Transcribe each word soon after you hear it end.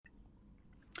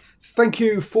Thank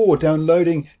you for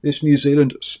downloading this New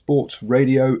Zealand Sports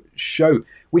Radio show.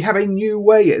 We have a new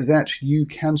way that you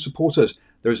can support us.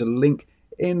 There is a link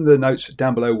in the notes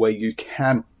down below where you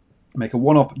can make a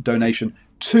one-off donation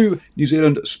to New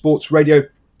Zealand Sports Radio.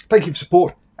 Thank you for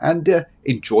support and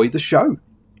enjoy the show.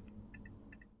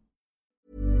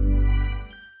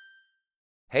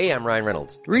 Hey, I'm Ryan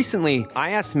Reynolds. Recently,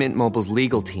 I asked Mint Mobile's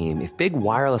legal team if big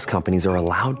wireless companies are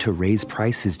allowed to raise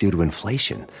prices due to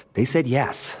inflation. They said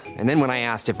yes. And then when I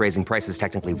asked if raising prices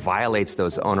technically violates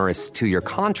those onerous two-year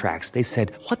contracts, they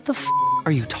said, "What the f***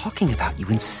 are you talking about, you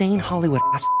insane Hollywood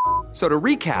ass?" So to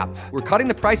recap, we're cutting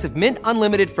the price of Mint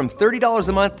Unlimited from $30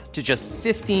 a month to just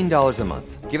 $15 a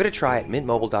month. Give it a try at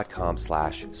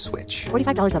mintmobile.com/switch.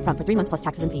 $45 up front for 3 months plus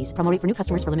taxes and fees. Promo rate for new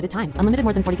customers for limited time. Unlimited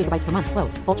more than 40 gigabytes per month.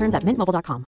 Slows full terms at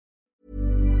mintmobile.com.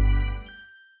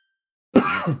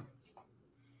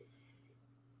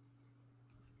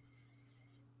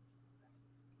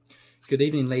 Good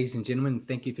evening, ladies and gentlemen.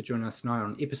 Thank you for joining us tonight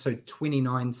on episode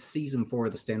 29, season 4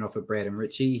 of the Standoff with Brad and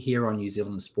Richie here on New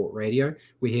Zealand Sport Radio.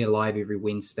 We're here live every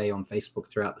Wednesday on Facebook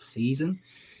throughout the season.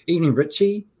 Evening,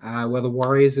 Richie. Well, the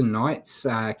Warriors and Knights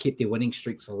kept their winning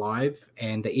streaks alive,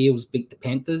 and the Eels beat the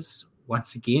Panthers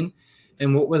once again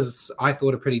in what was, I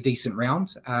thought, a pretty decent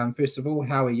round. First of all,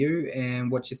 how are you, and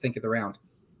what do you think of the round?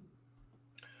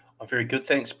 I'm very good,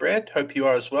 thanks, Brad. Hope you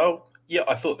are as well. Yeah,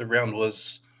 I thought the round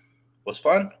was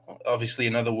fun. Obviously,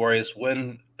 another Warriors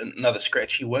win, another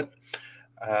scratchy win.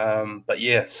 But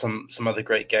yeah, some other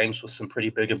great games with some pretty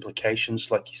big implications,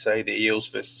 like you say, the Eels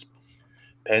versus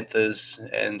Panthers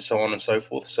and so on and so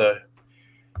forth. So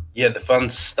yeah, the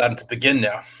fun's starting to begin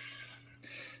now.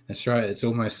 That's right. It's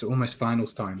almost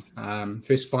finals time.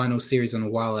 First final series in a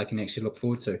while I can actually look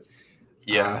forward to.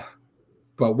 Yeah.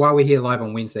 But while we're here live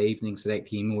on Wednesday evenings at 8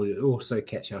 p.m., we'll also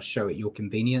catch our show at your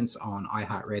convenience on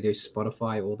iHeartRadio,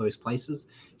 Spotify, all those places.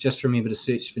 Just remember to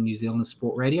search for New Zealand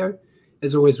Sport Radio.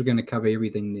 As always, we're going to cover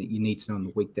everything that you need to know in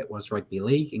the week that was rugby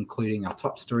league, including our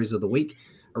top stories of the week,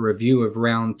 a review of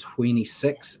round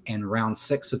 26 and round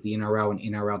 6 of the NRL and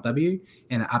NRLW,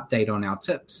 and an update on our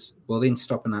tips. We'll then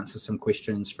stop and answer some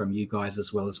questions from you guys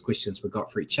as well as questions we've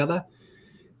got for each other.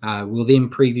 We'll then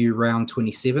preview round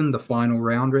 27, the final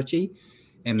round, Richie,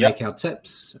 and make our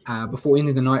tips before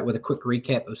ending the night with a quick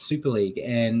recap of Super League.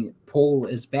 And Paul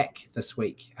is back this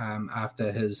week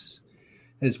after his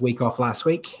week off last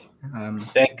week.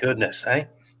 Thank goodness, eh?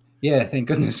 Yeah, thank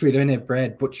goodness we don't have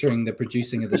Brad butchering the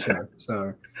producing of the show.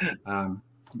 So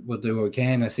we'll do what we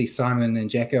can. I see Simon and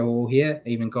Jacko all here,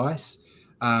 even guys.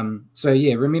 So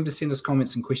yeah, remember to send us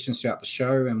comments and questions throughout the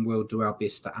show, and we'll do our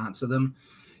best to answer them.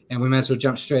 And we may as well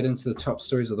jump straight into the top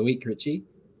stories of the week, Richie.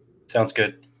 Sounds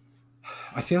good.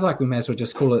 I feel like we may as well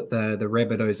just call it the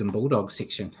Rabbitohs and Bulldogs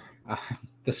section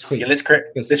this week. Yeah, let's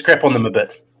crap on them a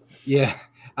bit. Yeah.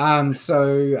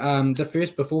 The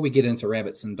first, before we get into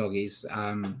rabbits and doggies,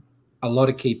 a lot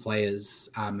of key players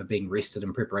are being rested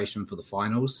in preparation for the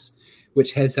finals,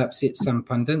 which has upset some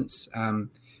pundits.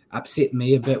 Upset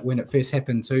me a bit when it first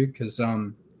happened too, because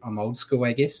I'm old school,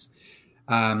 I guess.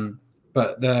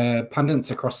 But the pundits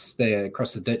across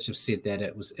the ditch have said that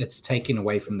it's taken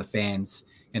away from the fans,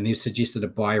 and they've suggested a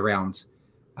bye round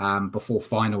before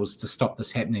finals to stop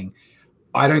this happening.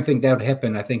 I don't think that would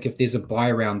happen. I think if there's a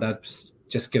bye round, they'd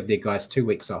just give their guys 2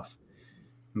 weeks off,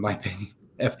 in my opinion,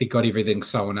 if they got everything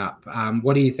sewn up.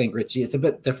 What do you think, Richie? It's a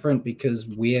bit different because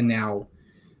we're now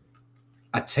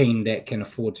a team that can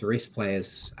afford to rest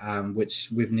players,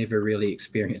 which we've never really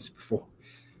experienced before.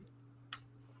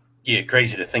 Yeah,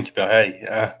 crazy to think about,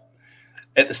 hey?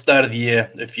 At the start of the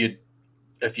year, if you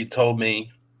told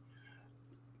me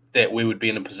that we would be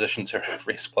in a position to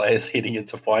rest players heading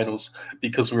into finals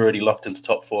because we're already locked into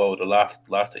top 4, I would have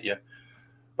laughed at you.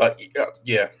 But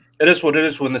yeah, it is what it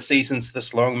is when the season's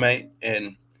this long, mate.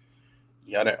 And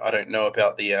yeah, I don't know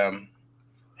about the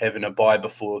having a bye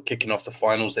before kicking off the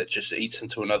finals. That just eats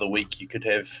into another week. You could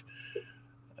have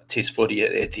a test footy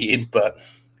at the end, but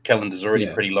the calendar's already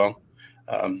pretty long.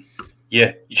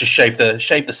 You just shave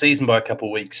the season by a couple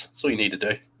of weeks. That's all you need to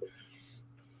do.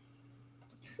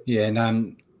 Yeah,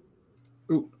 and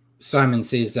Simon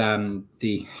says I'm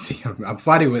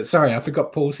fighting with. Sorry, I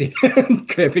forgot Paul's here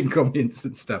grabbing comments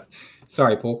and stuff.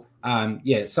 Sorry, Paul.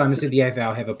 Simon said the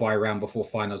AFL have a bye round before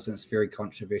finals, and it's very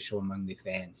controversial among their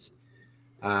fans.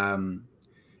 And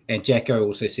Jacko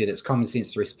also said it's common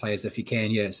sense to rest players if you can.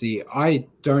 Yeah, see, I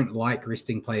don't like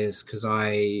resting players because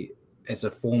as a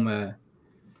former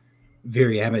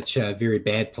very amateur, very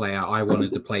bad player, I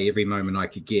wanted to play every moment I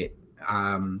could get.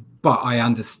 But I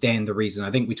understand the reason.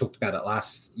 I think we talked about it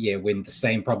last year when the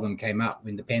same problem came up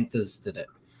when the Panthers did it.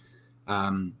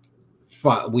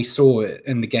 But we saw it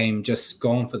in the game just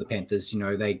gone for the Panthers.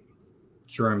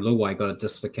 Jerome Luai got a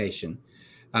dislocation,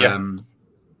 and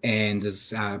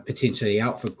is potentially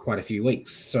out for quite a few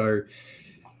weeks. So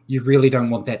you really don't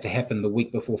want that to happen the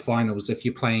week before finals if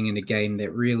you're playing in a game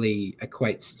that really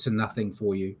equates to nothing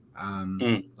for you.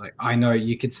 Like, I know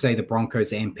you could say the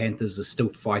Broncos and Panthers are still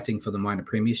fighting for the minor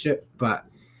premiership, but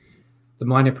the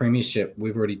minor premiership,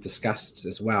 we've already discussed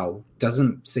as well,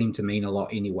 doesn't seem to mean a lot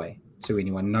anyway to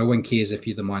anyone. No one cares if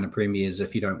you're the minor premiers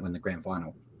if you don't win the grand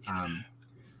final.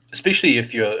 Especially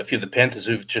if you're the Panthers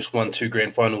who've just won 2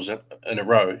 grand finals in a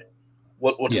row.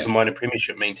 What does the minor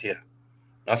premiership mean to you?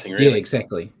 Nothing really. Yeah,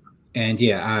 exactly. And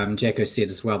Jacko said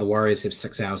as well, the Warriors have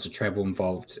 6 hours of travel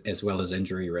involved as well as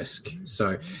injury risk.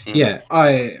 So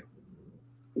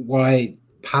why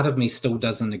part of me still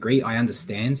doesn't agree. I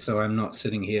understand. So I'm not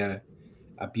sitting here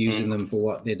abusing them for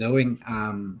what they're doing.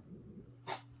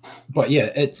 But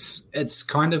yeah, it's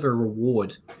kind of a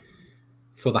reward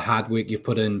for the hard work you've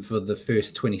put in for the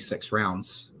first 26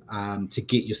 rounds to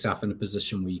get yourself in a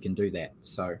position where you can do that.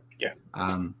 So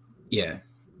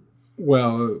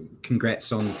well,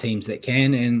 congrats on the teams that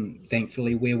can, and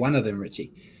thankfully we're one of them,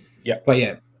 Richie. Yeah. But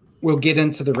yeah, we'll get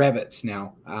into the Rabbits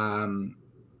now.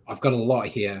 I've got a lot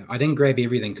here. I didn't grab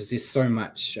everything because there's so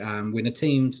much. When a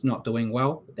team's not doing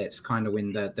well, that's kind of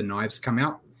when the knives come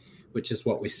out, which is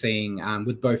what we're seeing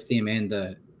with both them and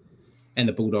the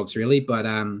Bulldogs, really. But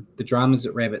the dramas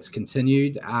at Rabbits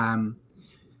continued.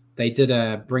 They did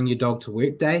a bring your dog to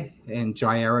work day, and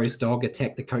Jairo's dog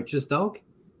attacked the coach's dog.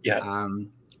 Yeah.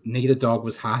 Neither dog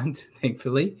was harmed,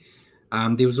 thankfully.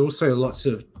 There was also lots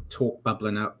of talk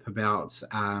bubbling up about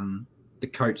the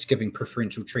coach giving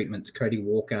preferential treatment to Cody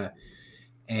Walker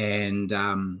and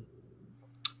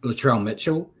Latrell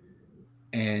Mitchell.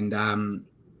 And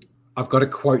I've got a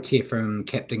quote here from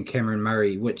Captain Cameron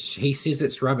Murray, which he says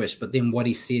it's rubbish, but then what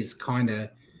he says kind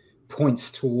of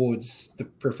points towards the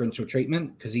preferential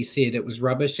treatment, because he said it was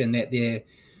rubbish and that the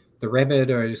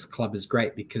Rabbitohs club is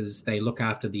great because they look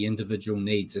after the individual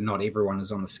needs and not everyone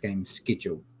is on the same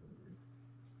schedule.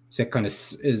 So that kind of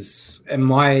is, in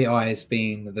my eyes,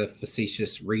 being the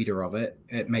facetious reader of it,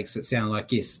 it makes it sound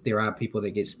like, yes, there are people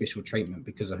that get special treatment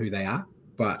because of who they are.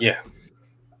 But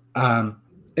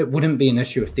it wouldn't be an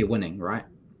issue if they're winning, right?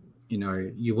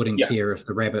 You wouldn't care if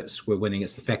the Rabbits were winning.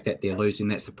 It's the fact that they're losing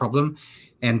that's the problem.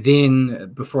 And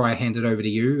then before I hand it over to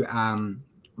you,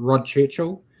 Rod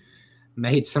Churchill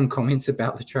made some comments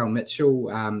about Latrell Mitchell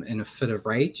in a fit of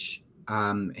rage.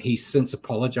 He's since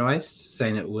apologized,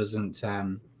 saying it wasn't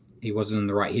he wasn't in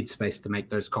the right headspace to make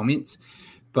those comments.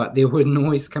 But there were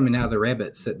noise coming out of the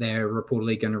Rabbits that they're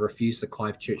reportedly going to refuse the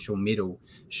Clive Churchill medal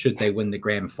should they win the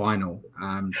grand final.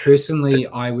 Personally,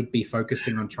 I would be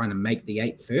focusing on trying to make the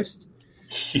 8 first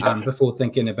before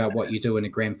thinking about what you do in a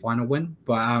grand final win.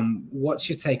 But what's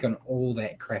your take on all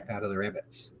that crap out of the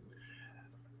Rabbits?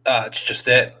 It's just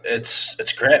that.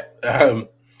 It's crap.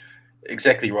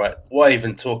 Exactly right. Why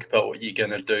even talk about what you're going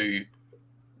to do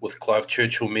with Clive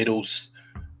Churchill medals?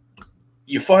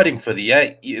 You're fighting for the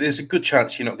 8. There's a good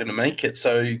chance you're not going to make it,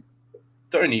 so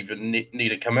don't even need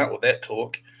to come out with that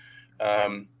talk.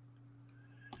 Like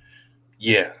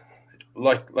you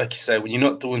say, when you're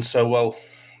not doing so well,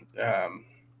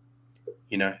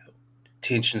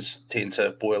 tensions tend to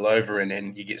boil over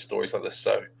and you get stories like this.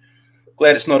 So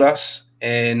glad it's not us.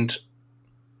 And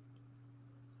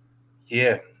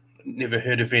never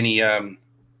heard of any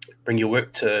bring your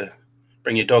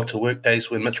dog to work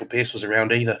days when Mitchell Pearce was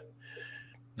around either.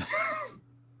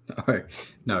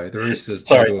 No, the Roosters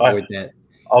Sorry, to avoid that.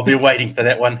 I'll be waiting for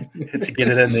that one to get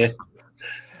it in there.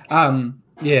 And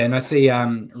I see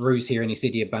Ruse here, and he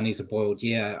said, bunnies are boiled.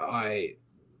 There's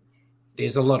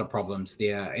a lot of problems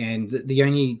there, and the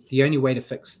only way to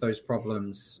fix those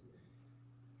problems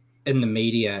in the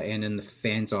media and in the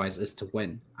fans' eyes is to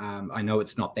win. I know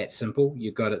it's not that simple.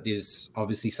 There's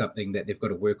obviously something that they've got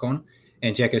to work on.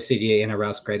 And Jacko said,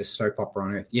 NRL's greatest soap opera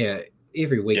on earth. Yeah,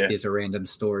 every week there's a random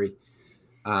story.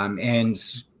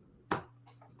 Next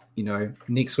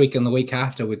week and the week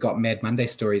after, we've got Mad Monday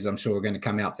stories I'm sure are going to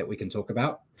come out that we can talk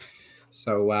about.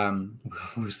 So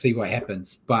we'll see what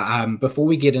happens. But before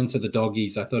we get into the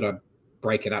doggies, I thought I'd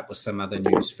break it up with some other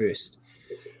news first.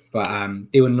 But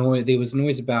there was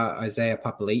noise about Isaiah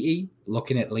Papali'i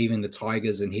looking at leaving the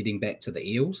Tigers and heading back to the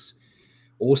Eels.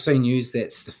 Also news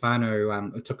that Stefano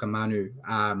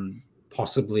Utoikamanu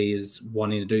possibly is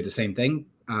wanting to do the same thing.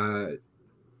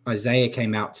 Isaiah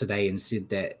came out today and said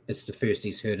that it's the first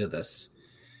he's heard of this,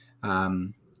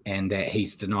 and that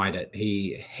he's denied it.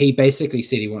 He basically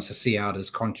said he wants to see out his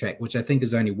contract, which I think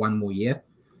is only 1 more year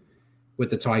with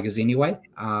the Tigers anyway.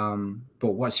 But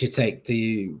what's your take?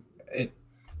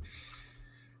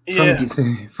 Yeah.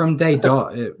 From day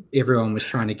dot, everyone was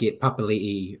trying to get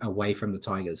Papali'i away from the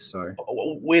Tigers. So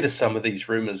Where do some of these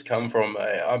rumors come from?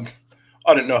 I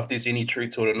don't know if there's any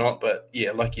truth to it or not, but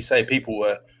yeah, like you say, people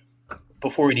were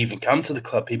before he'd even come to the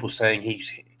club, people saying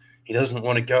he doesn't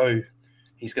want to go.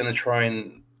 He's going to try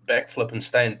and backflip and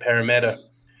stay in Parramatta.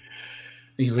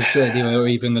 he was there were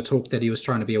even the talk that he was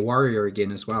trying to be a Warrior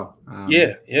again as well.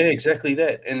 Yeah, exactly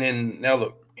that. And then now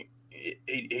look,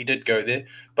 he did go there,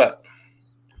 but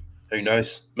who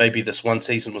knows? Maybe this one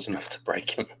season was enough to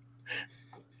break him.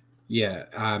 Yeah,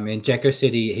 and Jacko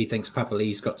said he thinks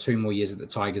Papali'i's got 2 more years at the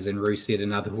Tigers, and Roo said,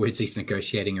 in other words, he's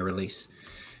negotiating a release.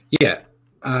 Yeah,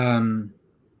 I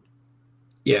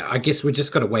guess we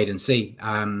just got to wait and see.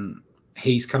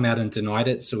 He's come out and denied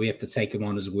it, so we have to take him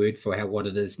on his word for what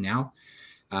it is now.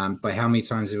 But how many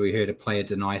times have we heard a player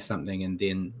deny something and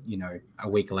then, a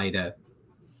week later,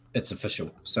 it's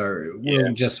official? So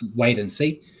we'll just wait and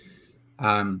see.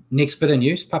 Next bit of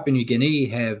news, Papua New Guinea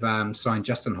have signed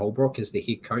Justin Holbrook as the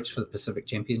head coach for the Pacific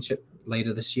Championship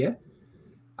later this year.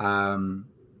 But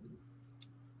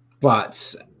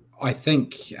I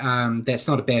think that's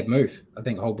not a bad move. I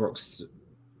think Holbrook's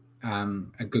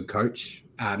a good coach,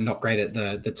 not great at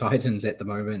the Titans at the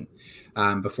moment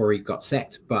before he got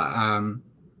sacked. But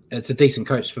it's a decent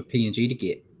coach for PNG to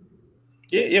get.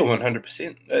 Yeah,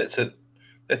 100%. That's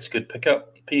a good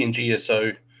pickup. PNG is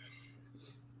so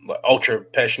ultra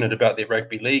passionate about their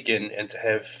rugby league, and to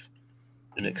have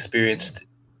an experienced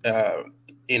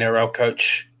NRL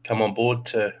coach come on board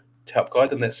to help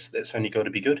guide them, that's only got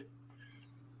to be good.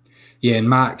 Yeah, and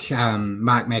Mark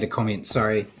made a comment.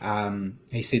 Sorry,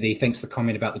 he said he thinks the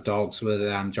comment about the dogs with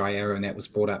Jairo, and that was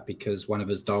brought up because one of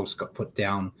his dogs got put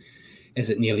down as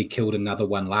it nearly killed another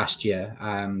one last year.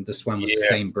 This one was the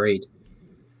same breed.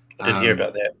 I did hear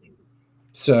about that.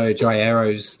 So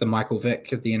Jairo's the Michael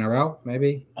Vick of the NRL,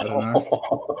 maybe? I don't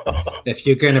know. If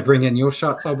you're going to bring in your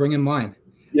shots, I'll bring in mine.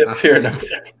 Yeah, fair enough.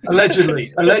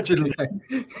 Allegedly. But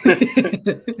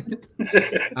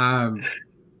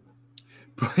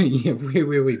yeah, where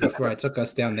were we before I took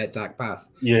us down that dark path?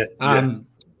 Yeah.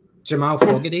 Jamal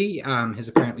Fogarty has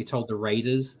apparently told the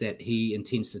Raiders that he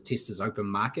intends to test his open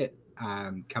market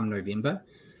come November.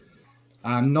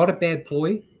 Not a bad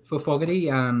ploy for Fogarty.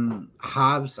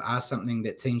 Halves are something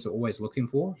that teams are always looking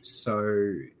for,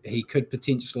 so he could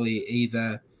potentially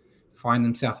either find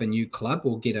himself a new club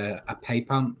or get a pay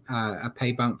bump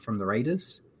from the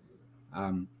Raiders.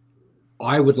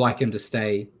 I would like him to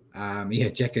stay.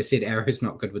 Jacko said Arrow's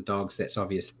not good with dogs. That's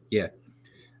obvious. Yeah.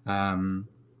 I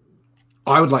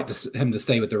would like him to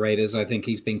stay with the Raiders. I think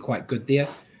he's been quite good there.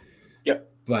 Yep.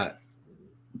 But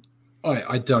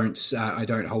I don't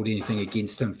hold anything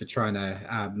against him for trying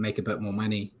to make a bit more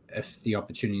money if the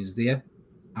opportunity is there.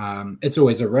 It's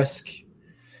always a risk.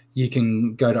 You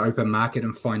can go to open market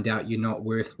and find out you're not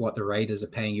worth what the Raiders are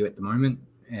paying you at the moment,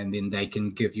 and then they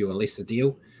can give you a lesser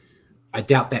deal. I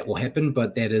doubt that will happen,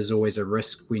 but that is always a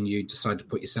risk when you decide to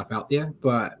put yourself out there.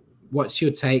 But what's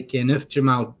your take? And if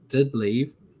Jamal did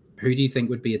leave, who do you think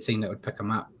would be a team that would pick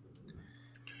him up?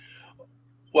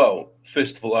 Well,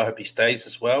 first of all, I hope he stays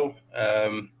as well.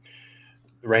 The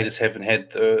Raiders haven't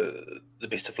had the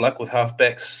best of luck with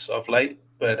halfbacks of late,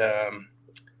 but I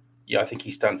think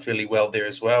he's done fairly well there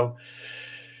as well.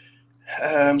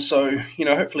 So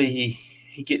hopefully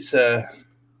he gets a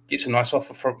nice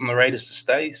offer from the Raiders to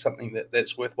stay, something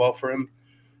that's worthwhile for him.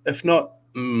 If not,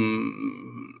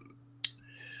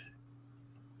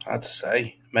 hard to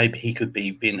say. Maybe he could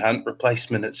be Ben Hunt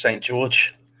replacement at St.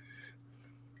 George.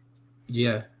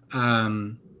 Yeah.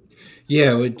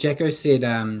 Well, Jacko said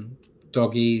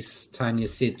doggies. Tanya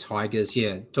said tigers.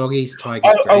 Yeah, doggies,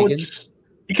 tigers, dragons.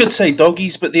 You could say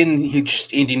doggies, but then he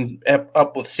just ended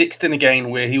up with Sexton again,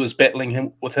 where he was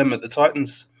battling with him at the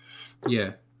Titans.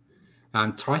 Yeah.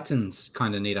 Titans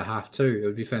kind of need a half too. It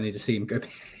would be funny to see him go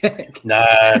back.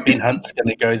 Nah, Ben Hunt's going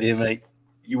to go there, mate.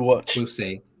 You watch. We'll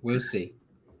see.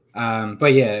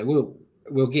 But yeah,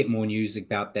 we'll get more news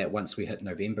about that once we hit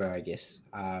November, I guess.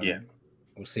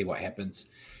 We'll see what happens.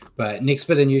 But next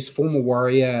bit of news, former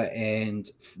Warrior and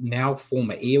now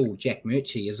former Eel, Jack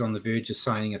Murchie, is on the verge of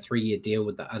signing a 3-year deal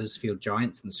with the Uddersfield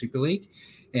Giants in the Super League.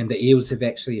 And the Eels have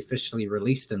actually officially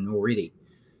released him already.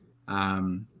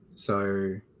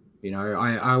 So,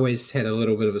 I always had a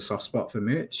little bit of a soft spot for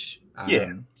Murch.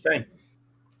 Same.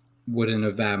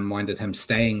 Wouldn't have minded him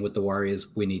staying with the Warriors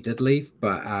when he did leave.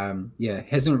 But,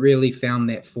 hasn't really found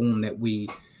that form that we,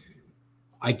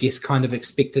 I guess, kind of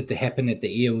expected to happen at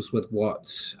the Eels with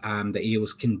what the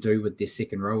Eels can do with their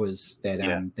second rowers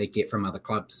that they get from other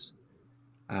clubs.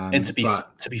 And to be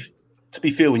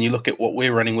fair, when you look at what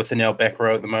we're running with in our back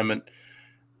row at the moment,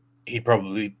 he'd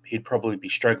probably be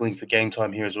struggling for game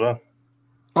time here as well.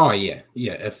 Oh yeah.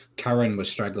 If Curran was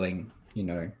struggling,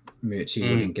 Murchie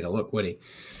wouldn't get a look, would he?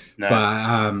 No.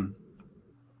 But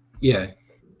yeah,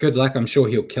 good luck. I'm sure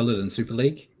he'll kill it in Super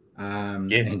League. And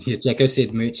Jacko said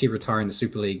Murchie retiring the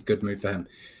Super League, good move for him.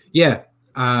 Yeah,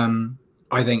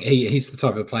 I think he's the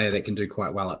type of player that can do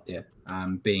quite well up there,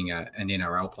 being an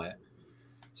NRL player.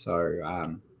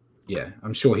 So yeah,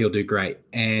 I'm sure he'll do great.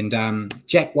 And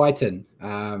Jack Whiten,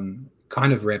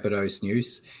 kind of Rabbitohs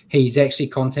news. He's actually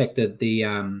contacted the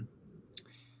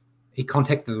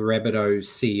Rabbitohs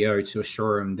CEO to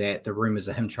assure him that the rumors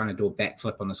of him trying to do a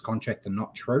backflip on his contract are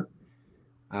not true.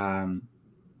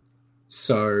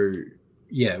 So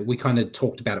yeah, we kind of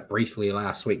talked about it briefly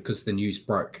last week because the news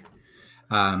broke.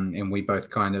 And we both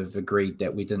kind of agreed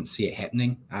that we didn't see it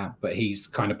happening, but he's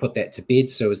kind of put that to bed.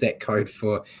 So is that code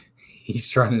for he's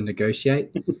trying to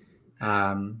negotiate?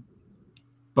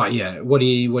 But yeah, what do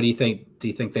you think? Do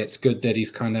you think that's good that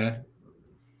he's kind of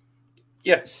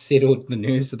settled the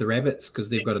nerves of the Rabbits because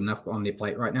they've got enough on their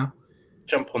plate right now?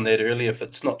 Jump on that early. If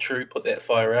it's not true, put that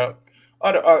fire out.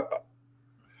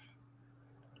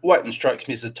 Whiten strikes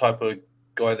me as the type of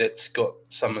guy that's got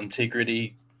some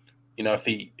integrity.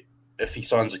 If he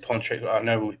signs a contract, I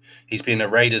know he's been a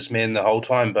Raiders man the whole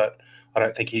time, but I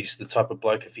don't think he's the type of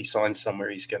bloke if he signs somewhere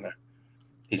he's gonna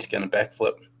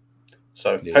backflip.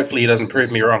 So hopefully he doesn't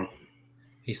prove me wrong.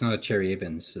 He's not a Cherry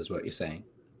Evans, is what you're saying.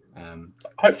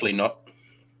 Hopefully not.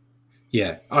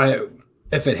 Yeah,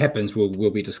 if it happens, we'll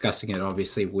be discussing it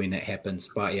obviously when it happens.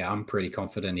 But yeah, I'm pretty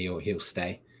confident he'll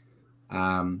stay.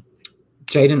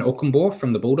 Jaden Okunbor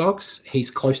from the Bulldogs,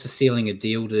 he's close to sealing a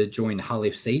deal to join Hull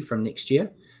FC from next year.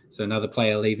 So another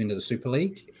player leaving to the Super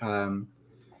League.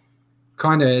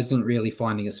 Kind of isn't really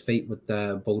finding his feet with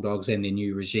the Bulldogs and their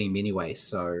new regime anyway.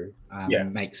 So it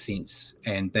makes sense.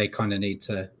 And they kind of need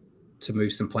to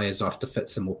move some players off to fit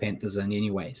some more Panthers in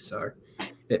anyway. So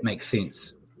it makes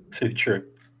sense. Too true.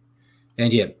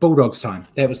 And yeah, Bulldogs time.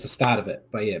 That was the start of it.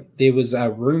 But yeah, there was a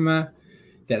rumor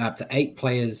that up to 8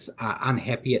 players are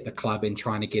unhappy at the club and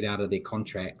trying to get out of their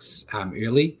contracts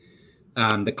early.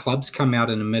 The club's come out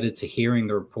and admitted to hearing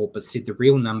the report, but said the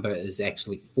real number is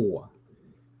actually 4,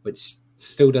 which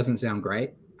still doesn't sound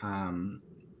great.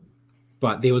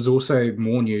 But there was also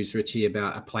more news, Richie,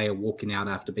 about a player walking out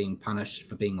after being punished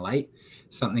for being late.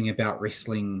 Something about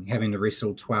having to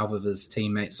wrestle 12 of his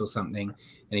teammates or something,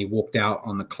 and he walked out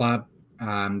on the club.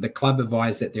 The club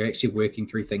advised that they're actually working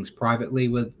through things privately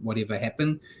with whatever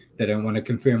happened. They don't want to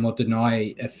confirm or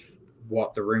deny if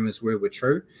what the rumors were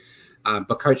true.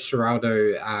 But Coach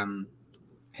Geraldo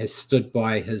has stood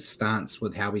by his stance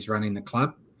with how he's running the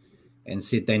club and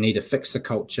said they need to fix the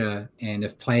culture, and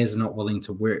if players are not willing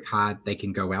to work hard, they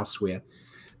can go elsewhere,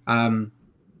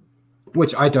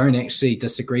 which I don't actually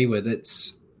disagree with.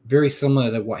 It's very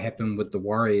similar to what happened with the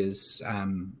Warriors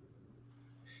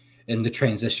in the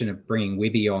transition of bringing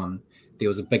Webby on. There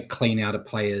was a big clean out of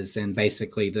players, and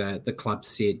basically the club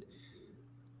said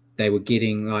they were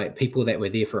getting like people that were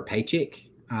there for a paycheck.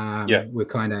 Were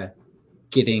kind of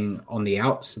getting on the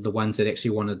outs. The ones that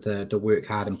actually wanted to work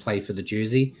hard and play for the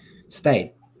jersey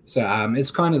stayed. So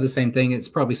it's kind of the same thing. It's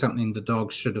probably something the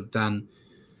Dogs should have done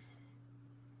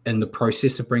in the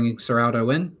process of bringing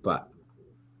Geraldo in, but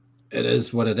it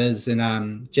is what it is.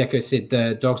 And Jacko said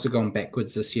the Dogs have gone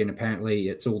backwards this year, and apparently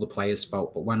it's all the players'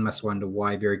 fault, but one must wonder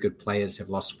why very good players have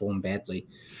lost form badly.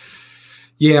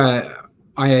 Yeah,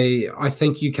 I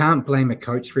think you can't blame a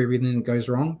coach for everything that goes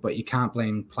wrong, but you can't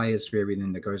blame players for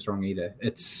everything that goes wrong either.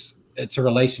 It's a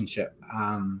relationship.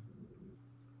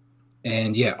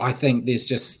 And yeah, I think there's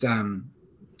just,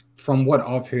 from what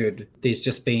I've heard, there's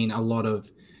just been a lot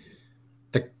of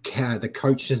the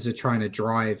coaches are trying to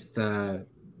drive the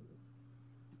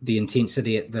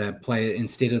intensity at the player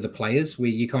instead of the players, where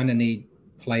you kind of need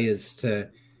players to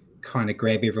kind of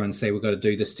grab everyone and say, we've got to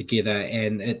do this together.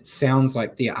 And it sounds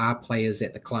like there are players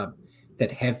at the club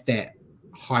that have that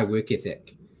high work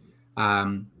ethic,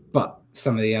 but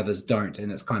some of the others don't.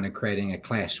 And it's kind of creating a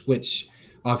clash, which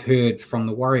I've heard from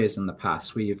the Warriors in the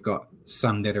past, where you've got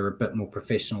some that are a bit more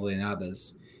professional than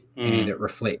others, and it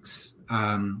reflects.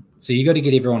 So you got to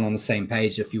get everyone on the same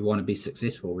page if you want to be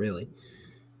successful, really.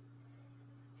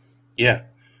 Yeah.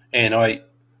 And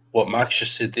what Mark's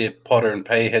just said there, Potter and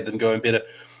Pay had them going better.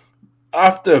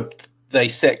 After they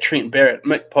sacked Trent Barrett,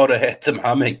 Mick Potter had them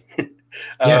humming.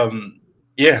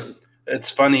 Yeah,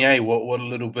 it's funny, what a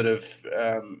little bit of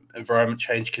environment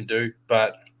change can do.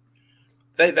 But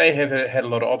they have had a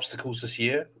lot of obstacles this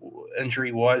year,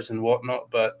 injury-wise and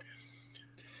whatnot. But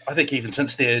I think even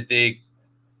since their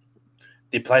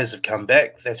players have come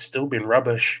back, they've still been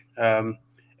rubbish. And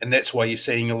that's why you're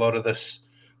seeing a lot of this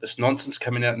this nonsense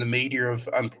coming out in the media of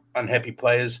unhappy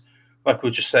players. Like we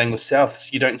were just saying with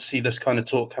Souths, you don't see this kind of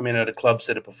talk coming out of clubs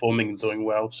that are performing and doing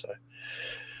well. So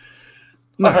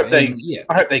I hope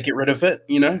they get rid of it.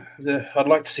 I'd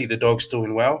like to see the Dogs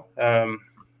doing well. But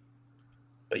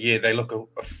yeah, they look a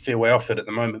fair way off it at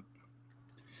the moment.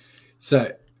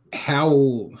 So I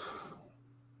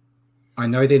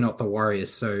know they're not the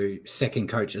Warriors, so second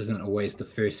coach isn't always the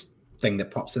first thing that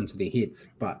pops into their heads.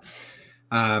 But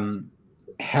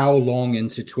how long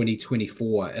into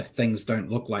 2024, if things don't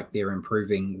look like they're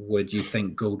improving, would you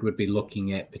think Gould would be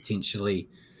looking at potentially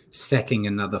sacking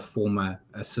another former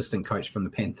assistant coach from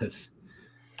the Panthers?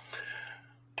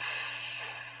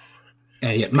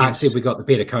 And yeah, Mark said we got the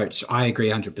better coach. I agree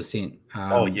 100%.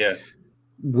 Oh, yeah.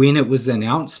 When it was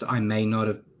announced, I may not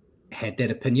have had that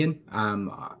opinion.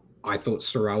 I thought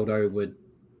Seraldo would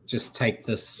just take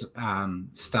this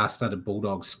star-studded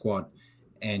Bulldogs squad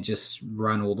and just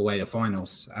run all the way to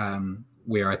finals,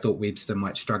 where I thought Webster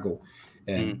might struggle.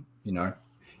 And,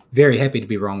 very happy to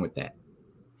be wrong with that.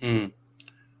 Mm.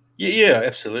 Yeah,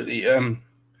 absolutely.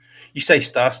 You say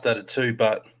star-studded too,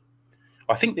 but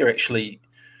I think they're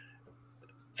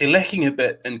lacking a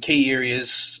bit in key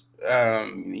areas.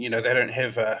 They don't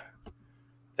have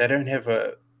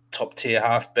a top-tier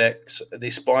halfback. So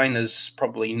their spine is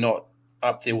probably not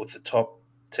up there with the top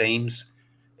teams,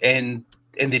 and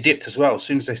their depth as well. As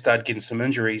soon as they started getting some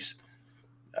injuries,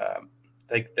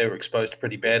 they were exposed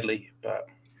pretty badly. But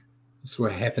that's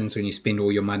what happens when you spend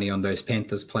all your money on those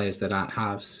Panthers players that aren't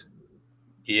halves.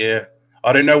 Yeah.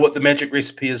 I don't know what the magic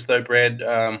recipe is, though, Brad,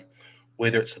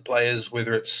 whether it's the players,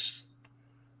 whether it's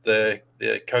the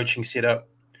coaching setup.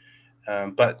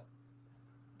 But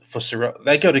for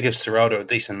they got to give Seraldo a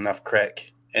decent enough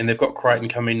crack. And they've got Crichton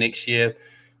coming next year.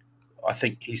 I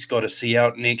think he's got to see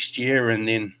out next year. And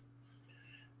then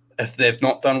if they've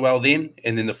not done well then,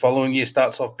 and then the following year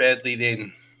starts off badly,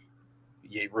 then,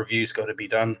 yeah, review's got to be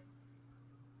done.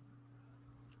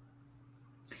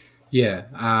 Yeah.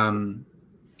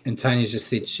 And Tony's just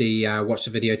said she watched a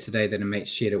video today that a mate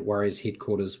shared at Warriors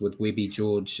headquarters with Webby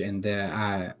George and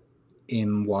the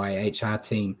MYHR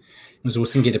team. It was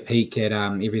awesome to get a peek at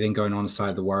everything going on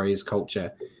inside the Warriors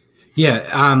culture.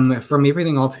 Yeah, from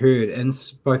everything I've heard,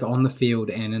 both on the field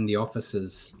and in the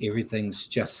offices, everything's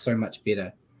just so much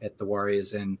better at the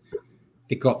Warriors, and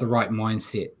they got the right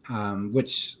mindset,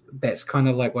 which that's kind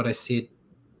of like what I said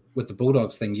with the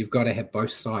Bulldogs thing. You've got to have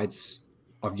both sides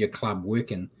of your club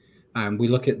working. We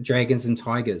look at Dragons and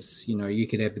Tigers. You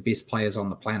could have the best players on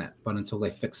the planet, but until they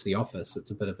fix the office,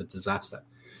 it's a bit of a disaster.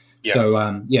 Yeah.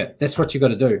 So, that's what you got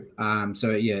to do.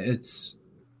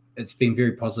 It's been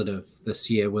very positive this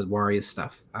year with Warriors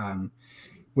stuff,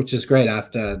 which is great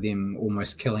after them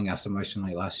almost killing us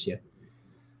emotionally last year.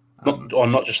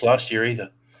 Not just last year either.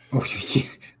 Oh, yeah,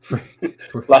 for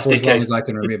last as long as I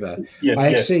can remember.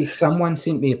 Yeah, Someone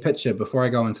sent me a picture before I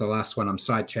go into the last one. I'm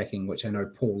sidetracking, which I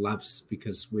know Paul loves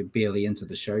because we're barely into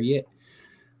the show yet.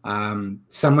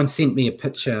 Someone sent me a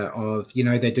picture of,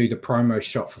 they do the promo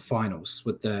shot for finals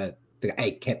with the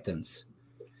 8 captains.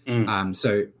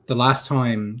 So the last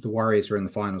time the Warriors were in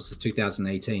the finals was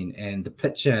 2018, and the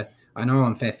picture, I know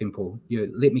I'm faffing, Paul,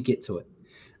 let me get to it.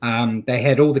 They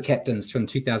had all the captains from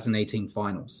 2018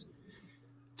 finals.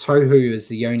 Tohu is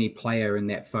the only player in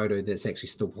that photo that's actually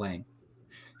still playing.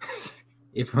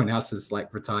 Everyone else is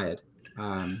retired.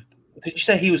 Did you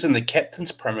say he was in the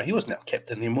captain's promo? He wasn't our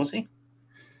captain then, was he?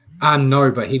 No,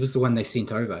 but he was the one they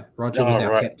sent over. Roger was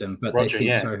our captain, but they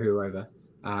sent Tohu over.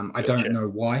 I don't know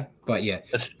why, but yeah.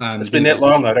 It's been that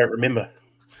long, I don't remember.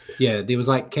 Yeah, there was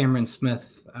Cameron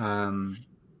Smith,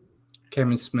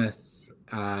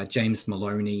 James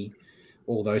Maloney,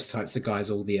 all those types of guys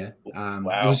all there.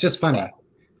 Wow. It was just funny. Wow.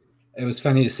 It was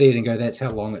funny to see it and go, that's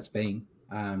how long it's been.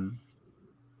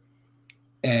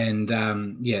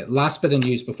 Last bit of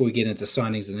news before we get into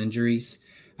signings and injuries.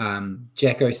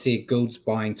 Jacko said Gould's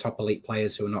buying top elite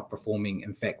players who are not performing,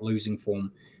 in fact, losing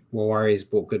form, while Warriors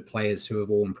bought good players who have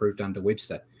all improved under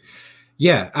Webster.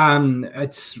 Yeah,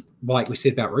 it's like we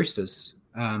said about Roosters.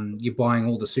 You're buying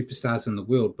all the superstars in the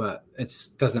world, but it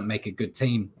doesn't make a good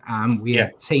team. We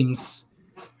have teams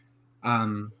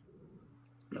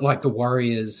like the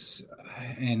Warriors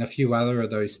and a few other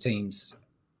of those teams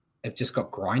have just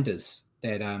got grinders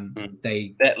that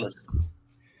they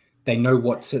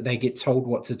know they get told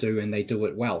what to do and they do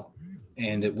it well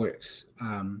and it works.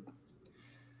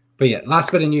 But yeah,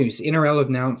 last bit of news. NRL have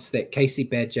announced that Casey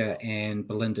Badger and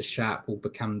Belinda Sharp will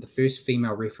become the first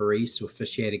female referees to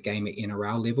officiate a game at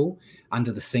NRL level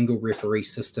under the single referee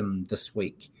system this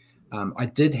week. I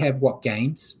did have What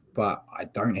Games, but I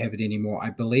don't have it anymore. I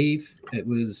believe it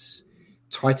was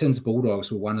Titans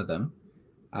Bulldogs were one of them.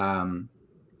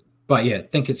 But yeah, I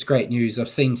think it's great news. I've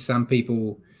seen some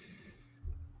people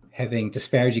having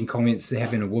disparaging comments,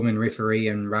 having a woman referee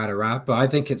and rah-rah, but I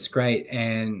think it's great.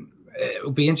 And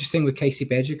it'll be interesting with Casey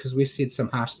Badger because we've said some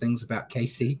harsh things about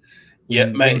Casey.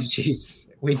 When she's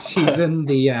in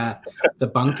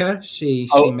the bunker, she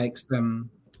makes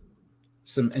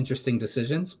some interesting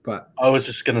decisions. But I was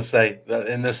just going to say that,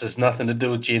 and this has nothing to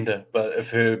do with gender, but if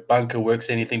her bunker works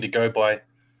anything to go by,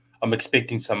 I'm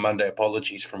expecting some Monday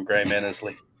apologies from Graham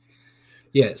Annesley.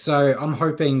 Yeah, so I'm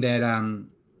hoping that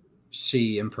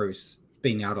she improves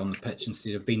being out on the pitch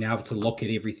instead of being able to look at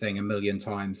everything a million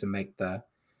times and make the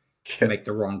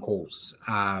wrong calls.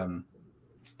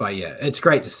 But yeah, it's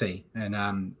great to see,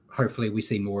 and hopefully we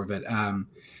see more of it.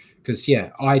 Because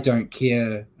I don't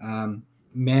care,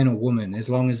 man or woman, as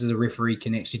long as the referee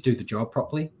can actually do the job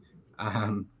properly.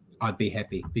 I'd be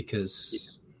happy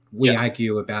because we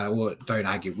argue about it, or don't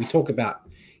argue. We talk about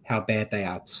how bad they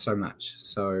are so much.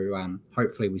 So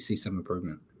hopefully we see some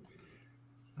improvement.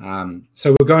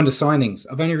 So we're going to signings.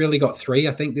 I've only really got 3.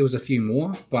 I think there was a few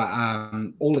more, but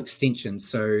all extensions.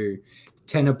 So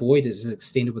Tanner Boyd is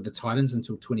extended with the Titans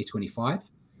until 2025.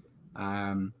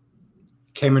 Cameron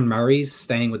Murray's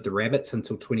staying with the Rabbits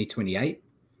until 2028.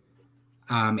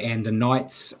 And the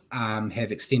Knights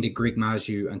have extended Greg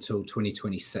Marju until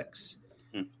 2026.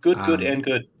 Good, and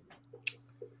good.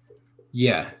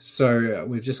 Yeah, so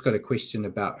we've just got a question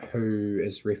about who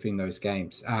is reffing those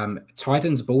games.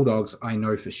 Titans Bulldogs, I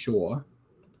know for sure.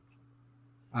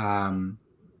 I'm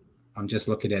just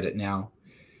looking at it now.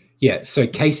 Yeah, so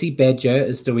Casey Badger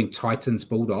is doing Titans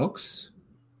Bulldogs.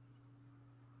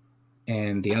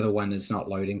 And the other one is not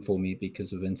loading for me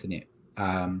because of internet.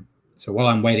 So while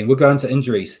I'm waiting, we'll go into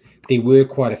injuries. There were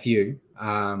quite a few.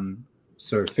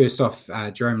 So first off,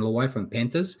 Jerome Luai from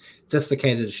Panthers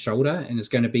dislocated his shoulder and is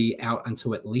going to be out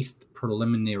until at least the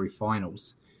preliminary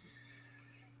finals.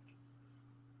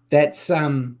 That's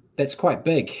quite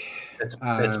big. That's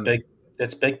big.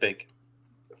 That's big.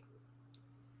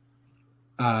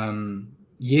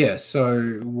 Yeah.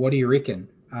 So what do you reckon?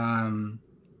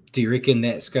 Do you reckon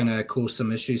that's going to cause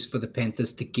some issues for the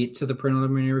Panthers to get to the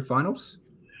preliminary finals?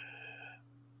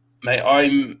 Mate,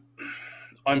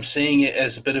 I'm seeing it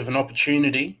as a bit of an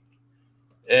opportunity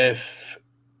if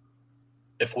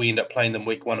we end up playing them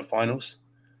week 1 of finals.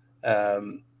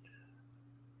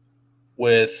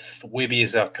 With Webby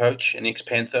as our coach, an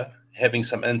ex-Panther, having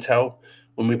some intel.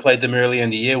 When we played them earlier in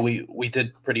the year, we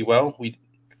did pretty well.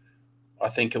 I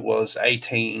think it was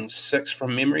 18-6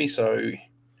 from memory. So,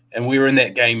 and we were in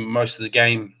that game most of the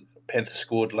game. Panthers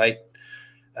scored late.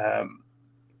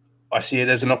 I see it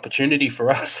as an opportunity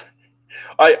for us.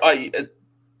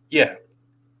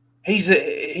 He's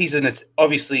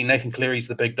obviously Nathan Cleary's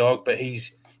the big dog, but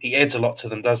he adds a lot to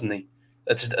them, doesn't he?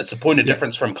 It's a point of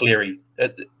difference from Cleary.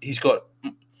 He's got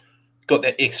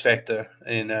that X factor,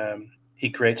 and he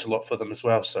creates a lot for them as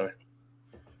well. So,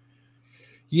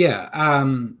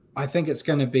 I think it's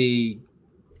going to be,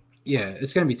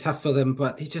 it's going to be tough for them,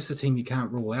 but they're just a team you can't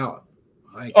rule out.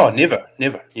 Never,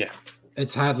 yeah.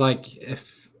 It's hard.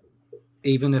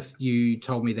 Even if you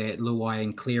told me that Luai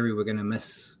and Cleary were going to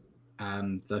miss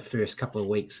the first couple of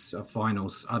weeks of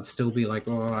finals, I'd still be like,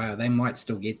 they might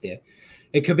still get there.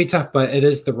 It could be tough, but it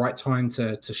is the right time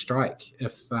to strike.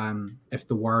 If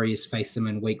the Warriors face them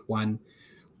in week 1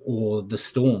 or the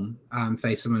Storm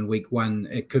face them in week 1,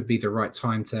 it could be the right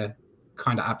time to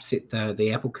kind of upset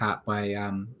the apple cart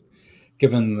by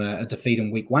giving them a defeat in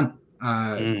week 1.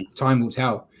 Time will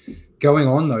tell. Going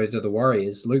on, though, to the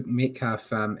Warriors, Luke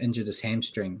Metcalf injured his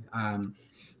hamstring.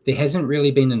 There hasn't really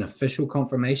been an official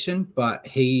confirmation, but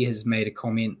he has made a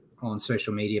comment on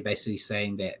social media basically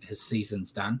saying that his season's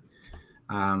done.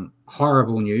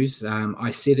 Horrible news.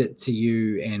 I said it to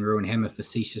you and Ruin Hammer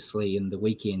facetiously in the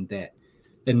weekend that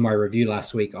in my review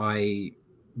last week, I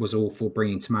was all for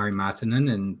bringing Tamari Martin in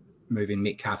and moving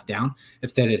Metcalf down.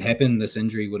 If that had happened, this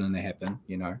injury wouldn't have happened,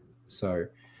 So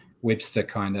Webster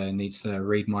kind of needs to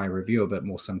read my review a bit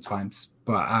more sometimes.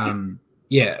 But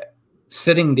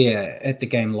sitting there at the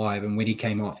game live and when he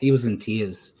came off, he was in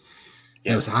tears.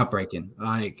 It was heartbreaking.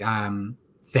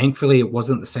 Thankfully, it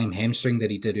wasn't the same hamstring that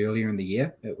he did earlier in the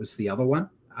year. It was the other one.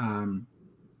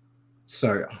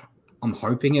 So I'm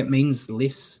hoping it means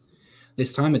less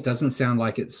time. It doesn't sound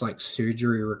like it's like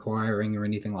surgery requiring or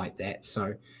anything like that.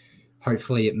 So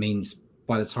hopefully it means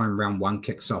by the time round 1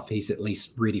 kicks off, he's at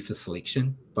least ready for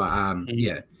selection. But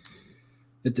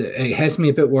it has me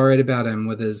a bit worried about him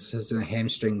with his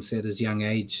hamstrings at his young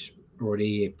age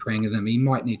already preying them. He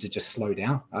might need to just slow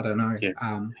down. I don't know.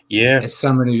 As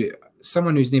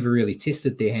someone who's never really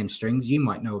tested their hamstrings, you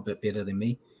might know a bit better than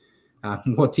me.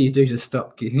 What do you do to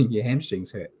stop getting your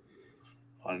hamstrings hurt?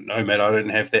 I don't know, mate. I didn't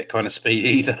have that kind of speed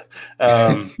either.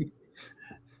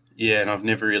 Yeah, and I've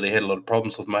never really had a lot of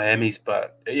problems with my hammies,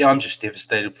 but yeah, I'm just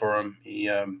devastated for him. He,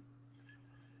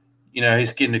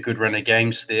 he's getting a good run of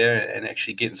games there and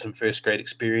actually getting some first grade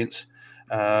experience.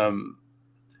 It's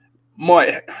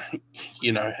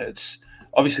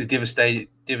obviously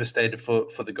devastated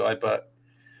for the guy, but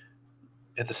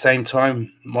at the same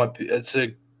time, it's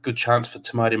a good chance for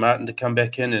Tamati Martin to come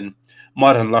back in and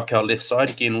might unlock our left side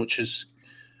again, which is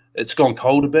it's gone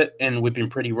cold a bit, and we've been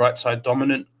pretty right side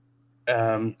dominant.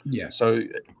 So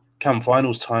come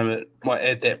finals time, it might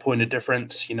add that point of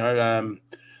difference. Add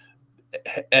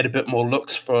a bit more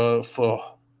looks for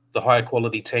the higher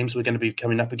quality teams we're going to be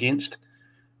coming up against.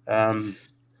 But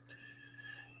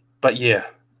yeah,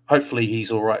 hopefully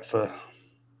he's all right for.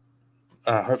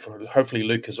 Hopefully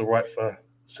Luke is all right for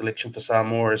selection for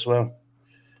Samoa as well.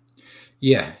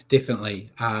 Yeah,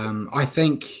 definitely. I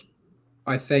think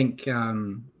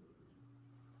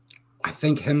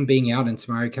him being out and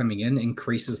Tamari coming in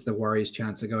increases the Warriors'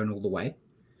 chance of going all the way.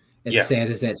 As sad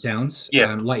as that sounds,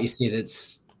 like you said,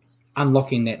 it's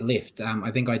unlocking that left.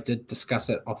 I think I did discuss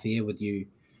it off air with you.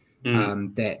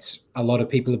 That a lot of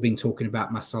people have been talking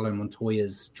about Marcelo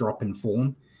Montoya's drop in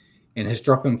form, and his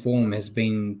drop in form has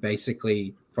been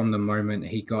basically from the moment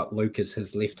he got Luke as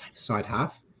his left side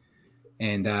half.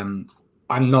 And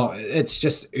it's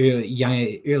just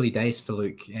early days for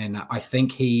Luke. And I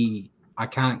think I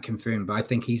can't confirm, but I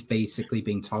think he's basically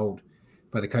being told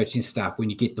by the coaching staff, when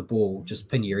you get the ball, just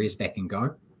pin your ears back and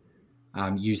go.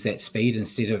 Use that speed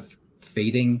instead of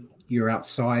feeding your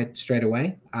outside straight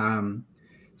away.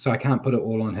 So I can't put it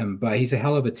all on him, but he's a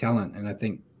hell of a talent. And I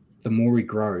think the more he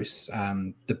grows,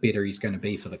 the better he's going to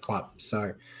be for the club.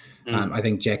 So I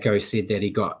think Jacko said that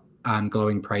he got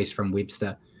glowing praise from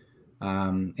Webster.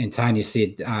 And Tanya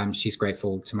said she's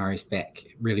grateful Tamari's back.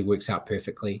 It really works out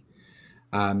perfectly.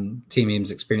 Team M's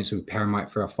experience with Paramite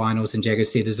for our finals. And Jacko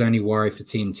said his only worry for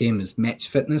Team Tem is match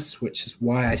fitness, which is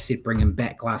why I said bring him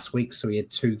back last week. So he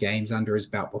had 2 games under his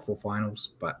belt before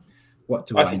finals. But what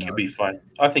do I know? I think he'll be fine.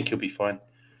 I think he'll be fine.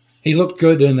 He looked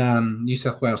good in New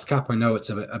South Wales Cup. I know it's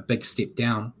a big step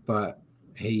down, but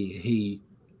I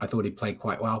thought he played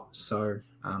quite well. So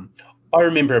I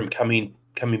remember him coming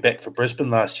back for Brisbane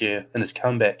last year in his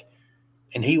comeback,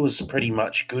 and he was pretty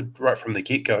much good right from the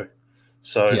get-go.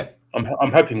 So yeah.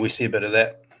 I'm hoping we see a bit of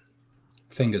that.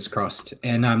 Fingers crossed.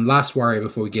 And last worry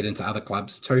before we get into other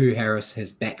clubs, Tohu Harris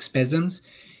has back spasms,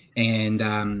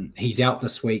 and he's out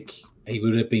this week. He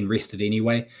would have been rested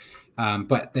anyway.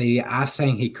 But they are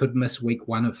saying he could miss week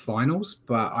 1 of finals.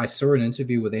 But I saw an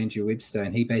interview with Andrew Webster,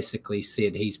 and he basically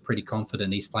said he's pretty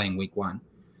confident he's playing week 1.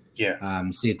 Yeah.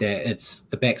 Said that it's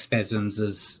the back spasms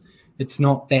it's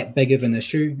not that big of an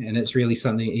issue, and it's really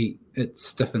something it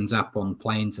stiffens up on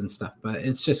planes and stuff. But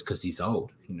it's just because he's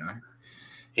old,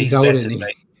 He's old, and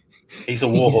he's a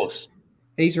warhorse.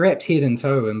 He's wrapped head and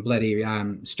toe in bloody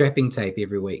strapping tape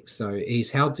every week, so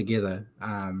he's held together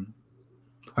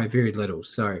by very little.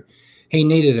 So he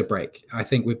needed a break. I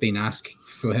think we've been asking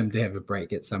for him to have a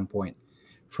break at some point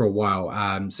for a while.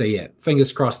 So yeah,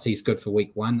 fingers crossed he's good for week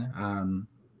 1.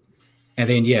 And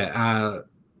then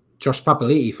Josh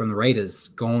Papali'i from the Raiders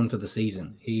gone for the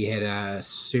season. He had a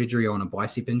surgery on a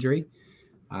bicep injury.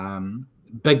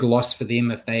 Big loss for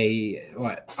them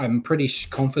I'm pretty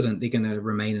confident they're going to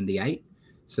remain in the 8,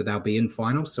 so they'll be in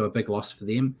finals. So a big loss for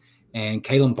them. And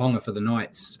Kalen Ponga for the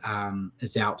Knights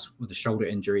is out with a shoulder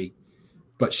injury,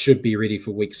 but should be ready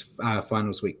for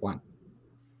finals week 1.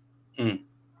 Yep.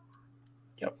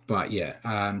 But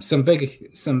yeah, some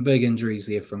big injuries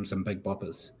there from some big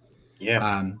boppers.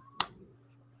 Yeah.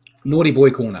 Naughty boy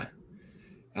corner.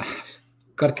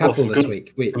 Got a couple this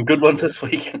week. Some good ones this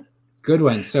week. Good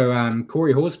one. So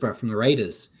Corey Horsburgh from the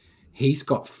Raiders, he's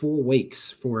got 4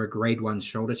 weeks for a grade 1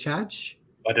 shoulder charge.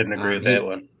 I didn't agree with that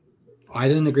one. I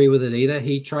didn't agree with it either.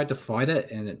 He tried to fight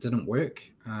it and it didn't work.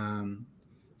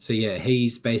 So yeah,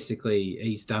 he's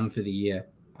done for the year,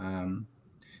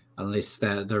 unless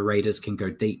the Raiders can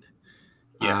go deep.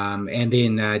 Yeah. And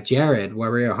then Jared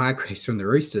Warrior Highcrest from the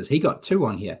Roosters, he got 2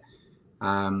 on here.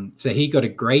 So he got a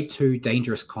grade 2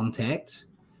 dangerous contact,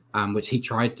 which he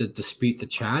tried to dispute the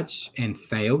charge and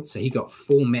failed. So he got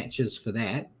 4 matches for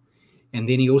that. And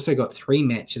then he also got 3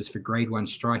 matches for grade 1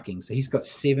 striking. So he's got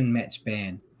 7 match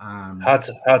ban. Hard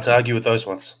to argue with those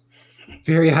ones.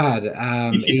 Very hard.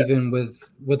 Even with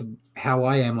how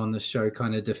I am on the show,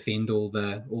 kind of defend all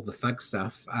the thug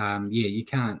stuff. You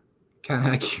can't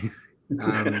argue.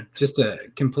 Just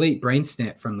a complete brain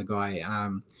snap from the guy.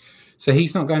 So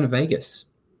he's not going to Vegas.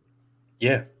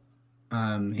 Yeah.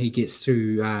 He gets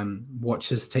to watch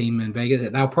his team in Vegas.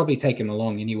 They'll probably take him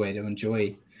along anyway to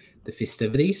enjoy the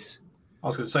festivities. I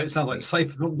was going to say, it sounds like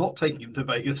safe not taking him to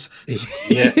Vegas.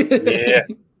 Yeah.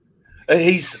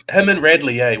 He's him and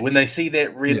Radley. When they see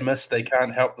that red mist, they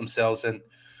can't help themselves, and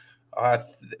that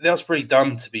was pretty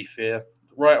dumb, to be fair.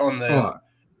 Right on the,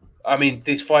 I mean,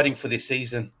 they're fighting for their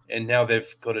season, and now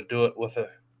they've got to do it with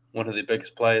one of their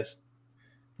biggest players.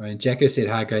 Right, Jacko said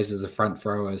Hargraves is a front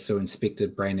thrower, so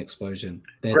inspected brain explosion.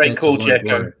 Great call,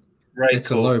 Jacko.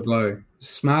 It's a low blow.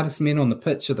 Smartest men on the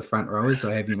pitch are the front rowers,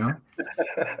 I have you know.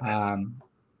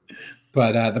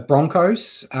 But the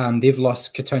Broncos, they've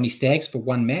lost Katoni Staggs for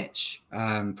one match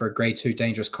for a grade 2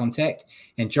 dangerous contact.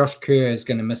 And Josh Kerr is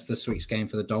going to miss this week's game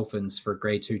for the Dolphins for a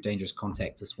grade 2 dangerous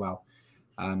contact as well.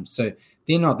 So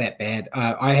they're not that bad.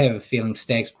 I have a feeling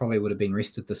Staggs probably would have been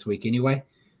rested this week anyway.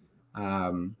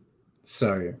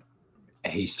 So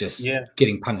he's just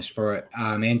getting punished for it.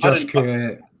 And Josh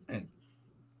Kerr,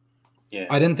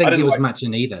 I didn't think there was much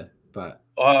in either. But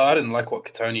I didn't like what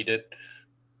Katoni did.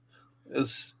 It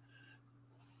was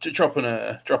dropping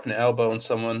an elbow on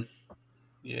someone.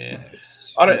 Yeah,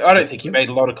 I don't think he made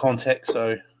a lot of contact.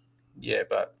 So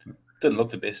but didn't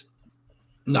look the best.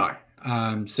 No.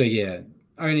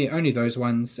 Only those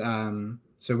ones.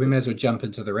 So we may as well jump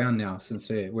into the round now, since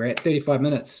we're at 35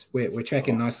 minutes. We're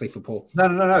tracking nicely for Paul.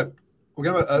 No. We're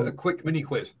going to have a quick mini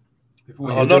quiz.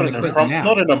 Not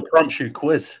an impromptu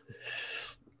quiz.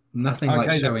 Nothing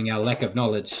like showing our lack of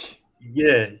knowledge.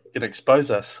 Yeah, it can expose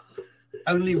us.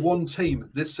 Only one team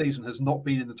this season has not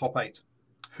been in the top 8.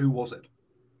 Who was it?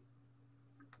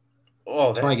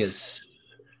 Oh, Tigers.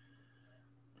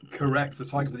 Correct. The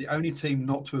Tigers are the only team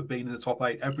not to have been in the top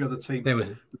 8. Every other team.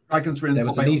 The Dragons were in the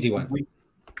top 8. That was an easy one.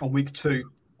 On week 2.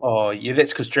 Oh, yeah,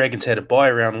 that's because Dragons had a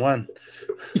bye round 1.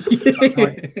 That's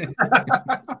right.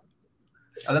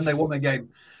 And then they won their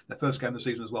first game of the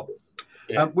season as well.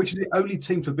 Yeah. Which is the only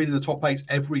team to have been in the top 8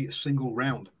 every single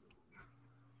round.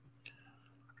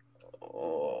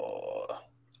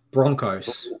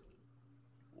 Broncos.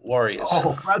 Warriors.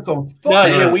 Oh, that's on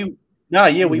fire. We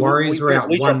Warriors were out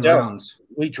one round.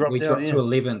 We dropped to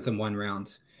 11th in one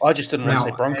round. I just didn't want to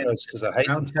say Broncos because I hate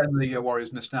round them. 10, the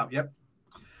Warriors missed out. Yep.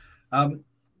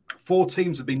 4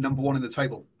 teams have been number 1 in the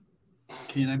table.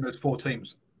 Can you name those 4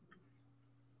 teams?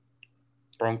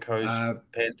 Broncos,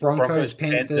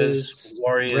 Panthers,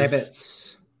 Warriors,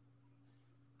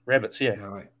 Rabbits. Yeah.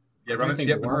 Right. Yeah, Rabbits.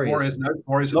 Yep. Warriors. No,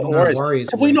 Warriors. Not Warriors.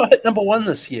 Have we not hit number 1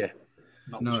 this year?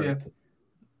 Not this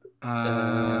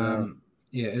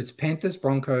year. It's Panthers,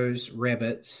 Broncos,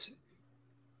 Rabbits,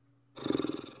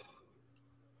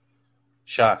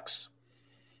 Sharks,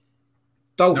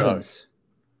 Dolphins.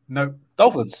 No.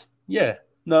 Dolphins. Yeah.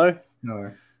 No.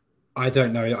 I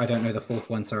don't know. I don't know the 4th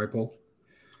one. Sorry, Paul.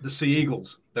 The Sea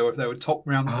Eagles. They were top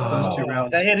round the first 2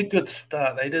 rounds. They had a good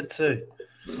start. They did too.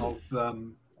 Of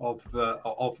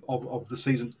the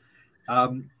season.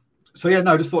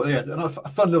 Just thought a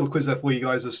fun little quiz there for you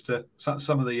guys as to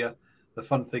some of the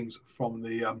fun things from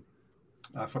the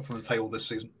table this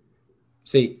season.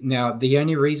 See, now the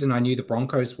only reason I knew the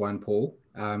Broncos won, Paul,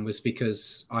 was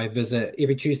because I visit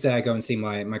every Tuesday. I go and see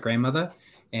my grandmother,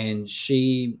 and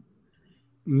she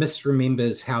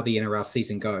misremembers how the NRL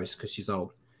season goes because she's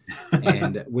old.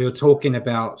 And we were talking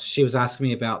about. She was asking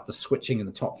me about the switching in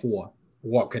the top 4.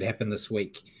 What could happen this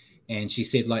week? And she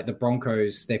said, like, the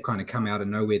Broncos, they've kind of come out of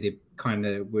nowhere. They kind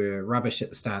of were rubbish at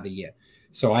the start of the year.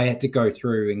 So I had to go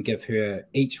through and give her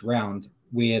each round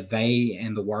where they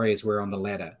and the Warriors were on the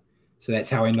ladder. So that's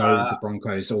how I know the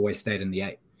Broncos always stayed in the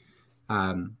 8.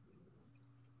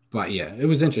 But yeah, it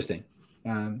was interesting.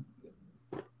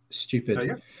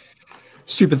 Stupid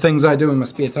things I do in my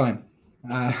spare time.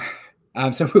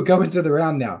 So we'll go into the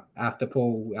round now after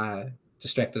Paul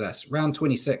distracted us. Round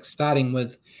 26, starting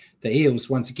with the Eels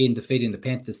once again defeating the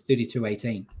Panthers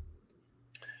 32-18.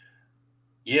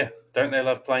 Yeah, don't they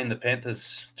love playing the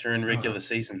Panthers during regular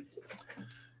season?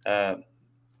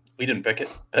 We didn't pick it,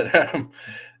 but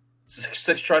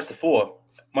 6 tries to 4.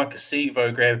 Mike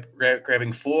Acevo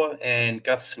grabbing 4 and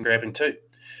Gutherson grabbing 2.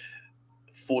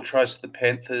 4 tries to the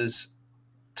Panthers,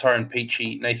 Tyrone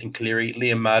Peachy, Nathan Cleary,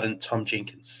 Liam Martin, Tom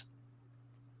Jenkins.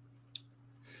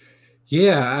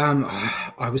 Yeah,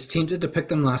 I was tempted to pick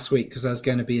them last week because I was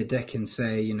going to be a dick and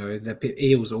say, the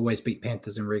Eels always beat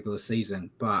Panthers in regular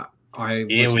season, but I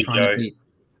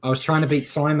was trying to beat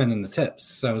Simon in the tips.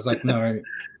 So I was like, no,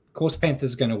 of course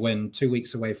Panthers are going to win 2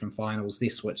 weeks away from finals. They're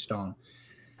switched on.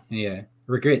 Yeah,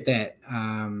 regret that.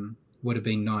 Would have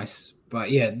been nice. But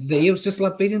yeah, the Eels just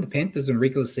love beating the Panthers in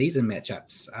regular season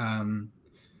matchups.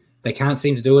 They can't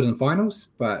seem to do it in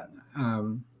finals, but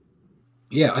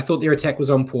Yeah, I thought their attack was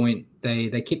on point. They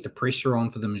kept the pressure on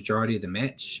for the majority of the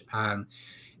match. And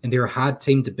they're a hard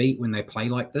team to beat when they play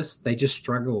like this. They just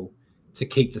struggle to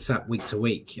keep this up week to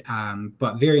week.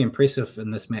 But very impressive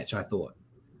in this match, I thought.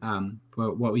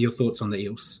 What were your thoughts on the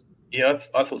Eels? Yeah,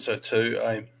 I thought so too.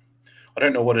 I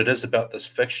don't know what it is about this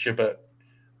fixture, but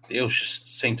the Eels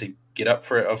just seem to get up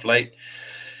for it of late.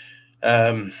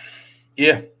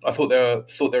 Yeah, I thought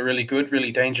they were really good,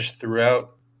 really dangerous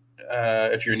throughout.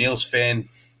 If you're an Eels fan,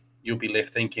 you'll be left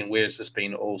thinking, "Where's this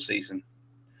been all season?"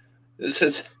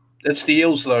 It's the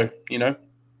Eels, though.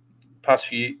 Past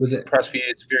few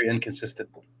years, very inconsistent.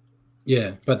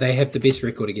 Yeah, but they have the best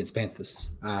record against Panthers.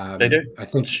 They do. I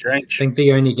think. Strange. I think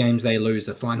the only games they lose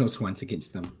are finals ones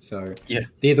against them. So yeah,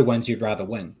 they're the ones you'd rather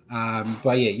win.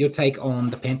 But yeah, your take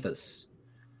on the Panthers?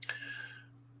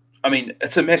 I mean,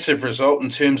 it's a massive result in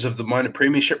terms of the minor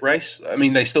premiership race. I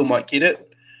mean, they still might get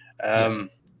it,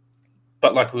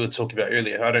 but like we were talking about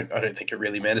earlier, I don't think it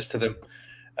really matters to them.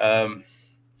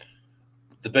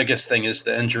 The biggest thing is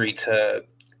the injury to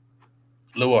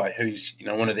Luai, who's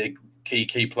one of their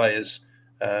key players,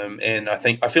 and I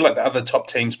feel like the other top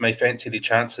teams may fancy their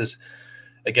chances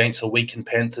against a weakened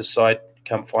Panthers side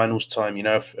come finals time.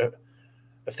 If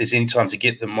there's any time to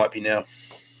get them, might be now.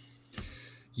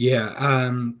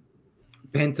 Yeah,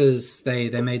 Panthers they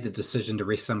made the decision to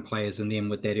rest some players, and then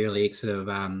with that early exit of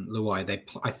Luai,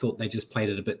 I thought they just played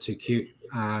it a bit too cute.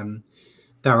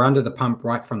 They were under the pump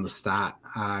right from the start.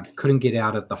 Couldn't get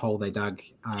out of the hole they dug.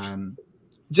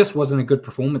 Just wasn't a good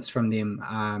performance from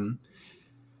them.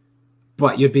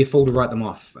 But you'd be a fool to write them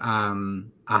off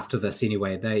after this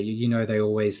anyway. They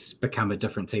always become a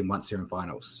different team once they're in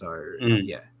finals. So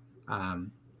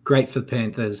great for the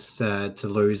Panthers to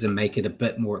lose and make it a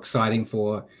bit more exciting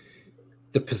for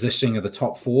the positioning of the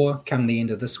top four come the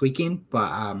end of this weekend.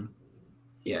 But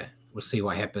we'll see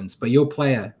what happens. But your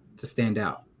player to stand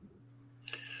out.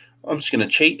 I'm just going to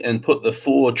cheat and put the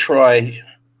four-try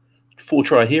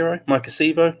hero, Mike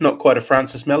Acevo. Not quite a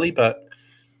Francis Melly, but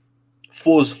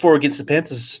four against the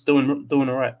Panthers is doing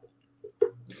all right.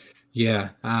 Yeah,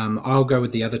 I'll go with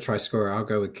the other try scorer. I'll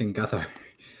go with King Gutho.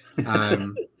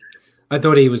 I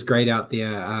thought he was great out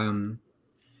there.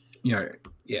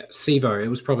 Sevo, it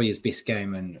was probably his best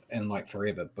game in like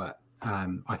forever, but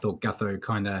I thought Gutho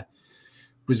kind of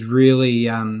was really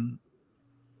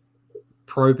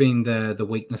probing the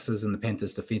weaknesses in the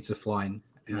Panthers' defensive line,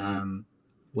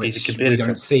 which he's a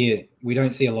competitor. We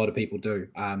don't see a lot of people do.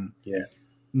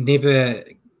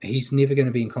 He's never going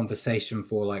to be in conversation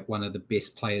for like one of the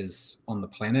best players on the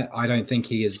planet. I don't think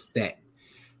he is that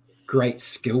great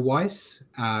skill-wise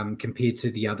compared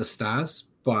to the other stars,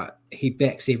 but he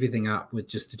backs everything up with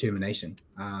just determination.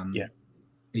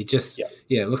 He just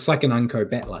looks like an unco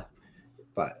battler,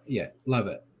 but love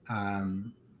it.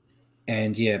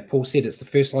 And Paul said it's the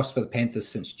first loss for the Panthers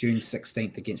since June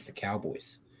 16th against the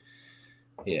Cowboys.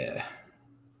 Yeah.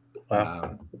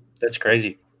 Wow. That's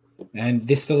crazy. And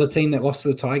they're still a team that lost to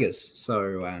the Tigers.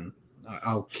 So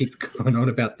I'll keep going on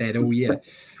about that all year.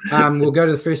 We'll go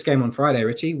to the first game on Friday,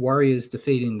 Richie. Warriors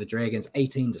defeating the Dragons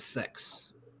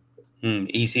 18-6.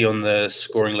 Easy on the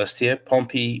scoring list here.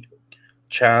 Pompey,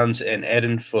 Chance, and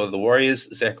Adden for the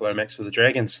Warriors. Zach Lomax for the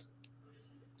Dragons.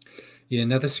 Yeah,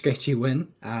 another scratchy win.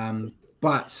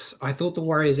 But I thought the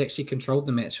Warriors actually controlled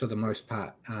the match for the most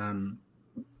part.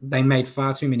 They made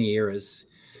far too many errors,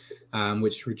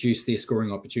 which reduced their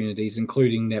scoring opportunities,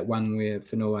 including that one where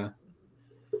Whenua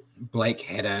Blake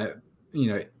had a,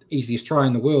 easiest try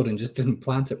in the world and just didn't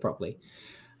plant it properly.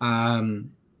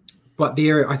 But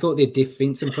I thought their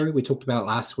defense improved. We talked about it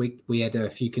last week. We had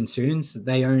a few concerns.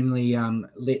 They only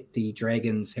let the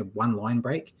Dragons have one line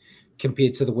break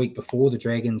compared to the week before. The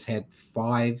Dragons had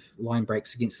 5 line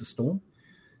breaks against the Storm.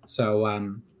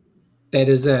 So that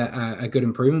is a good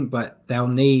improvement, but they'll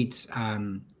need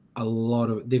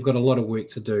they've got a lot of work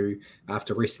to do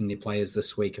after resting their players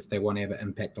this week if they want to have an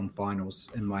impact on finals,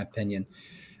 in my opinion.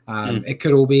 It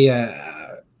could all be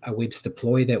a Webster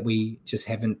ploy that we just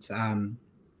haven't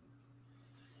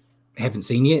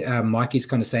seen yet. Mikey's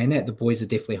kind of saying that the boys are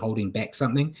definitely holding back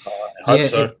something. I hope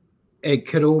so. It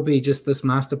could all be just this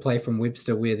master play from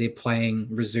Webster where they're playing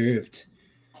reserved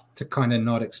to kind of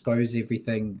not expose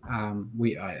everything. I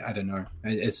don't know.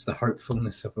 It's the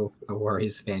hopefulness of a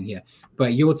Warriors fan here.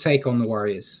 But your take on the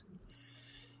Warriors?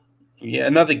 Yeah,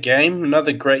 another game,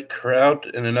 another great crowd,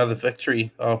 and another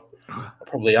victory.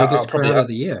 Biggest crowd of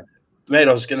the year. Mate,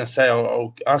 I was going to say,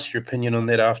 I'll ask your opinion on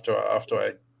that after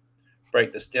I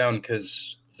break this down,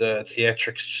 because the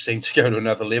theatrics seem to go to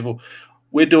another level.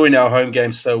 We're doing our home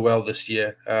games so well this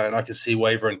year, and I can see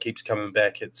Wavering keeps coming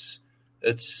back. It's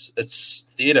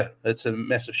theatre. It's a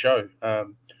massive show.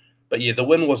 But yeah, the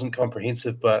win wasn't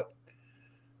comprehensive, but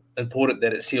important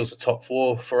that it seals the top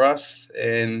 4 for us,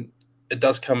 and it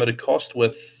does come at a cost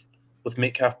with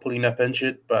Metcalf pulling up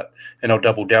injured. And I'll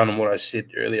double down on what I said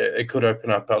earlier. It could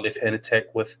open up our left-hand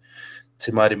attack with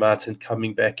Te Maire Martin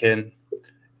coming back in,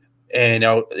 and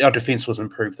our defence was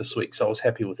improved this week, so I was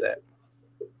happy with that.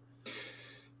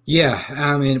 Yeah,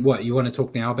 and what you want to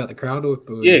talk now about the crowd? Or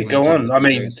yeah, go on. I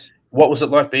mean, what was it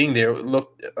like being there? It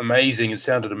looked amazing. It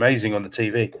sounded amazing on the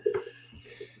TV.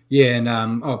 Yeah,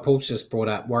 and Paul's just brought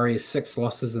up Warriors 6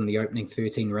 losses in the opening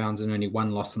 13 rounds and only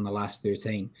 1 loss in the last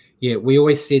 13. Yeah, we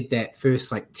always said that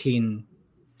first 10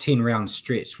 round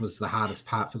stretch was the hardest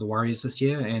part for the Warriors this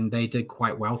year, and they did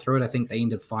quite well through it. I think they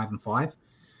ended 5-5.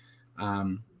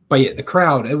 But yeah, the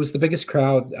crowd, it was the biggest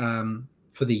crowd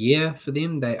for the year for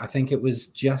them. I think it was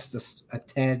just a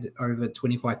tad over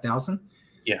 25,000.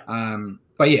 Yeah.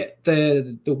 But yeah,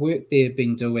 the work they've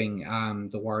been doing,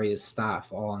 the Warriors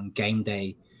staff on game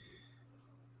day,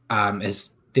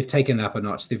 is they've taken it up a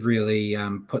notch. They've really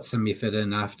put some effort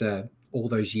in after all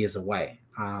those years away.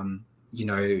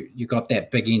 You got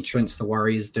that big entrance the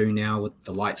Warriors do now with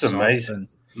the lights off. Amazing.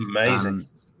 Amazing.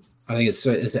 I think is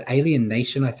it Alien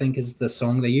Nation, I think, is the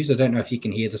song they use. I don't know if you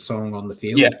can hear the song on the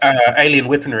field. Yeah, Alien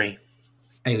Weaponry.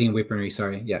 Alien Weaponry,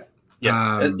 sorry. Yeah.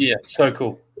 Yeah, so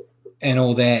cool. And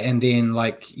all that. And then,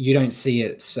 you don't see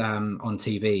it on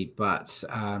TV. But,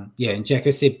 and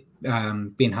Jacko said,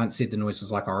 Ben Hunt said the noise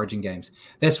was like Origin games.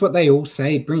 That's what they all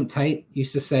say. Brent Tate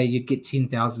used to say you'd get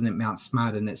 10,000 at Mount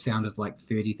Smart, and it sounded like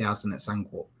 30,000 at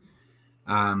Suncorp.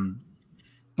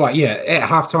 But yeah, at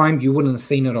halftime, you wouldn't have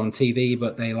seen it on TV,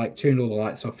 but they turned all the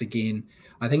lights off again.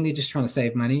 I think they're just trying to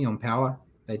save money on power.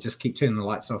 They just keep turning the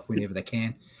lights off whenever they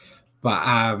can.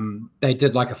 But they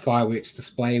did a fireworks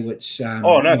display, which...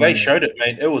 they showed it,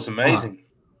 mate. It was amazing.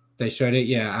 They showed it,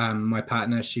 yeah. My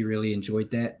partner, she really enjoyed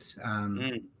that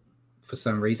for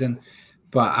some reason.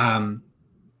 But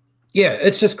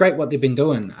it's just great what they've been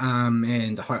doing.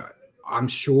 And I'm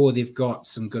sure they've got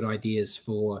some good ideas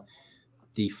for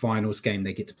the finals game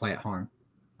they get to play at home.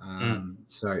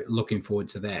 So looking forward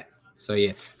to that. So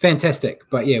yeah, fantastic.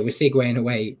 But yeah, we're segueing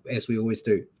away as we always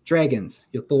do. Dragons,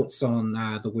 your thoughts on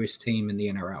the worst team in the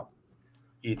NRL?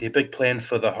 Yeah, their big plan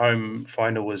for the home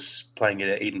final was playing it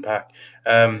at Eden Park.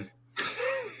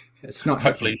 It's not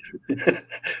hopefully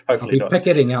I'll be not.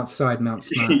 Picketing outside Mount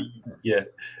Smart. Yeah,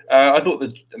 I thought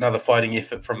that another fighting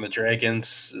effort from the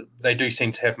Dragons. They do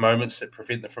seem to have moments that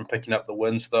prevent them from picking up the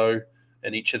wins, though,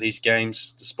 in each of these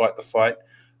games, despite the fight.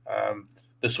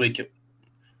 This week, it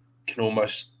can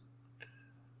almost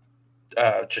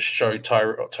just show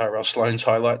Tyrell Sloan's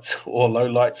highlights or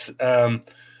lowlights.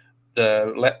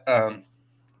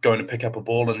 Going to pick up a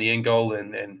ball in the end goal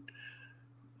and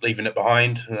leaving it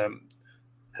behind.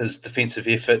 His defensive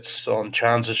efforts on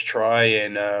Chance's try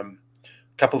and a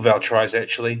couple of our tries,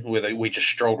 actually, where we just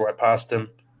strolled right past him.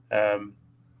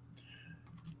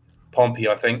 Pompey,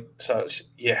 I think. So, it's,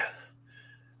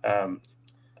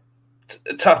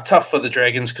 tough for the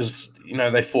Dragons because,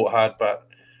 they fought hard, but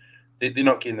they're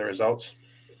not getting the results.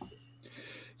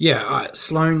 Yeah,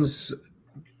 Sloan's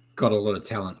got a lot of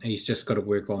talent. He's just got to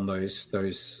work on those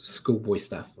schoolboy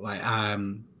stuff.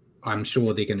 I'm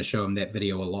sure they're going to show him that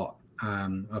video a lot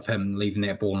of him leaving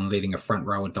that ball and letting a front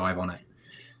rower dive on it.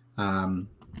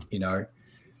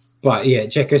 But yeah,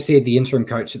 Jacko said the interim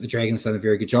coach at the Dragons done a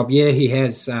very good job. Yeah, he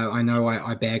has. I know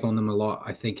I bag on them a lot.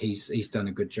 I think he's done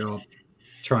a good job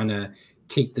trying to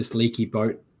keep this leaky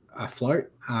boat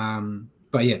afloat.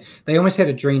 But yeah, they almost had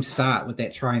a dream start with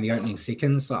that try in the opening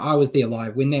seconds. So I was there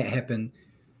live when that happened.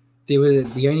 The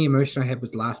only emotion I had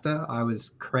was laughter. I was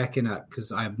cracking up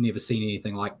because I've never seen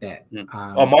anything like that.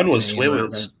 Mine was swear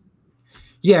words.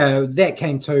 Yeah, that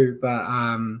came too. But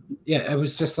it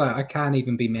was just I can't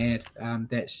even be mad.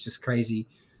 That's just crazy.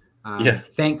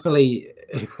 Thankfully,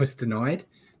 it was denied.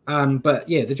 But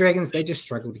yeah, the Dragons, they just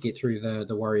struggled to get through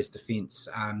the Warriors' defense.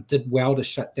 Did well to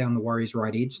shut down the Warriors'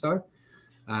 right edge, though.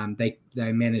 They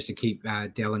managed to keep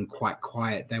Dallin quite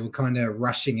quiet. They were kind of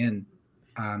rushing in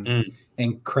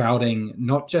and crowding,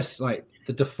 not just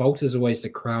the default is always to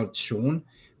crowd Sean,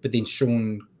 but then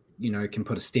Sean, can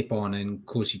put a step on and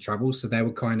cause you trouble. So they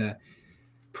were kind of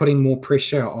putting more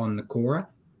pressure on Nakora,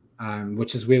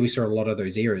 which is where we saw a lot of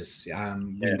those errors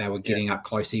when they were getting up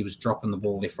close. He was dropping the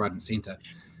ball left, right, and center.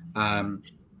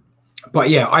 But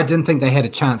yeah, I didn't think they had a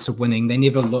chance of winning. They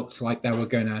never looked like they were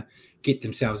going to get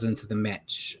themselves into the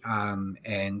match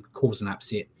and cause an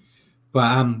upset.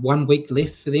 But 1 week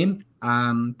left for them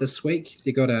this week.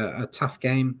 They got a tough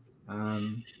game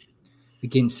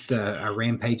against a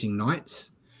rampaging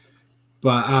Knights.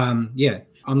 But I'm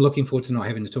looking forward to not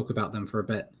having to talk about them for a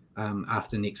bit.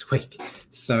 after next week.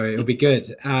 So it'll be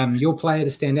good. Your player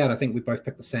to stand out, I think we both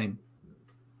picked the same.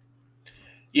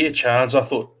 Yeah, Chance, I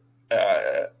thought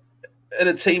in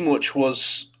a team which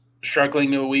was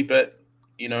struggling a wee bit,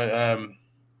 he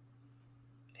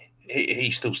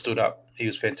still stood up. He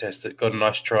was fantastic. Got a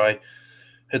nice try.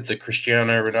 Hit the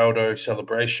Cristiano Ronaldo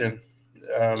celebration,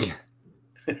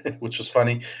 which was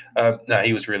funny. No,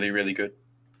 he was really, really good.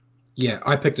 Yeah,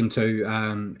 I picked him too.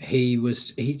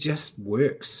 He just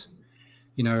works.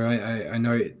 I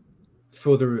know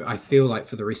I feel like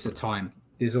for the rest of the time,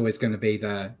 there's always going to be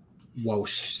the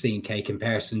Walsh C&K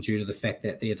comparison due to the fact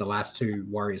that they're the last two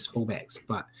Warriors fullbacks.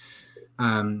 But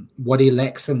what he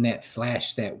lacks in that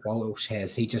flash that Walsh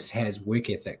has, he just has work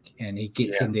ethic, and he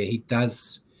gets in there. He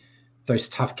does those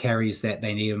tough carries that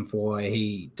they need him for.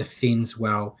 He defends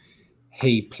well.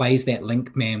 He plays that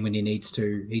link man when he needs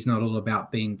to. He's not all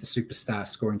about being the superstar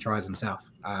scoring tries himself.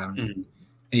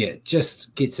 Yeah,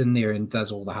 just gets in there and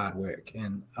does all the hard work,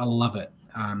 and I love it.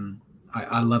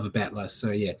 I love a battler.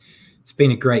 So yeah, it's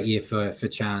been a great year for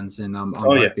Chance, and I'm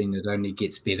hoping it only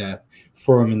gets better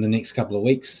for him in the next couple of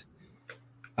weeks.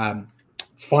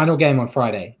 Final game on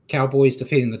Friday, Cowboys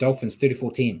defeating the Dolphins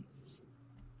 34-10.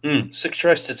 6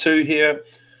 tries to 2 here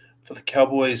for the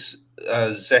Cowboys.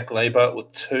 Zach Labart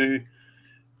with 2.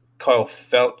 Kyle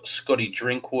Felt, Scotty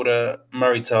Drinkwater,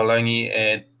 Murray Taulagi,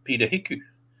 and Peter Hiku.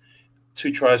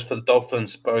 2 tries for the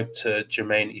Dolphins, both to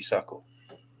Jermaine Isako.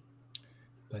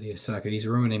 But Isako, he's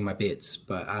ruining my bets.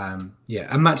 But a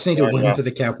much needed win for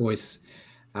the Cowboys.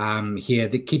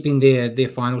 They're keeping their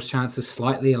finals chances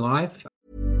slightly alive.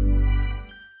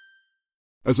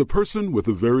 As a person with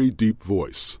a very deep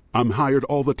voice, I'm hired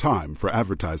all the time for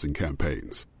advertising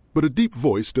campaigns. But a deep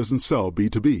voice doesn't sell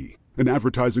B2B, and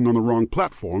advertising on the wrong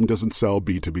platform doesn't sell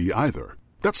B2B either.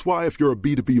 That's why if you're a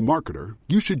B2B marketer,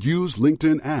 you should use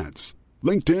LinkedIn ads.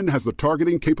 LinkedIn has the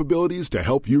targeting capabilities to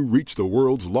help you reach the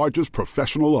world's largest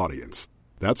professional audience.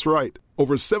 That's right,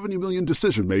 over 70 million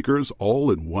decision makers all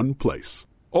in one place.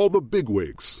 All the big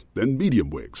wigs, then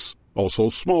medium wigs, also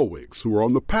small wigs who are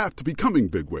on the path to becoming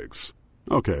big wigs.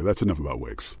 Okay, that's enough about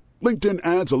wigs. LinkedIn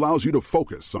ads allows you to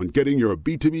focus on getting your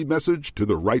B2B message to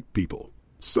the right people.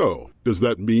 So, does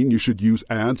that mean you should use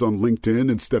ads on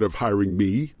LinkedIn instead of hiring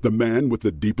me, the man with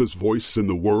the deepest voice in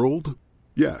the world?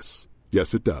 Yes.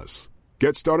 Yes, it does.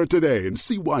 Get started today and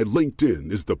see why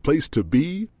LinkedIn is the place to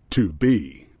be to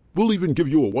be. We'll even give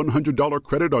you a $100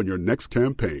 credit on your next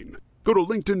campaign. Go to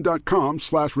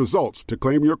linkedin.com/results to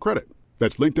claim your credit.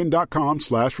 That's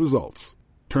linkedin.com/results.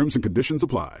 Terms and conditions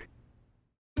apply.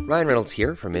 Ryan Reynolds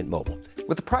here from Mint Mobile.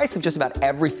 With the price of just about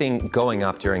everything going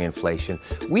up during inflation,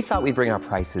 we thought we'd bring our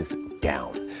prices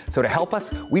down. So to help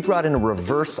us, we brought in a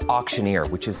reverse auctioneer,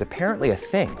 which is apparently a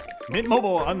thing. Mint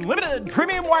Mobile Unlimited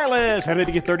Premium Wireless. How to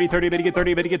get 30, 30, bit to get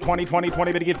 30, bit to get 20, 20,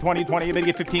 20, bit to get 20, 20, bit to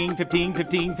get 15, 15,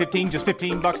 15, 15, just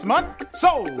 $15 a month?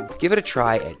 Sold! Give it a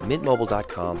try at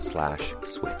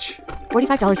mintmobile.com/switch.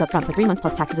 $45 up front for 3 months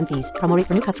plus taxes and fees. Promo rate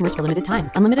for new customers for limited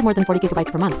time. Unlimited more than 40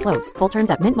 gigabytes per month. Slows full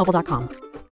terms at mintmobile.com.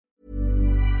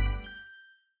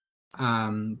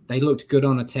 They looked good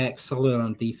on attack, solid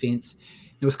on defense.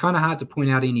 It was kind of hard to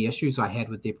point out any issues I had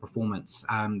with their performance.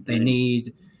 They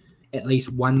need at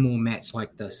least one more match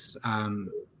like this.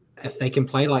 If they can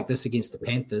play like this against the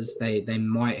Panthers, they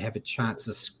might have a chance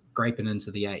of scraping into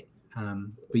the 8.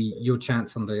 But your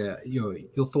chance on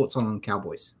your thoughts on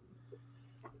Cowboys?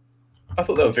 I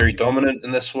thought they were very dominant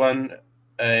in this one,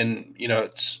 and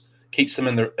it keeps them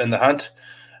in the hunt.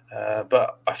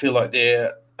 But I feel like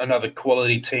they're another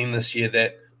quality team this year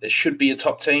that should be a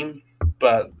top team,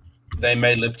 but they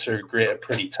may live to regret a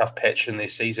pretty tough patch in their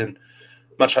season,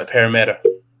 much like Parramatta.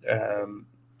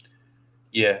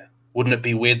 Wouldn't it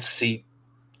be weird to see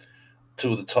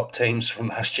two of the top teams from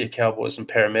last year, Cowboys and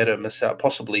Parramatta, miss out?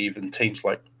 Possibly even teams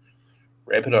like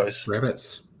Rabbits.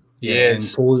 Yeah, and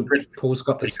Paul's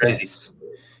got the stats. Crazy.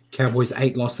 Cowboys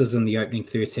 8 losses in the opening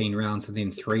 13 rounds and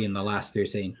then 3 in the last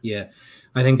 13. Yeah,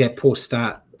 I think that poor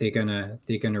start, they're gonna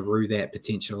rue that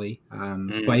potentially.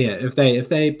 But yeah, if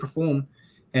they perform,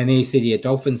 and then you said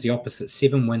Dolphins the opposite,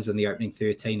 7 wins in the opening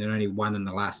 13 and only 1 in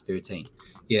the last 13.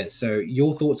 Yeah, so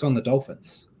your thoughts on the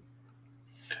Dolphins?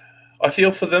 I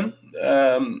feel for them,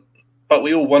 but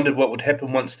we all wondered what would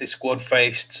happen once their squad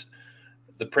faced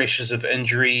the pressures of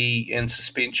injury and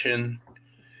suspension,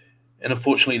 and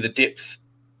unfortunately the depth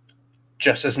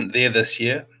just isn't there this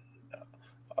year.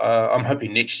 I'm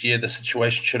hoping next year the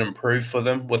situation should improve for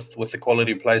them with the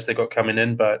quality of players they got coming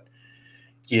in. But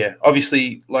yeah,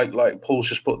 obviously, like Paul's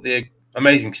just put there,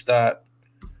 amazing start,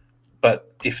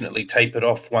 but definitely tapered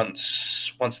off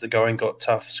once the going got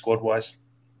tough squad wise.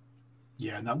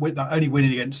 Yeah, and that only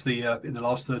winning against the in the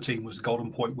last 13 was the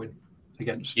Golden Point win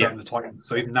against the Titans.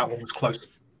 So even that one was close.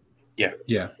 Yeah.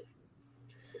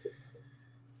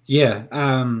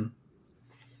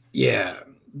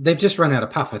 They've just run out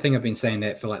of puff. I think I've been saying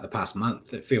that for like the past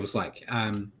month. It feels like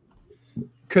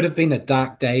could have been a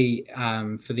dark day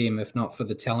for them if not for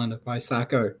the talent of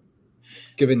Isako,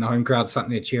 giving the home crowd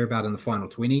something to cheer about in the final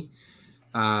 20.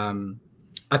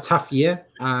 A tough year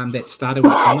that started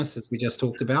with promise, as we just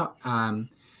talked about.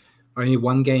 Only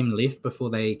one game left before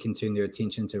they can turn their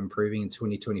attention to improving in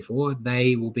 2024.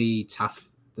 They will be tough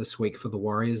this week for the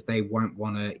Warriors. They won't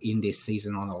want to end their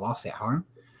season on a loss at home.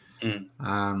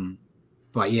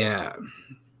 But yeah,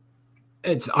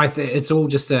 it's all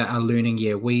just a learning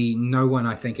year. No one,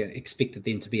 I think, expected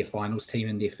them to be a finals team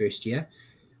in their first year.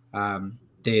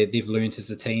 They've learned as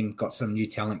a team, got some new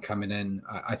talent coming in.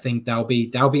 I think they'll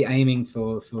be aiming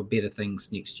for better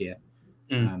things next year,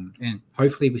 and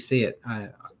hopefully we see it.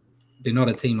 They're not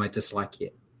a team I dislike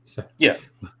yet, so yeah,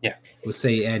 we'll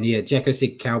see. And yeah, Jacko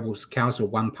said Cows were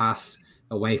one pass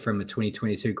away from the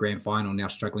 2022 grand final, now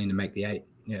struggling to make the 8.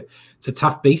 Yeah, it's a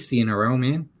tough beast, the NRL,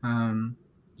 man.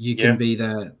 You can be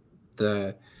the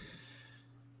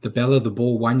bell of the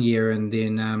ball one year and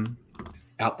then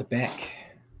out the back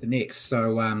the next.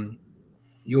 So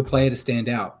your player to stand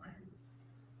out,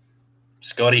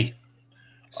 Scotty.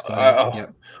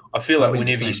 Yep. I feel like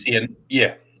whenever you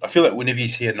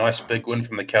see a nice big win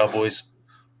from the Cowboys,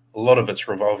 a lot of it's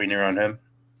revolving around him.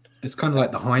 It's kind of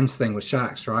like the Hines thing with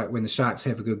Sharks, right? When the Sharks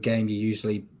have a good game, you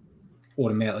usually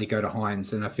automatically go to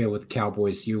Hines, and I feel with the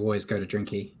Cowboys, you always go to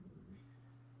Drinky.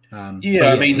 I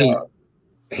mean,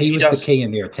 he was the key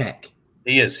in their attack.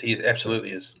 He is. He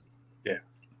absolutely is. Yeah.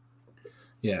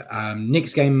 Yeah.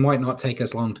 Next game might not take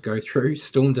us long to go through.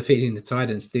 Storm defeating the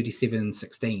Titans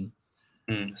 37-16.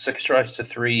 6 tries to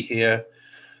 3 here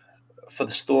for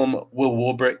the Storm. Will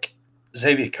Warbrick,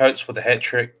 Xavier Coates with a hat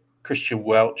trick, Christian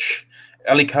Welch,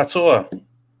 Ali Katoa,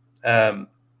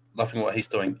 loving what he's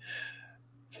doing.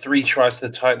 3 tries to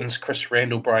the Titans, Chris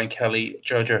Randall, Brian Kelly,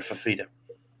 Jojo Fafita.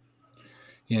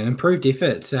 Yeah, an improved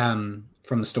effort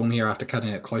from the Storm here after cutting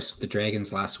it close to the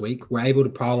Dragons last week. We're able to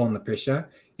pile on the pressure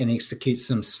and execute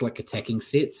some slick attacking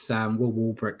sets. Will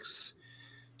Warbrick's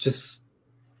just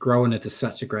growing into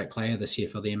such a great player this year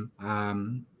for them.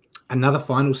 Another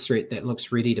finals threat that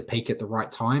looks ready to peak at the right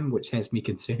time, which has me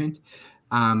concerned.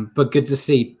 But good to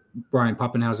see Brian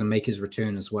Pappenhausen make his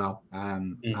return as well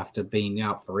after being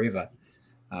out forever.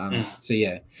 So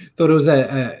yeah, thought it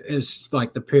was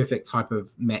like the perfect type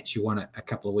of match you want a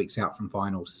couple of weeks out from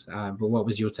finals. But what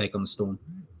was your take on the Storm?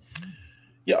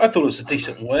 Yeah, I thought it was a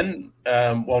decent win,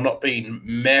 while not being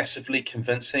massively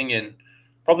convincing, and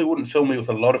probably wouldn't fill me with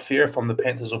a lot of fear from the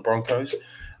Panthers or Broncos.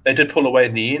 They did pull away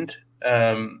in the end.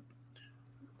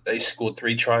 They scored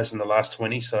 3 tries in the last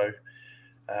 20, so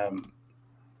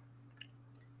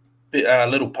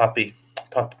little puppy,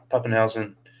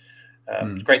 Pappenhausen.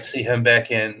 Great to see him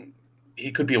back, and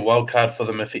he could be a wild card for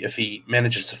them if he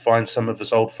manages to find some of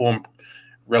his old form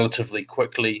relatively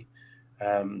quickly.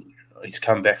 He's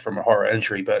come back from a horror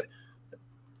injury, but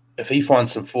if he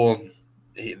finds some form,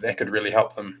 that could really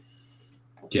help them.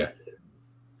 Yeah.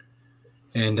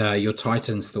 And your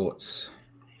Titans thoughts?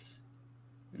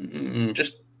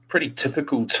 Just pretty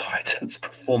typical Titans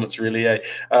performance, really.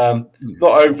 Not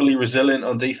overly resilient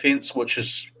on defense, which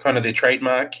is kind of their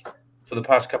trademark for the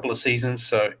past couple of seasons.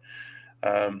 So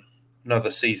another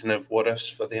season of what-ifs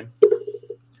for them.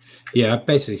 Yeah, I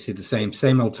basically said the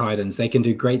same old Titans. They can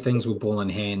do great things with ball in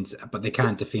hand, but they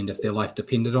can't defend if their life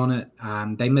depended on it.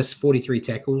 They missed 43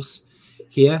 tackles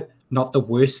here. Not the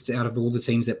worst out of all the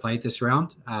teams that played this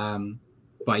round.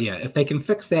 But yeah, if they can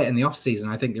fix that in the offseason,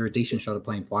 I think they're a decent shot of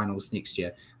playing finals next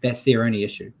year. That's their only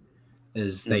issue,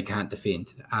 is they can't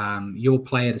defend. Your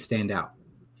player to stand out?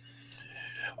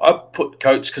 I put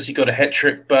Coates because he got a hat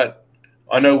trick, but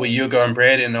I know where you're going,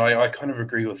 Brad, and I kind of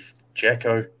agree with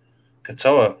Jacko.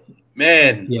 Katoa,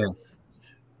 man. Yeah.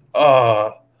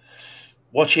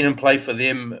 Watching him play for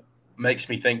them makes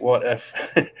me think, what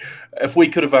if we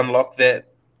could have unlocked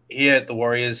that here at the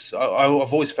Warriors?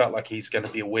 I've always felt like he's going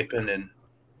to be a weapon, and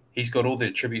he's got all the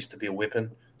attributes to be a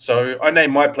weapon. So I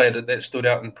named my player that stood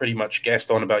out and pretty much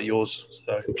gassed on about yours.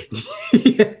 So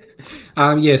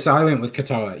so I went with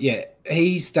Katoa. Yeah,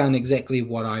 he's done exactly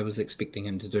what I was expecting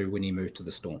him to do when he moved to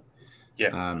the Storm.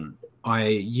 Yeah.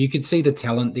 You could see the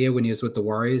talent there when he was with the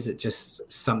Warriors. It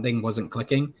just, something wasn't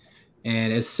clicking.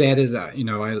 And as sad as, I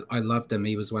loved him.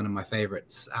 He was one of my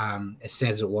favorites. As sad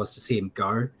as it was to see him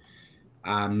go,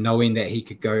 knowing that he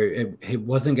could go, it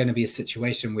wasn't going to be a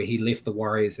situation where he left the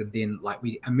Warriors and then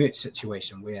a merch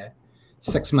situation where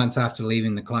 6 months after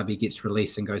leaving the club, he gets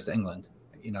released and goes to England.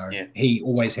 He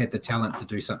always had the talent to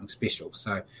do something special.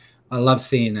 So I love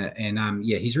seeing it. And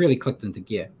he's really clicked into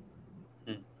gear.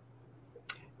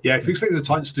 Yeah, if you expect the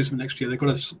Titans to do something next year, they've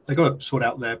got to sort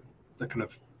out the kind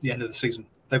of the end of the season.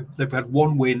 They've had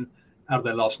one win out of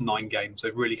their last 9 games.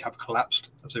 They really have collapsed.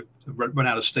 They've run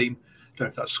out of steam. Don't know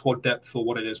if that's squad depth or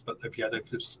what it is, but they've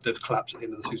collapsed at the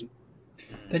end of the season.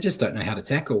 They just don't know how to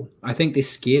tackle. I think they're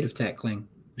scared of tackling.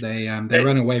 They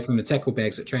run away from the tackle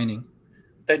bags at training.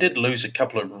 They did lose a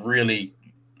couple of really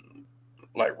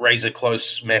razor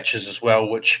close matches as well,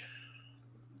 which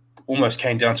almost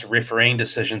came down to refereeing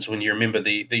decisions. When you remember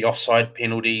the offside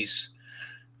penalties,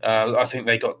 I think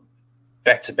they got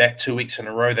back-to-back 2 weeks in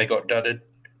a row. They got dudded,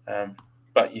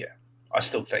 but yeah, I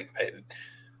still think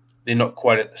they're not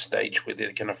quite at the stage where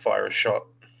they're going to fire a shot.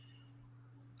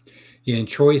 Yeah, and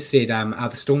Troy said, are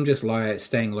the Storm just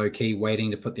staying low-key, waiting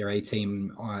to put their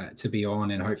A-team to be on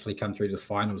and hopefully come through to the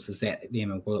finals? Is that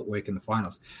them, and will it work in the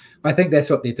finals? I think that's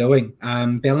what they're doing.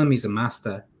 Bellamy's a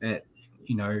master at,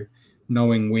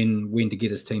 knowing when to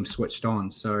get his team switched on.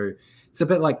 So it's a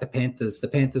bit like the Panthers. The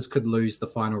Panthers could lose the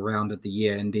final round of the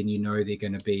year, and then they're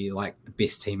going to be like the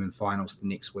best team in finals the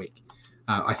next week.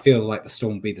 I feel like the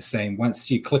Storm will be the same. Once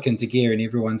you click into gear and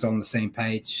everyone's on the same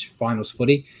page, finals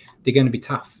footy, they're going to be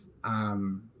tough.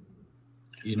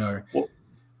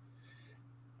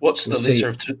 What's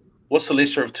the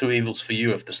lesser of two evils for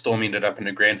you if the Storm ended up in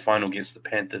a grand final against the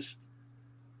Panthers?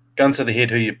 Gun to the head,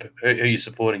 who you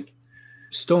supporting?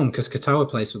 Storm, because Katoa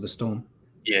plays for the Storm.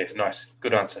 Yeah, nice,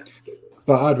 good answer.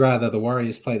 But I'd rather the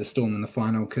Warriors play the Storm in the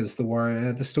final, because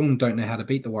the Storm don't know how to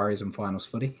beat the Warriors in finals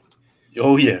footy.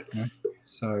 Oh yeah.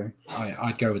 So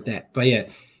I'd go with that. But yeah.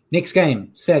 Next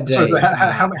game, Saturday. So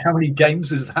how many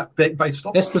games is that based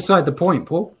off? That's beside the point,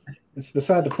 Paul. It's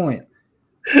beside the point.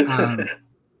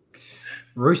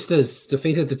 Roosters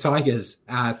defeated the Tigers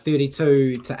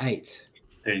 32-8.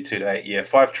 32-8, yeah.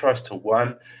 5 tries to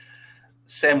 1.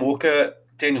 Sam Walker,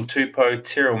 Daniel Tupou,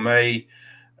 Terrell May,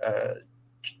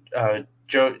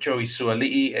 Joey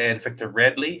Suali'i, and Victor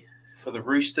Radley for the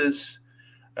Roosters.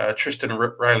 Tristan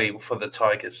Riley for the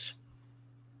Tigers.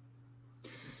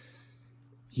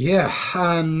 Yeah,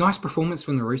 nice performance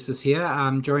from the Roosters here.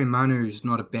 Joey Manu's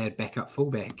not a bad backup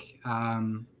fullback.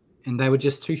 And they were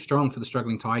just too strong for the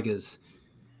struggling Tigers.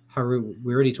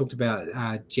 We already talked about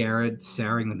Jared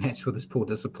souring the match with his poor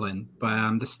discipline.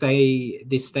 But they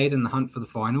stayed in the hunt for the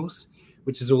finals,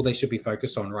 which is all they should be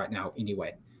focused on right now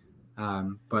anyway.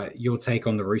 But your take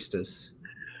on the Roosters?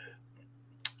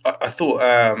 I thought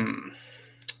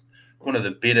one of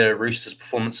the better Roosters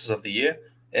performances of the year,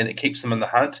 and it keeps them in the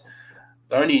hunt.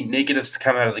 The only negatives to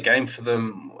come out of the game for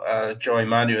them, Joey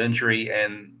Manu injury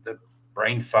and the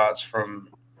brain farts from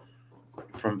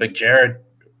Big Jared,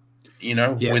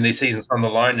 when their season's on the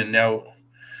line, and now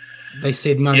they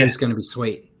said Manu's going to be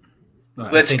sweet.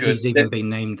 That's I think good. He's even been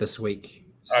named this week.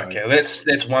 So. Okay,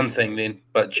 that's one thing then.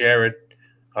 But Jared,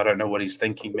 I don't know what he's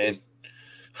thinking, man.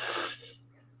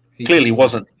 He clearly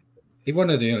wasn't. He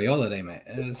wanted an early holiday, mate.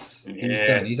 He's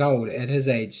done. He's old at his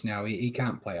age now. He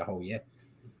can't play a whole year.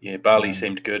 Yeah, Barley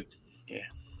seemed good. Yeah.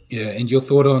 Yeah, and your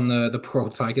thought on the poor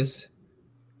old Tigers?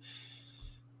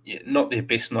 Yeah, not their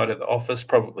best night at the office.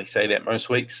 Probably say that most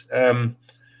weeks. I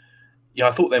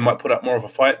thought they might put up more of a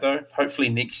fight, though. Hopefully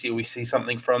next year we see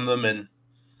something from them and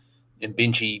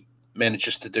Benji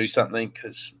manages to do something,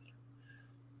 because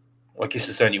I guess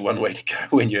there's only one way to go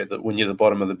when you're the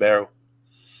bottom of the barrel.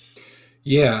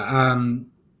 Yeah,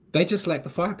 they just lacked the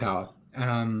firepower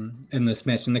in this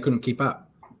match, and they couldn't keep up.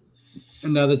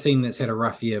 Another team that's had a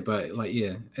rough year, but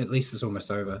at least it's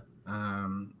almost over.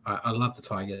 I love the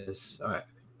Tigers.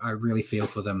 I really feel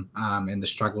for them and the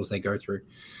struggles they go through.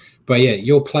 But yeah,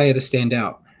 your player to stand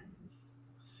out.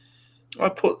 I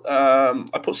put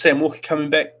Sam Walker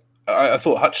coming back. I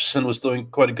thought Hutchison was doing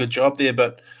quite a good job there,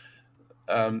 but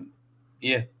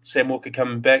Sam Walker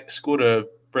coming back, scored a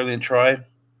brilliant try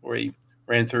where he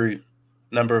ran through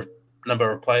a number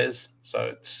of players. So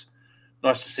it's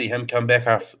nice to see him come back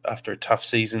after a tough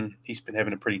season. He's been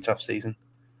having a pretty tough season.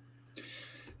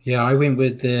 Yeah, I went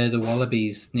with the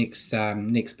Wallabies next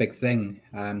big thing,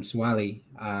 Suali'i.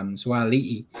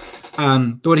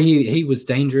 Thought he was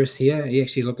dangerous here. He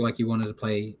actually looked like he wanted to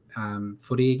play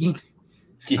footy again.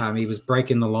 Yeah. He was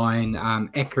breaking the line,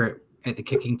 accurate at the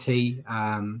kicking tee.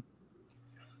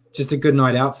 Just a good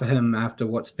night out for him after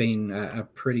what's been a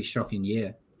pretty shocking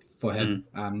year for him.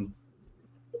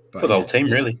 For the whole team,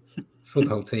 really. For the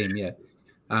whole team, yeah.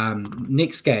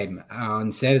 Next game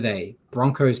on Saturday,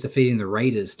 Broncos defeating the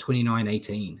Raiders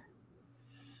 29-18.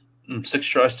 6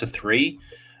 tries to 3.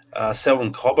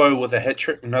 Selwyn Cobbo with a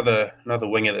hat-trick, another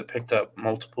winger that picked up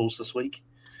multiples this week.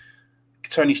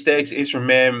 Tony Staggs, Ezra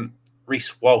Mam,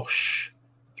 Reece Walsh,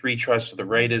 3 tries for the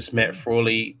Raiders, Matt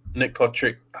Frawley, Nick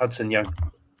Kotrick, Hudson Young.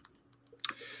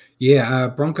 Yeah,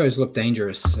 Broncos look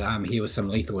dangerous here with some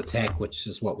lethal attack, which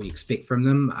is what we expect from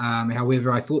them.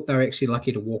 However, I thought they were actually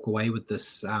lucky to walk away with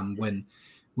this win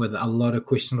with a lot of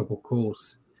questionable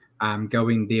calls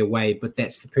going their way. But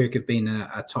that's the perk of being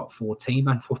a top 4 team,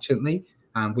 unfortunately.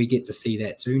 We get to see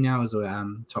that too now as a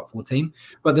top 4 team.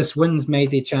 But this win's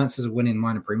made their chances of winning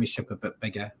minor premiership a bit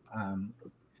bigger.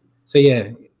 So,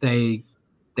 yeah, they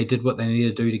did what they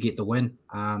needed to do to get the win.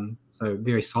 So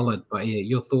very solid. But, yeah,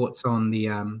 your thoughts on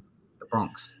the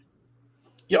Bronx?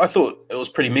 Yeah, I thought it was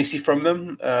pretty messy from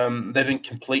them. They didn't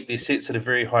complete their sets at a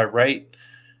very high rate.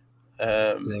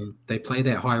 They play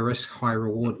that high risk, high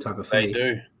reward type of thing.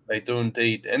 They do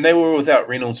indeed. And they were without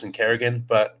Reynolds and Carrigan,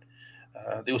 but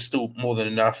there was still more than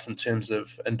enough in terms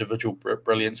of individual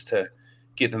brilliance to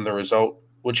get them the result,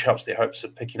 which helps their hopes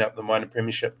of picking up the minor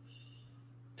premiership.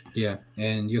 Yeah.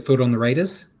 And your thought on the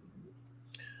Raiders?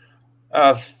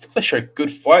 They showed a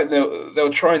good fight. They were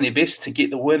trying their best to get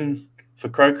the win for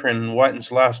Croker and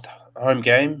Whiten's last home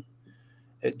game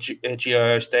at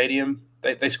GIO Stadium.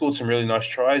 They scored some really nice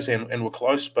tries and were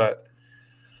close, but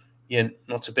yeah,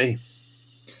 not to be.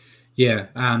 Yeah,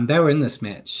 they were in this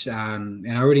match, and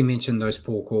I already mentioned those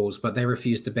poor calls, but they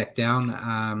refused to back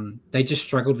down. They just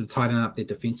struggled to tighten up their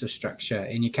defensive structure,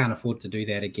 and you can't afford to do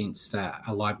that against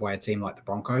a live wire team like the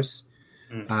Broncos.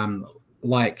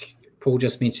 Like Paul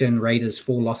just mentioned, Raiders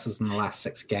 4 losses in the last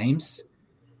 6 games.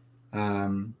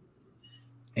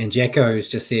 And Jacko's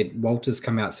just said, Walter's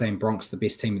come out saying Bronx the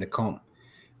best team of the comp.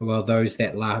 Well, those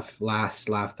that laugh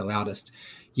the loudest.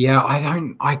 Yeah,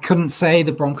 I couldn't say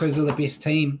the Broncos are the best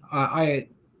team.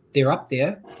 They're up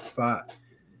there, but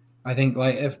I think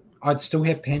if I'd still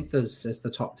have Panthers as the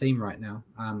top team right now.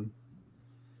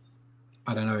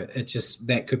 I don't know. It just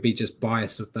that could be just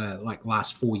bias of the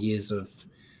last 4 years of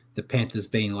the Panthers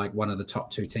being one of the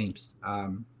top 2 teams.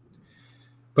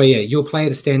 But yeah, your player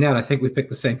to stand out. I think we picked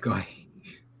the same guy.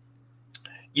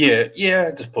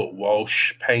 Yeah, to put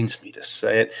Walsh. Pains me to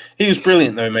say it. He was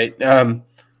brilliant though, mate.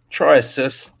 Try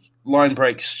assist, line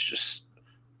breaks, just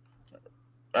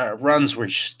runs where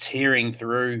he's just tearing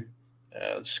through.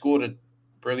 Scored a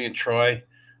brilliant try.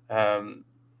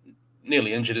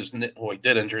 Nearly injured his knee. Well, he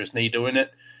did injure his knee doing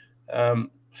it.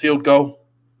 Field goal.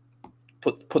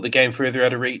 Put the game further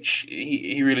out of reach.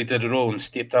 He really did it all and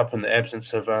stepped up in the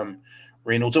absence of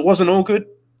Reynolds. It wasn't all good.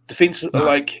 Defense,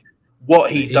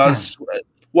 what he does.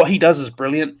 What he does is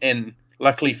brilliant, and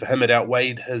luckily for him, it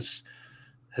outweighed his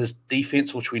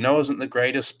defense, which we know isn't the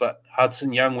greatest. But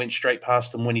Hudson Young went straight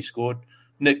past him when he scored.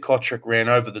 Nick Kotrick ran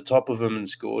over the top of him and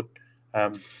scored.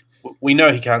 We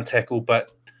know he can't tackle,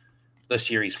 but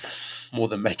this year he's more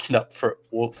than making up for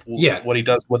what he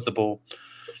does with the ball.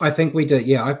 I think we did.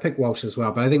 Yeah, I picked Walsh as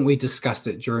well, but I think we discussed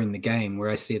it during the game where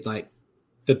I said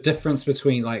the difference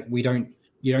between you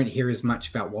don't hear as much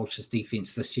about Walsh's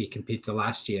defense this year compared to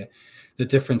last year. The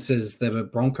difference is the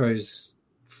Broncos'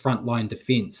 frontline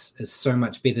defense is so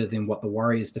much better than what the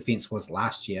Warriors' defense was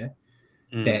last year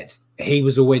that he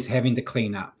was always having to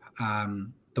clean up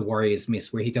the Warriors'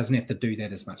 mess, where he doesn't have to do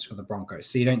that as much for the Broncos.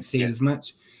 So you don't see it as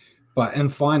much. But in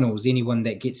finals, anyone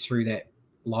that gets through that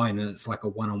line and it's like a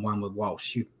one-on-one with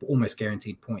Walsh, you almost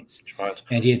guaranteed points. Right.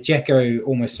 And yeah, Jacko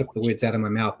almost took the words out of my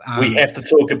mouth. We have to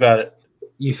talk about it.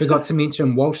 You forgot to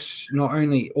mention Walsh, not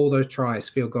only all those tries,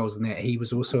 field goals and that, he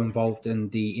was also involved in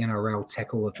the NRL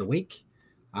tackle of the week.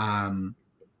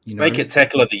 Make it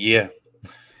tackle of the year.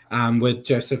 With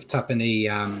Joseph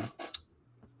Tapani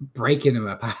breaking him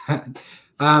apart.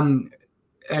 And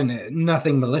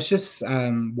nothing malicious.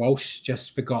 Walsh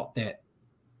just forgot that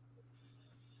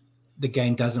the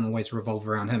game doesn't always revolve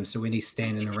around him. So when he's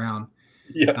standing around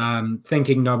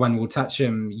thinking no one will touch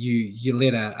him, you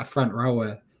let a front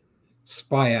rower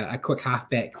spy a quick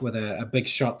halfback with a big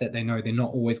shot that they know they're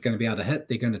not always going to be able to hit.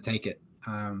 They're going to take it.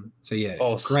 Great so hit.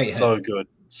 Good.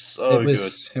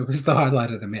 It was the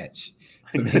highlight of the match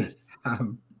for me.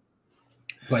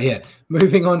 But yeah,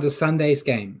 moving on to Sunday's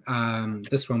game.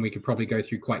 This one we could probably go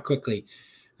through quite quickly.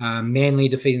 Manly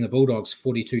defeating the Bulldogs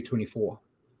 42-24.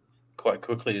 Quite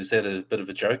quickly. Is that a bit of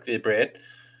a joke there, Brad?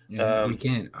 Yeah, we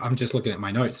can. I'm just looking at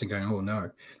my notes and going, oh no,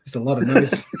 there's a lot of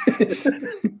notes.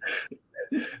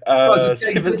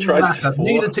 7 tries to 4.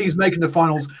 Neither team's making the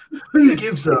finals. Who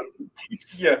gives up?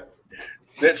 Yeah,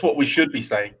 that's what we should be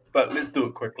saying, but let's do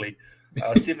it quickly.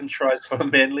 7 tries for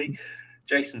Manly.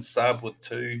 Jason Saab with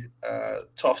 2.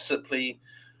 Toff Sipley,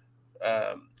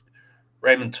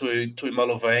 Raymond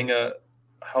Tuimalovaenga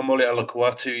Haumole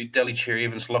Alakuatu, Deli Cherry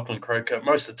Evans, Lachlan Croker.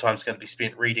 Most of the time is going to be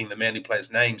spent reading the Manly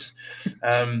players' names.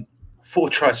 4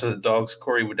 tries for the Dogs,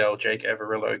 Corey Waddell, Jake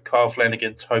Avarillo, Kyle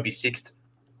Flanagan, Toby Sexton.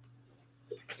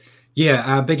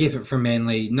 Yeah, big effort from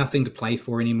Manly. Nothing to play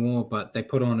for anymore, but they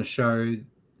put on a show.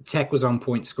 Attack was on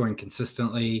point, scoring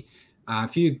consistently. A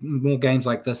few more games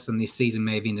like this, and this season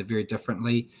may have ended very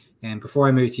differently. And before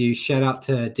I move to you, shout out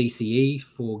to DCE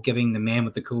for giving the man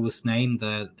with the coolest name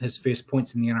his first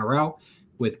points in the NRL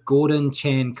with Gordon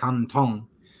Chan Kun Tong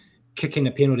kicking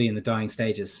a penalty in the dying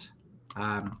stages.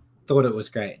 Thought it was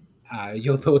great.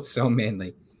 Your thoughts on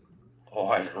Manly? Oh,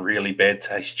 I have a really bad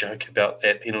taste joke about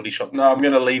that penalty shot. No, I'm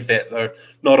going to leave that, though.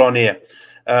 Not on air.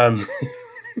 I'll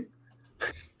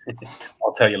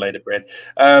tell you later, Brad.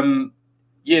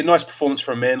 Yeah, nice performance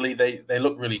from Manly. They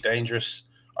look really dangerous.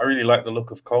 I really like the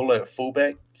look of Kohler at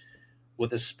fullback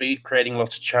with his speed, creating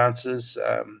lots of chances.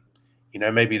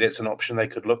 Maybe that's an option they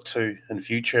could look to in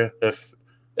future if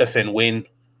and when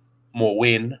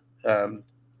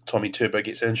Tommy Turbo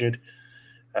gets injured.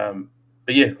 But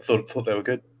yeah, I thought they were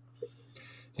good.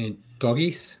 And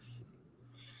Doggies?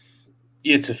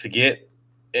 Yeah, to forget.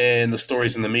 And the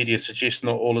stories in the media suggest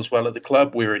not all is well at the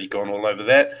club. We've already gone all over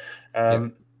that.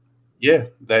 Yeah,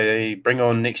 they bring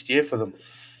on next year for them.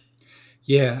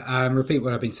 Yeah, repeat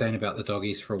what I've been saying about the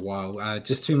Doggies for a while.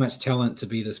 Just too much talent to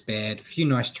be this bad. A few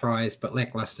nice tries, but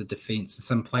lackluster defense. And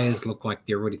some players look like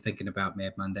they're already thinking about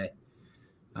Mad Monday.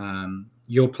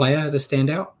 Your player to stand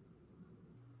out?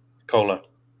 Kohler.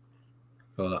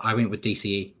 I went with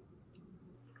DCE.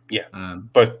 Yeah,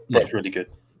 both really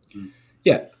good.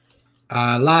 Yeah.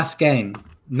 Last game,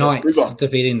 Knights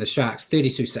defeating the Sharks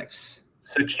 32-6.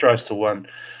 6 tries to 1.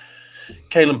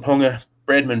 Kalen Ponga,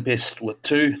 Bradman Best with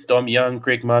 2. Dom Young,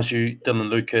 Greg Marju, Dylan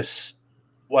Lucas.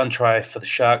 1 try for the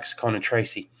Sharks, Connor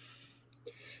Tracy.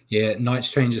 Yeah,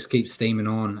 Knights train just keeps steaming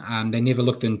on. They never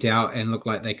looked in doubt and looked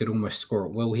like they could almost score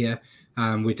at will here.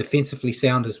 We're defensively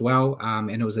sound as well, and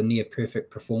it was a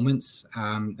near-perfect performance.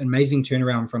 Amazing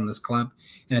turnaround from this club,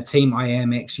 and a team I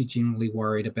am actually genuinely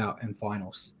worried about in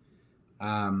finals.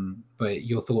 But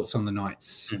your thoughts on the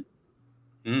Knights?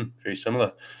 Very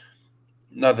similar.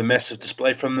 Another massive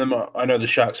display from them. I know the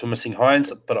Sharks were missing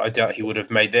Hines, but I doubt he would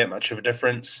have made that much of a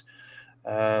difference.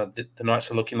 The Knights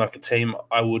are looking like a team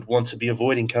I would want to be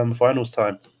avoiding come finals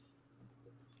time.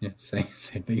 Yeah, same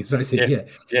thing as I said.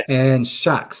 Yeah. And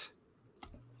Sharks.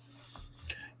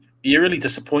 Yeah, really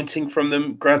disappointing from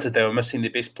them. Granted, they were missing their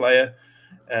best player.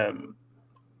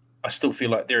 I still feel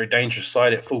like they're a dangerous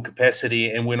side at full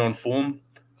capacity and when on form,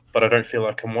 but I don't feel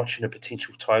like I'm watching a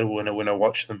potential title winner when I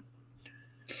watch them.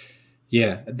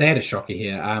 Yeah, they had a shocker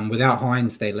here. Without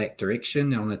Hines, they lacked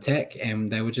direction on attack, and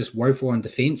they were just woeful on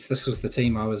defense. This was the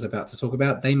team I was about to talk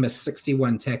about. They missed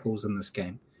 61 tackles in this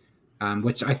game,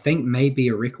 which I think may be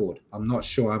a record. I'm not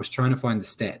sure. I was trying to find the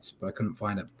stats, but I couldn't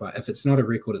find it. But if it's not a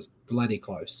record, it's bloody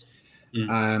close.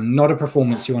 Not a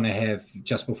performance you want to have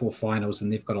just before finals,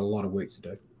 and they've got a lot of work to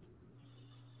do.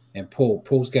 And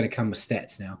Paul's going to come with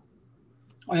stats now.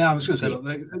 Oh, yeah, I was going to say,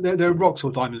 look, they're a rocks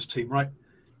or diamonds team, right?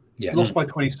 Yeah. Lost by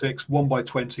 26, won by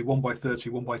 20, won by 30,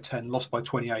 won by 10, lost by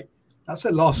 28. That's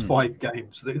their last 5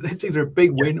 games. It's either a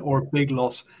big win or a big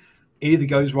loss. It either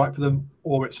goes right for them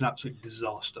or it's an absolute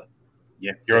disaster.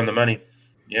 Yeah, you're on the money.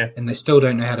 Yeah. And they still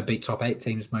don't know how to beat top 8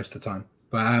 teams most of the time.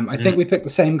 But I think we picked the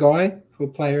same guy for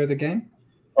player of the game.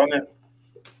 Ponga.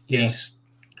 He's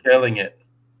killing it.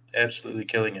 Absolutely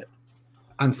killing it.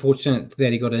 Unfortunate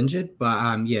that he got injured,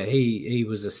 but he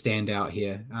was a standout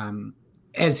here,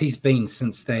 as he's been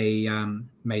since they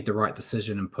made the right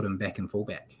decision and put him back in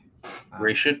fullback. Where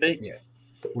he should be. Yeah,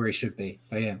 where he should be.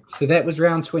 But yeah, so that was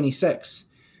round 26.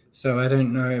 So I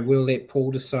don't know. We'll let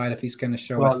Paul decide if he's going to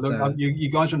show us. Look,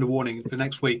 you guys are under warning for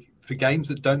next week. For games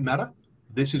that don't matter,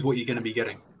 this is what you're going to be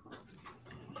getting.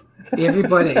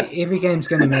 Every game's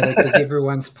going to matter because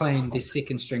everyone's playing their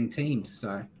second string teams.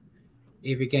 So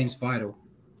every game's vital.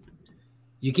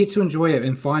 You get to enjoy it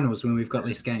in finals when we've got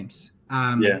less games.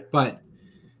 But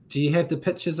do you have the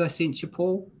pictures I sent you,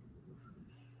 Paul?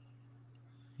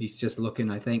 He's just looking,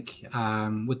 I think,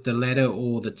 with the ladder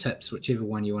or the tips, whichever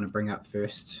one you want to bring up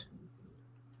first.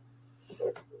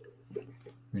 Here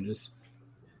it is.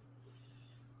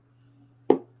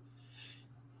 All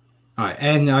right,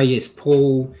 and yes,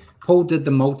 Paul did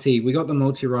the multi. We got the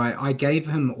multi right. I gave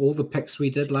him all the picks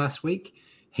we did last week.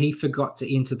 He forgot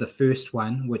to enter the first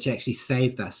one, which actually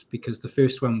saved us because the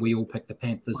first one we all picked the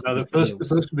Panthers. No, the first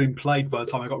had been played by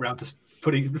the time I got around to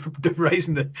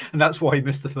raising it, and that's why he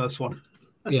missed the first one.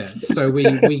 Yeah, so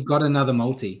we got another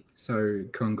multi. So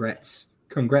congrats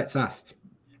us.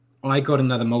 I got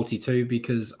another multi too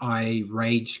because I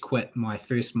rage quit my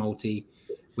first multi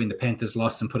when the Panthers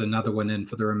lost and put another one in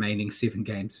for the remaining 7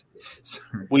 games. So,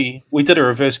 We did a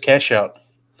reverse cash out.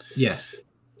 yeah.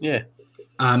 Yeah.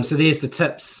 So there's the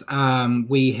tips.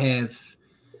 We have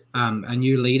a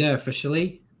new leader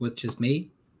officially, which is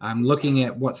me. Looking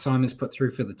at what Simon's put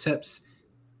through for the tips,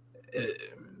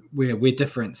 we're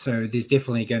different. So there's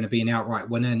definitely going to be an outright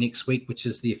winner next week, which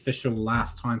is the official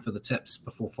last time for the tips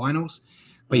before finals.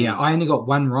 But yeah, I only got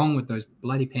one wrong with those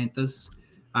bloody Panthers.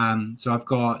 So I've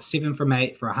got 7 from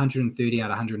 8 for 130 out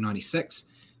of 196.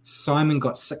 Simon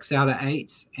got 6 out of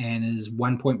 8 and is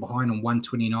 1 point behind on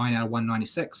 129 out of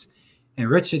 196. And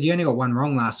Richard, you only got one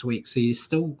wrong last week, so you're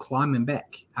still climbing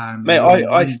back. Mate,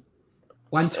 I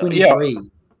 123.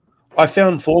 I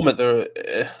found form at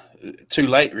the too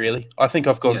late, really. I think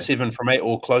I've gone 7 from 8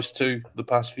 or close to the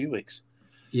past few weeks.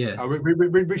 Yeah,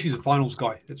 Richie's a finals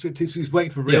guy. He's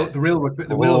waiting for the real game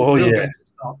to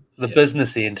start. The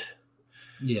business end.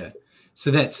 Yeah.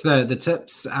 So that's the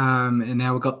tips, and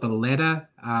now we've got the ladder.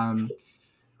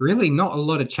 Really, not a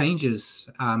lot of changes,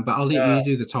 but I'll let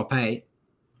you do the top 8.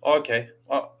 Okay,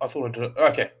 I thought I'd do it.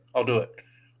 Okay, I'll do it.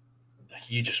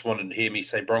 You just wanted to hear me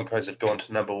say Broncos have gone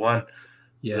to number 1.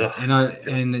 Yeah,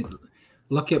 and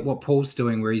look at what Paul's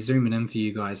doing, where he's zooming in for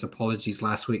you guys. Apologies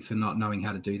last week for not knowing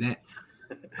how to do that.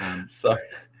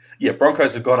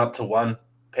 Broncos have gone up to 1.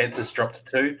 Panthers dropped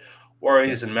to 2.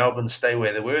 Warriors and Melbourne stay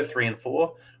where they were, 3 and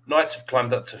 4. Knights have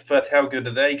climbed up to 5th. How good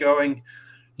are they going?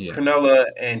 Yeah. Cronulla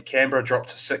and Canberra dropped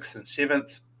to 6th and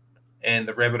 7th. And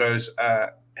the Rabbitohs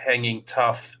are hanging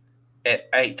tough at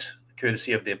 8,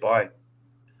 courtesy of their bye.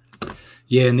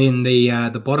 Yeah, and then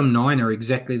the bottom 9 are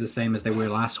exactly the same as they were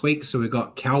last week. So we've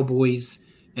got Cowboys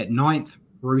at 9th,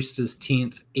 Roosters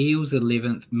 10th, Eels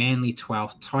 11th, Manly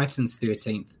 12th, Titans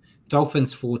 13th,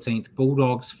 Dolphins 14th,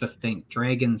 Bulldogs 15th,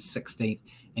 Dragons 16th,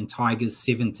 and Tigers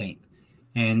 17th.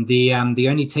 And the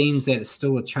only teams that are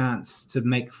still a chance to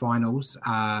make finals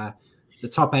are the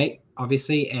top 8,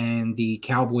 obviously, and the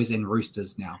Cowboys and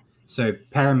Roosters now. So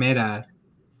Parramatta,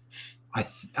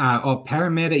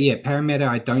 Parramatta,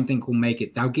 I don't think will make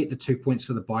it. They'll get the 2 points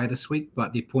for the bye this week,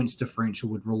 but their points differential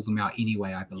would rule them out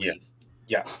anyway, I believe.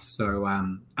 Yeah. So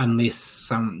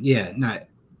unless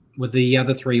with the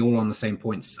other 3 all on the same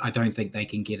points, I don't think they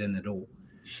can get in at all.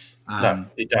 No,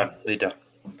 they're done.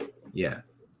 Yeah.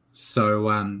 So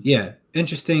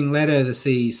interesting ladder to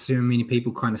see so many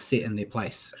people kind of set in their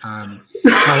place. I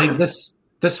think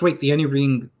this week the only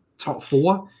being top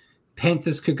 4.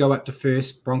 Panthers could go up to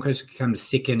 1st, Broncos could come to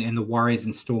 2nd, and the Warriors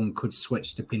and Storm could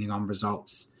switch depending on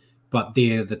results. But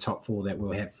they're the top 4 that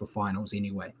we'll have for finals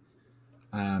anyway.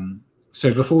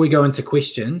 So before we go into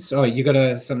questions, you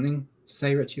got something to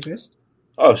say, Richie, first?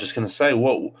 I was just going to say,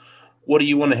 what do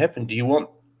you want to happen? Do you want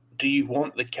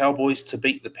the Cowboys to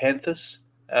beat the Panthers?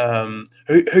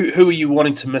 Who are you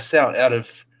wanting to miss out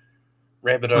of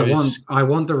Rabbitohs? I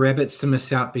want the Rabbits to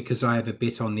miss out because I have a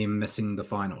bet on them missing the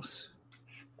finals.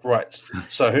 Right.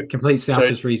 So complete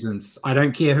selfish reasons. I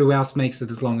don't care who else makes it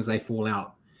as long as they fall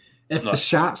out. If the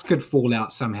Sharks could fall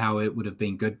out somehow, it would have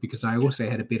been good because I also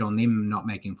had a bet on them not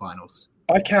making finals.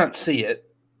 I can't see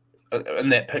it in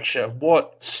that picture.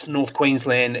 What's North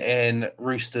Queensland and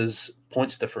Roosters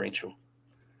points differential?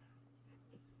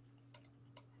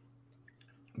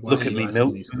 Look at me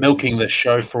milking this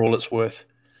show for all it's worth.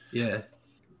 Yeah.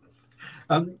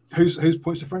 Who's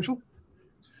points differential?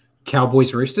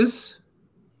 Cowboys, Roosters.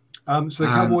 So the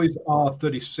Cowboys are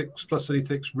 36 plus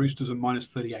 36. Roosters are minus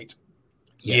 38.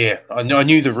 Yeah, I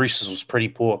knew the Roosters was pretty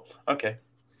poor. Okay.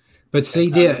 But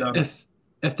see, if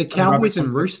the Cowboys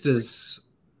and Roosters,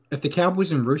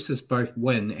 both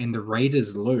win and the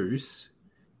Raiders lose,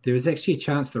 there is actually a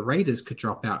chance the Raiders could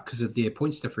drop out because of their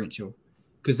points differential.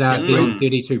 Because they're on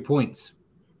 32 points.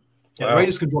 Yeah, wow.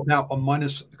 Raiders can drop out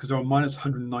because they're on minus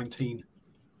 119.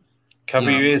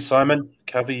 Cover your ears, Simon.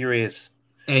 Cover your ears.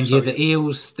 And the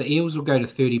Eels will go to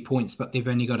 30 points, but they've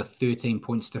only got a 13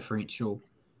 points differential,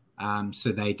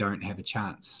 so they don't have a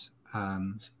chance.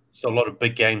 So a lot of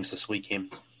big games this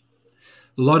weekend.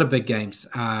 A lot of big games.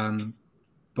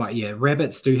 But yeah,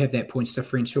 Rabbits do have that points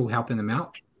differential helping them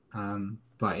out.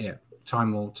 But yeah,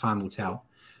 time will tell.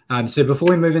 So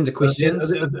before we move into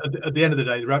questions, at the end of the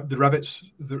day, the Rabbits,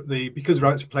 because the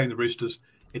Rabbits are playing the Roosters,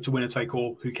 it's a winner take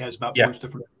all. Who cares about points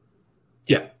differential?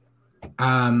 Yeah.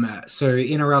 So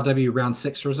NRLW round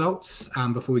 6 results.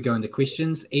 Before we go into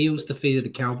questions, Eels defeated the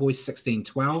Cowboys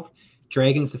 16-12.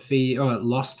 Dragons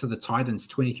lost to the Titans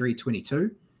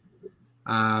 23-22.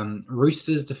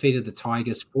 Roosters defeated the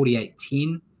Tigers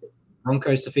 48-10.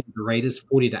 Broncos defeated the Raiders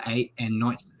 40-8, and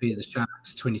Knights defeated the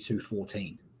Sharks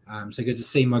 22-14. So good to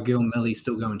see my girl Millie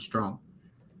still going strong.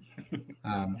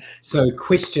 So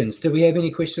questions. Do we have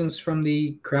any questions from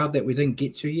the crowd that we didn't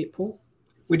get to yet, Paul?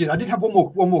 We did. I did have one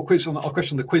more quiz on our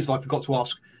question on the quiz that I forgot to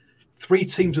ask. 3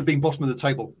 teams have been bottom of the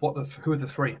table. Who are the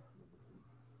 3?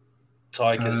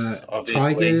 Tigers,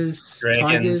 obviously.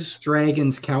 Tigers,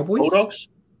 Dragons, Cowboys. Bulldogs.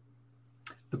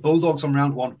 The Bulldogs on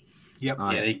round 1. Yep.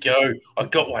 Yeah, there you go. I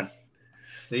got one.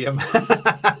 I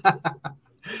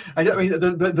mean,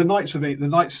 the Knights for me, the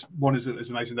Knights one is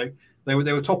amazing. They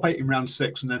were top 8 in round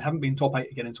 6 and then haven't been top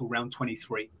 8 again until round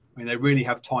 23. I mean, they really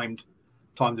have timed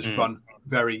this run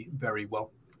very, very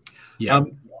well. Yeah.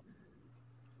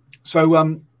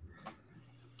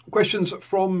 Questions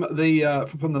from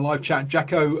the live chat.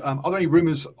 Jacko, are there any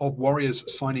rumours of Warriors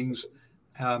signings?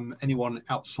 Anyone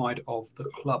outside of the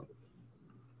club?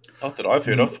 Not that I've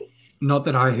heard of. Not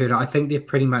that I heard. I think they've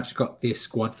pretty much got their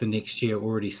squad for next year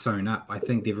already sewn up. I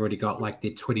think they've already got like their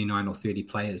 29 or 30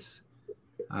 players.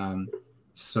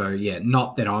 So yeah,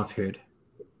 not that I've heard.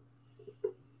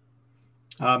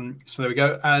 So there we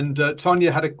go. And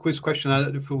Tanya had a quiz question. I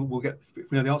don't know if we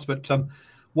know the answer, but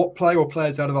what player or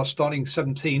players out of our starting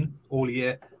 17 all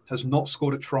year has not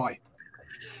scored a try?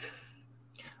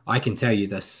 I can tell you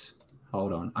this.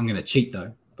 Hold on. I'm going to cheat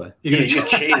though. But you're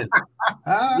cheating.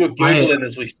 You're Googling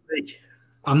as we speak.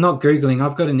 I'm not Googling.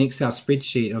 I've got an Excel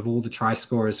spreadsheet of all the try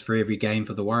scorers for every game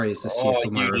for the Warriors this year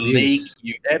for my reviews.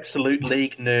 You absolute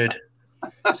league nerd.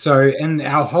 So in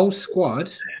our whole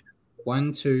squad,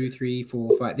 1, 2, 3,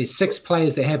 4, 5. There's 6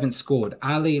 players that haven't scored.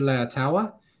 Ali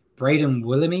Lautawa, Braden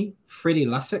Willemy, Freddie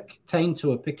Lussick, Tane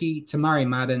Tuapiki, Tamari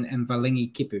Martin, and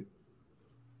Valingi Kipu.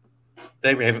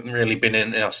 They haven't really been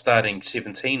in our starting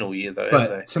 17 all year, though, but have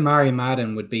they? Tamari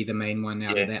Martin would be the main one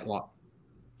out of that lot.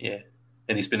 Yeah,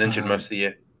 and he's been injured most of the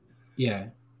year. Yeah.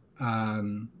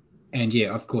 And,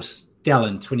 yeah, of course,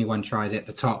 Dallin, 21 tries at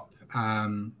the top,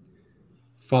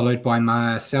 followed by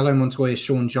Marcelo Montoya,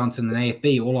 Sean Johnson, and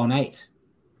AFB, all on 8.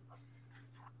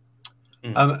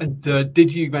 And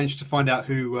did you manage to find out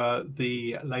who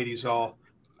the ladies are?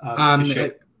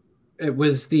 It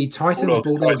was the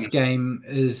Bulldogs game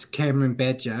is Casey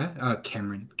Badger.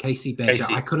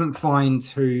 I couldn't find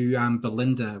who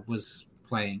Belinda was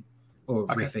playing or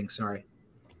reffing, sorry.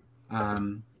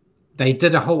 They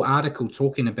did a whole article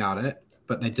talking about it,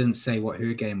 but they didn't say what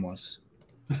her game was,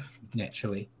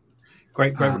 naturally.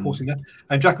 Great reporting there.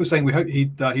 And Jack was saying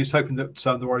he was hoping that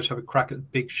the Warriors have a crack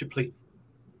at Big Shipley.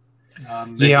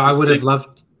 I would have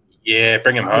loved. Yeah,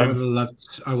 bring him home.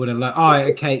 I would have loved. Oh,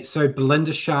 okay. So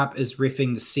Belinda Sharp is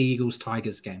reffing the Sea Eagles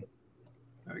Tigers game.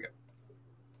 There we go.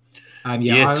 I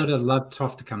would have loved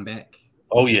Toff to come back.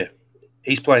 Oh yeah,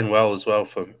 he's playing well as well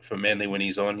for Manly when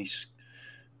he's on.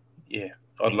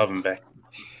 I'd love him back.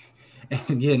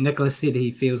 And yeah, Nicholas said he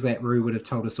feels that Roo would have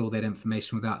told us all that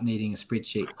information without needing a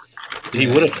spreadsheet. He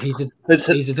would have.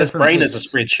 His brain is a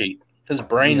spreadsheet. His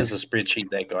brain is a spreadsheet.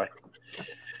 That guy.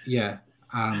 Yeah.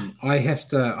 I have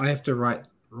to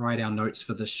write our notes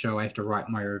for this show. I have to write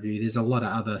my review. There's a lot of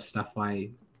other stuff I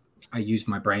use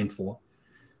my brain for.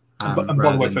 And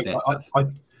by the way, folks,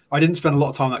 I didn't spend a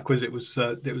lot of time on that quiz. There's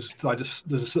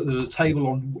a table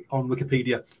on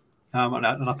Wikipedia, and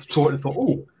I saw it and thought,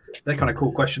 oh, they're kind of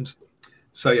cool questions.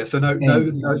 So yeah,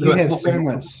 you have so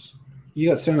much. You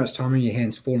got so much time on your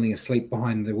hands falling asleep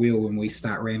behind the wheel when we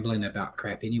start rambling about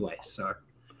crap anyway. So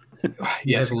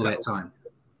you have all that time.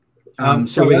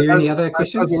 So are there any other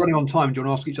questions? As we're running on time, do you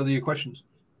want to ask each other your questions?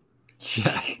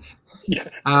 Yeah.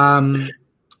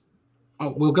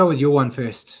 We'll go with your one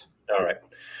first. All right.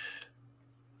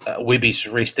 Webby's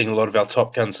resting a lot of our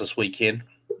top guns this weekend.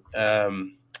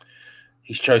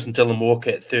 He's chosen Dylan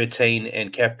Walker at 13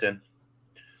 and captain.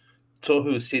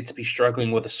 Tohu is said to be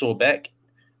struggling with a sore back.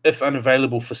 If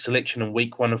unavailable for selection in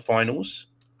week 1 of finals,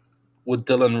 would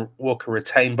Dylan Walker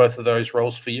retain both of those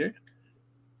roles for you?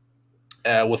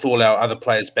 With all our other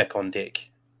players back on deck?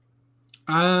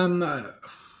 I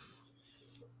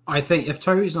think if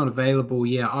Tohu's not available,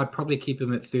 I'd probably keep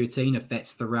him at 13 if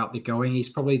that's the route they're going. He's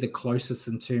probably the closest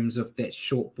in terms of that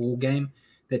short ball game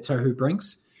that Tohu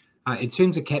brings. In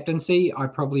terms of captaincy, I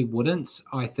probably wouldn't.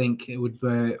 I think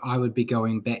I would be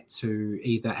going back to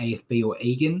either AFB or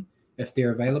Egan if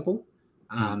they're available.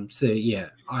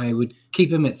 I would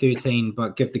keep him at 13,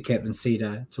 but give the captaincy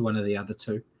to one of the other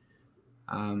two.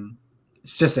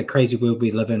 It's just a crazy world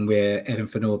we live in where Adam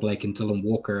Fanua-Blake and Dylan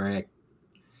Walker are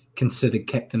considered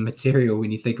captain material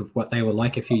when you think of what they were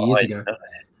like a few years ago.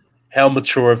 How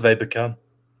mature have they become?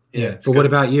 Yeah. But what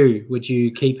about you? Would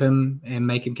you keep him and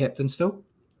make him captain still?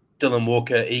 Dylan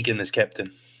Walker, Egan is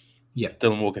captain. Yeah.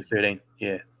 Dylan Walker, 13.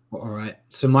 Yeah. All right.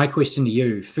 So my question to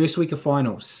you, first week of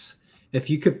finals, if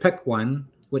you could pick one,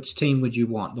 which team would you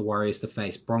want the Warriors to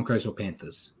face, Broncos or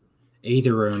Panthers?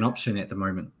 either are an option at the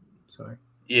moment. So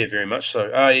yeah, very much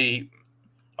so. I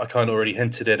kind of already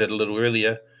hinted at it a little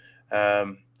earlier.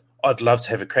 I'd love to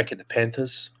have a crack at the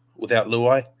Panthers without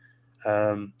Luai.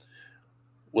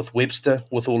 With Webster,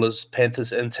 with all his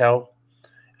Panthers intel.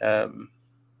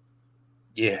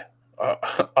 Yeah,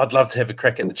 I'd love to have a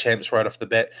crack at the champs right off the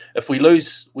bat. If we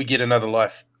lose, we get another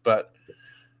life. But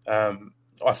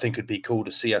I think it'd be cool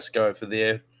to see us go over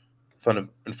there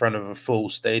in front of a full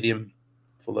stadium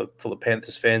full of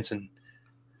Panthers fans, and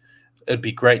it'd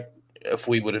be great if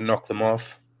we were to knock them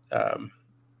off.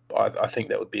 I think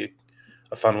that would be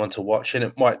a fun one to watch, and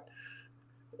it might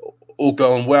all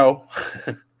going well.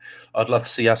 I'd love to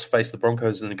see us face the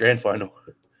Broncos in the grand final.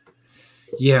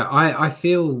 Yeah, I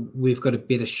feel we've got a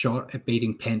better shot at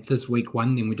beating Panthers week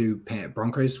 1 than we do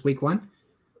Broncos week 1.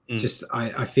 Just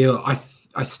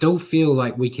I still feel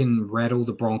like we can rattle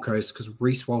the Broncos because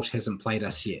Reece Walsh hasn't played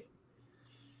us yet,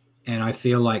 and I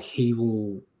feel like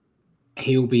he'll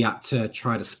be up to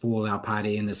try to spoil our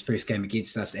party in his first game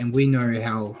against us, and we know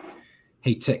how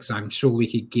he ticks. I'm sure we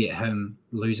could get him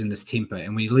losing his temper,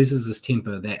 and when he loses his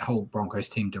temper, that whole Broncos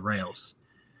team derails.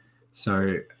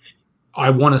 So I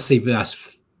want to see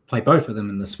us play both of them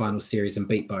in this final series and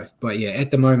beat both. But yeah, at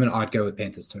the moment, I'd go with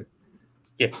Panthers too.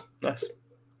 Yeah, nice.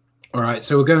 All right,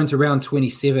 so we'll go into round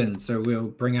 27. So we'll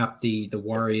bring up the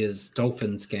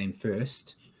Warriors-Dolphins game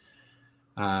first.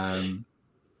 The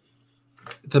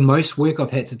most work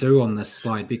I've had to do on this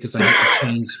slide because I had to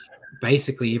change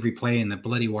basically every player in the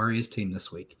bloody Warriors team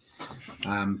this week.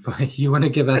 But you want to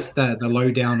give us the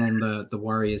lowdown on the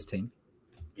Warriors team?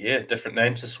 Yeah, different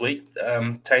names this week.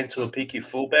 Tane Tuapiki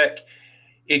fullback.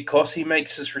 Ed Kossi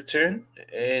makes his return,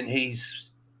 and he's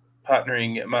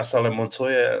partnering Marcelo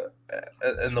Montoya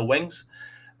in the wings.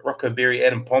 Rocco Berry,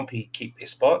 Adam Pompey keep their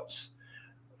spots.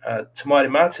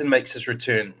 Tamari Martin makes his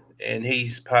return, and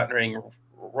he's partnering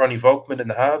Ronnie Volkman in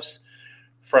the halves.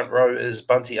 Front row is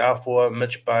Bunty Arfour,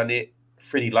 Mitch Barnett,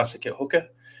 Freddie Lussick at hooker.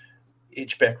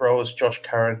 Edge back row is Josh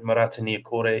Curran, Marata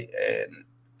Niokore, and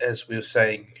as we were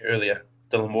saying earlier,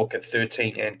 Dylan Walker,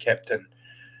 13 and captain.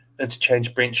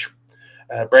 Interchange bench,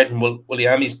 Braden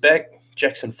Williami's back,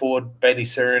 Jackson Ford, Bailey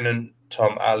Siren, and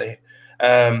Tom Ale.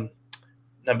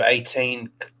 Number 18,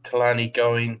 Kalani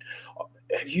going.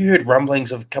 Have you heard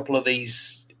rumblings of a couple of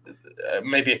these,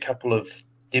 maybe a couple of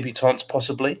debutantes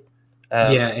possibly?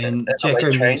 And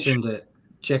Jacko mentioned it.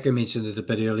 Jacko mentioned it a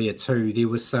bit earlier too. There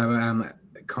was some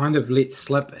kind of let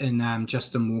slip in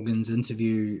Justin Morgan's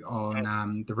interview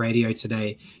on the radio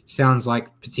today. Sounds like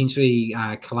potentially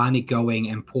Kalani going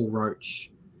and Paul Roach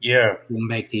will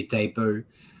make their debut.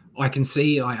 I can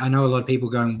see, I know a lot of people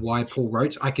going, why Paul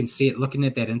Roach? I can see it looking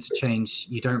at that interchange.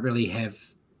 You don't really have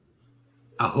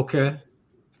a hooker,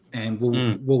 and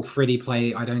will Freddie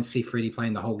play? I don't see Freddie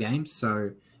playing the whole game,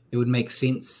 so it would make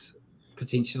sense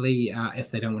potentially if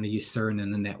they don't want to use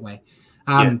Suriname in that way.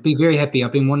 Be very happy.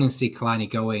 I've been wanting to see Kalani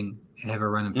going and have a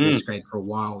run in first grade for a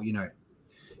while. You know,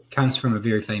 comes from a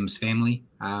very famous family.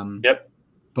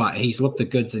 But he's looked the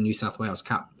goods in New South Wales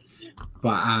Cup.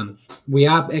 But we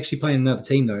are actually playing another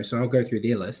team, though, so I'll go through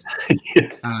their list.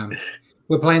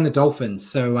 We're playing the Dolphins.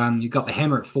 So you've got the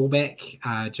Hammer at fullback,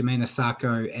 Jermaine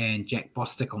Asako and Jack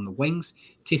Bostic on the wings,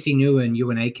 Tessie New and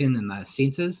Ewan Aiken in the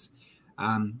centres,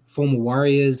 former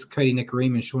Warriors, Cody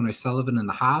Nicarime and Sean O'Sullivan in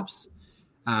the halves,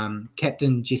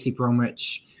 Captain Jesse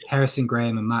Bromwich, Harrison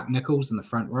Graham and Mark Nichols in the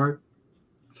front row,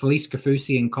 Felice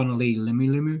Kafusi and Connolly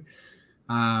Limu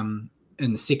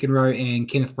in the second row, and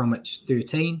Kenneth Bromwich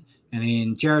 13, and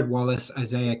then Jared Wallace,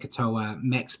 Isaiah Katoa,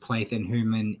 Max Plath, and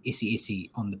Herman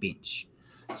Essie on the bench.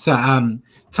 So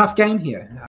tough game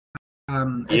here.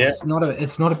 It's not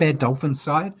a bad Dolphins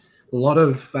side. A lot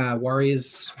of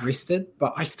Warriors rested,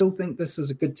 but I still think this is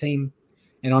a good team,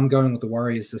 and I'm going with the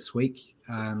Warriors this week.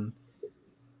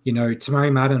 You know,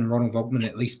 Tamari Martin and Ronald Volkman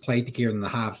at least played together in the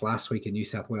halves last week in New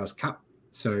South Wales Cup,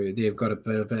 so they've got a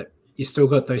bit of it. You still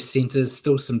got those centres,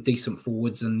 still some decent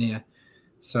forwards in there.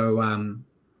 So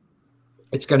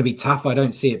it's going to be tough. I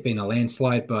don't see it being a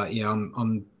landslide, but yeah,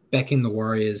 I'm backing the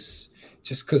Warriors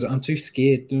just because I'm too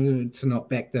scared to not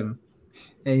back them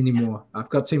anymore. I've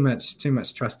got too much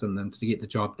trust in them to get the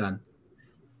job done.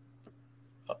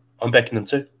 I'm backing them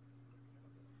too.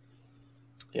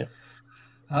 Yeah.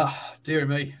 Dear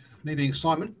me being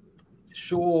Simon.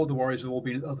 Sure, the Warriors have all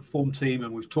been the form team,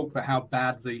 and we've talked about how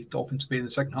bad the Dolphins have been in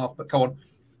the second half. But come on,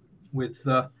 with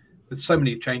so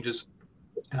many changes,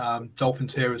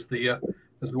 Dolphins here as the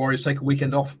Warriors take a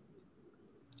weekend off.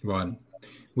 Right,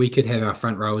 we could have our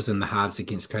front rowers in the halves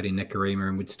against Cody Nicarima,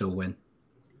 and we'd still win.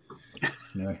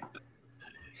 No.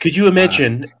 Could you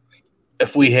imagine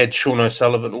if we had Sean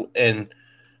O'Sullivan and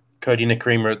Cody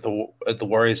Nakrima at the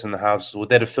Warriors in the halves, would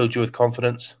that have filled you with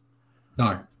confidence?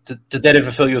 No. Did that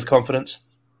ever fill you with confidence?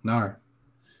 No.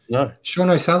 No. Sean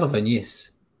O'Sullivan,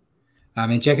 yes.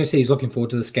 And Jacko said he's looking forward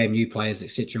to this game, new players,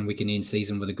 etc., and we can end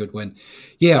season with a good win.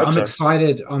 Yeah, I'm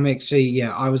excited.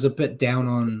 I was a bit down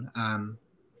on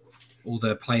all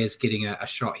the players getting a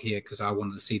shot here because I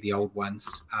wanted to see the old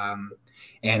ones.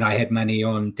 And I had money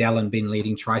on Dallin being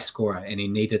leading try scorer, and he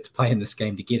needed to play in this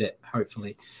game to get it,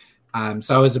 hopefully.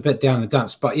 So I was a bit down in the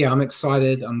dumps. But, yeah, I'm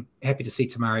excited. I'm happy to see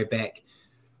Tamari back.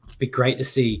 It'd be great to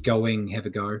see Going have a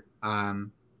go.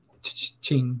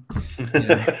 Ching.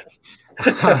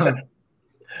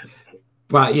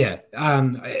 But yeah,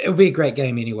 it'll be a great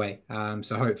game anyway.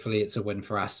 So hopefully it's a win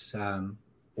for us,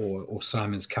 or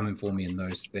Simon's coming for me in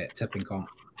that tipping comp.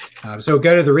 So we'll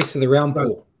go to the rest of the round,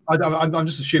 Paul. I'm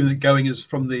just assuming that Going is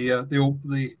from the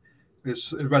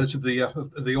is a relative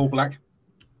of the All Black.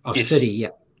 Of City,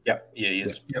 yeah. Yeah, he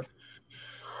is. Yep.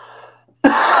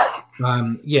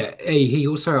 He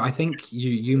also, I think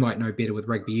you might know better with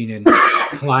rugby union.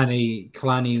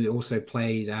 Kalani also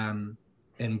played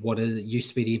in what used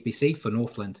to be the NPC for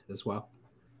Northland as well.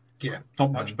 Yeah,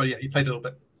 not much, but yeah, he played a little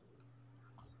bit.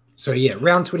 So yeah,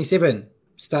 round 27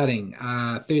 starting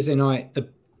Thursday night.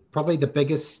 Probably the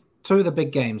biggest, two of the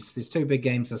big games. There's two big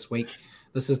games this week.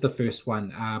 This is the first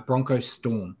one, Broncos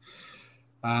Storm.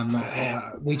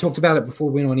 We talked about it before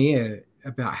we went on air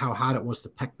about how hard it was to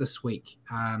pick this week.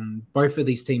 Both of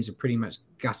these teams have pretty much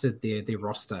gutted their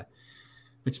roster,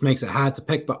 which makes it hard to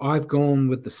pick. But I've gone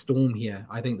with the Storm here.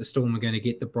 I think the Storm are going to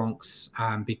get the Bronx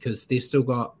because they've still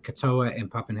got Katoa and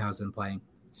Pappenhausen playing.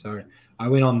 So I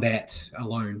went on that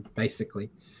alone, basically.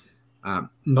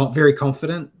 Not very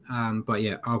confident, but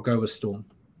yeah, I'll go with Storm.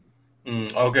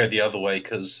 I'll go the other way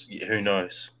because who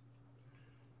knows?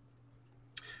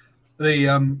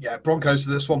 The Broncos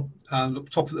for this one. Look,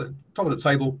 top of the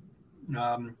table,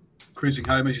 cruising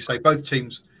home, as you say. Both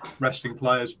teams resting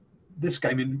players. This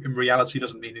game in reality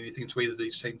doesn't mean anything to either of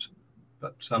these teams,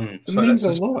 but it means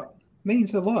a lot.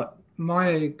 Means a lot.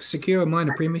 My secure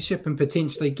minor premiership and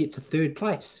potentially get to third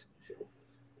place.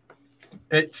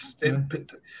 It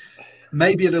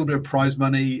maybe a little bit of prize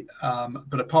money,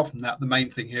 but apart from that, the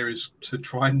main thing here is to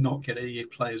try and not get any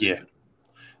players. Yeah,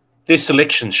 their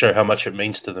selections show how much it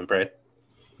means to them, Brad.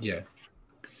 Yeah,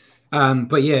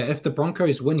 but yeah, if the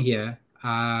Broncos win here,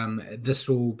 this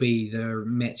will be the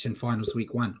match in finals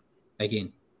week 1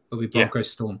 again. It'll be Broncos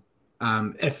Storm.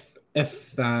 I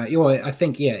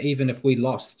think even if we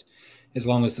lost, as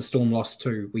long as the Storm lost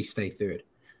 2, we stay third.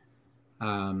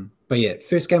 But yeah,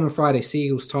 first game on Friday,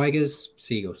 Seagulls, Tigers,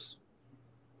 Seagulls.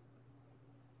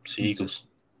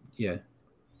 Yeah.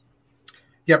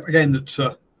 Yep. Again,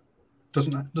 that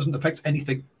doesn't affect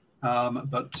anything.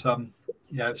 But it's doesn't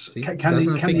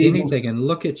affect anything. And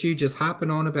look at you just harping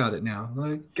on about it now.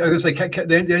 Like, I was going to say,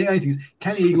 the only thing is,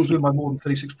 can the Eagles win by more than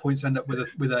 36 points, end up with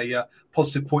a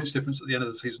positive points difference at the end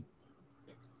of the season?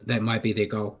 That might be their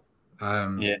goal.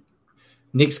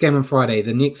 Next game on Friday,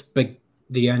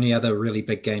 the only other really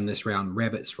big game this round,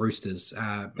 Rabbits Roosters.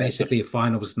 Basically a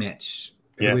finals match.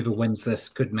 Whoever wins this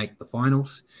could make the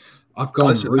finals. I've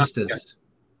gone Roosters.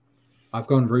 I've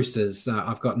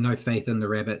got no faith in the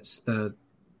Rabbits. The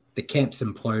camp's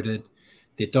imploded.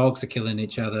 Their dogs are killing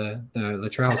each other. The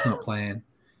Latrell's not playing.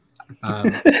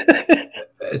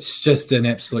 It's just an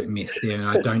absolute mess there, and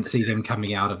I don't see them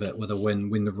coming out of it with a win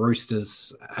when the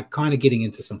Roosters are kind of getting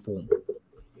into some form.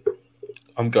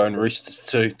 I'm going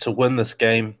Roosters to win this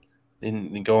game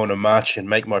and go on a march and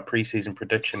make my preseason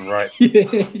prediction right.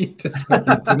 Yeah, you just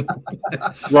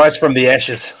rise from the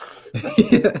ashes.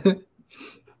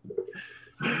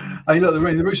 I mean, look,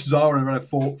 the Roosters are on a run of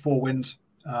four wins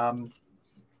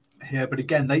here, but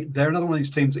again, they're another one of these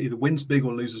teams that either wins big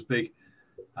or loses big,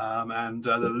 and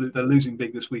they're losing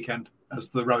big this weekend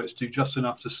as the Rabbits do just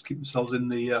enough to keep themselves in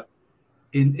the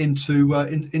into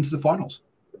the finals.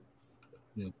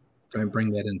 Yeah. Don't bring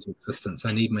that into existence.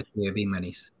 I need my TAB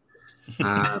minis.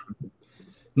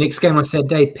 Next game on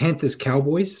Saturday, Panthers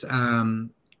Cowboys.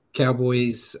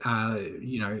 Cowboys,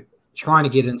 trying to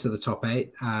get into the top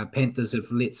 8. Panthers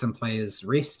have let some players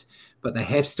rest, but they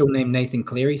have still named Nathan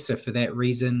Cleary. So for that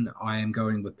reason, I am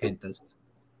going with Panthers.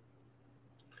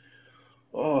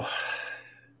 Oh,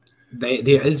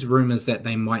 there is rumors that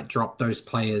they might drop those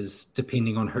players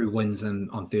depending on who wins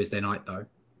on Thursday night, though.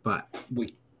 But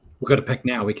we've got to pick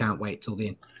now. We can't wait till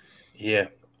then. Yeah,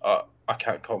 I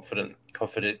can't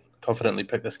confidently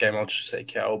pick this game. I'll just say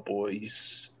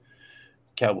Cowboys.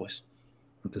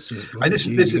 This is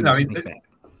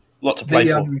lot to play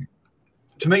for.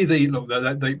 To me,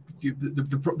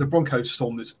 the Broncos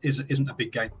Storm isn't a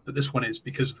big game, but this one is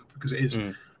because it is.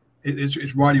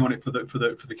 it's riding on it for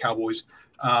the Cowboys.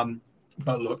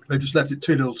 But look, they've just left it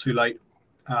too little, too late,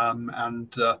 and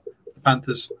the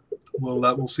Panthers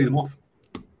will see them off.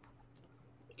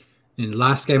 In the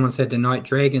last game on Saturday night,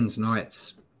 Dragons,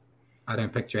 Knights. I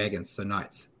don't pick Dragons, so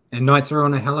Knights. And Knights are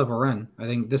on a hell of a run. I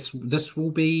think this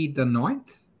will be the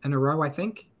 9th in a row, I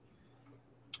think.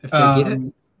 If they get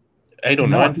it. 8 or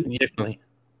 9, definitely.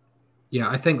 Yeah,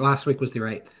 I think last week was their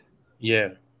 8th. Yeah.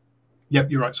 Yep,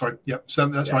 you're right. Sorry. Yep, so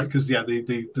that's right, because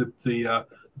the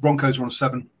Broncos are on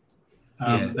 7.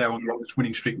 They're on the longest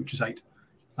winning streak, which is 8.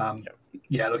 Look,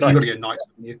 you've got to get Knights.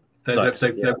 They're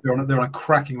on a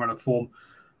cracking run of form.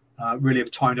 Really have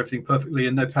timed everything perfectly,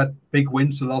 and they've had big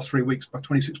wins the last 3 weeks by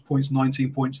 26 points,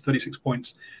 19 points, 36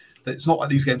 points. It's not like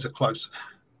these games are close.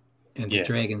 And the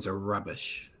Dragons are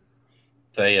rubbish.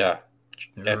 They are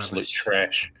absolute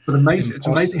trash. But it's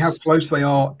amazing how close they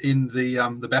are in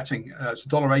the betting. It's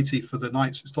 $1.80 for the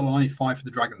Knights. It's $1.95 for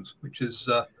the Dragons, which is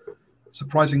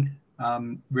surprising,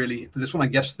 really. For this one, I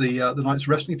guess the Knights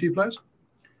are resting a few players.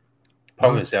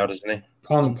 Pong is out, isn't he?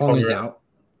 Pong is out.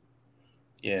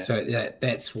 Yeah. So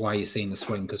that's why you're seeing the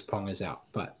swing, because Pong is out.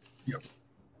 But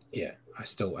yeah, I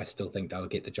still think they'll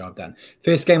get the job done.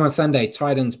 First game on Sunday,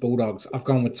 Titans, Bulldogs. I've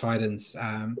gone with Titans.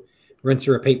 Rinse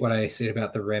to repeat what I said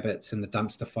about the rabbits and the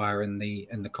dumpster fire in the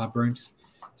club rooms.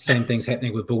 Same thing's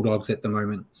happening with Bulldogs at the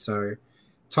moment. So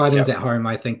Titans at home,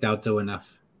 I think they'll do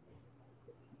enough.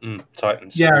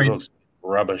 Titans. Bulldogs,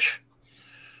 rubbish.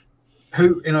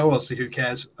 Who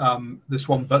cares? This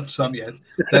one, but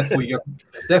therefore you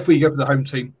go for the home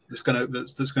team that's gonna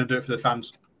do it for the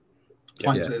fans.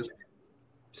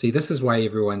 See, this is why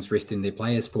everyone's resting their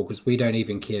players, Paul, because we don't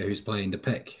even care who's playing to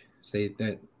pick. See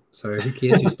that. So who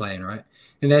cares who's playing, right?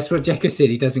 And that's what Jacko said.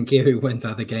 He doesn't care who wins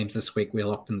other games this week. We're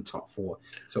locked in the top 4,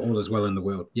 so all is well in the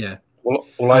world. Yeah. Well,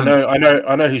 I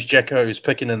know who's Jacko who's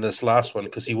picking in this last one,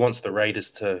 because he wants the Raiders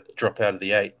to drop out of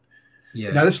the 8.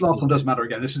 Yeah. Now this last one does matter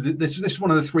again. This is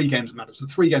one of the 3 games that matters. The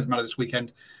 3 games that matter this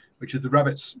weekend, which is the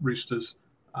Rabbits, Roosters,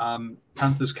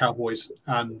 Panthers, Cowboys,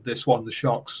 and this one, the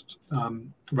Sharks,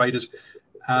 Raiders.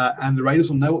 And the Raiders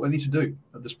will know what they need to do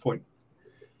at this point.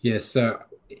 Yeah. So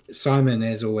Simon,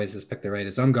 as always, has picked the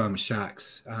Raiders. I'm going with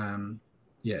Sharks.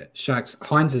 Sharks.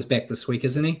 Hines is back this week,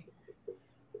 isn't he?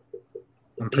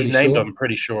 He's named. I'm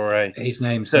pretty sure. Eh? He's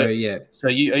named. So yeah. So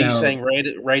are you saying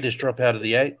Raiders drop out of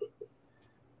the 8?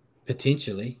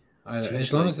 Potentially.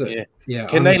 As long as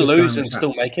Can they lose and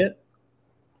still make it?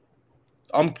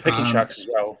 I'm picking Sharks as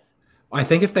well. I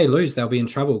think if they lose, they'll be in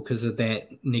trouble because of that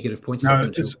negative points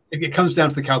differential. It comes down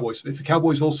to the Cowboys. If the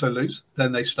Cowboys also lose,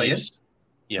 then they stay in.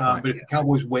 Yeah, but if the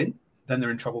Cowboys win, then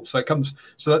they're in trouble. So it comes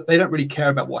so that they don't really care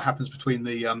about what happens between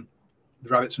the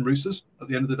Rabbits and Roosters at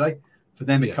the end of the day. For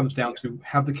them, it comes down to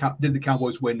did the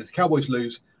Cowboys win? If the Cowboys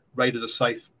lose, Raiders are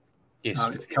safe. Yes.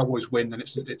 If the Cowboys win, then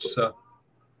it's in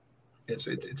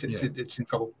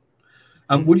trouble.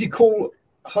 Would you call?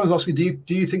 Someone's asking, do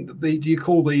you think that do you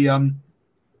call the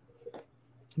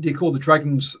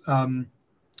Dragons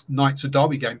Knights a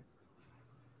derby game?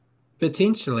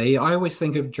 Potentially. I always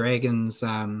think of Dragons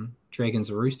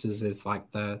Roosters as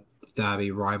like the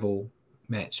derby rival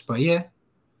match. But yeah,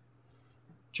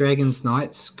 Dragons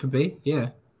Knights could be,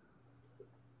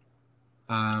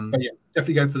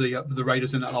 definitely go for the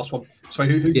Raiders in that last one. So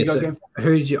who did you guys go for?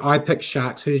 I picked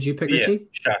Sharks. Who did you pick, Richie?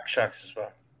 Sharks as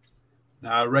well.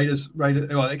 No, Raiders.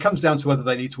 Well, it comes down to whether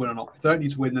they need to win or not. If they don't need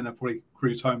to win, then they'll probably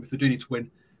cruise home. If they do need to win,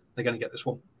 they're going to get this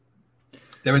one.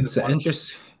 They're in the final.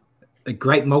 A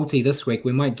great multi this week.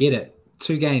 We might get it.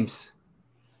 2 games.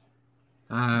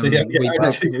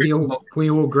 We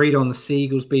all agreed on the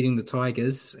Seagulls beating the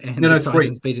Tigers and the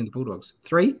Titans beating the Bulldogs.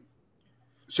 3?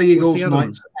 Seagulls,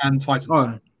 Knights, and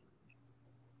Titans.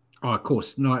 Oh, of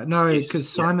course. No, because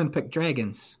Simon picked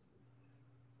Dragons.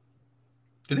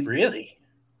 Did he? Really?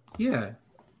 Yeah.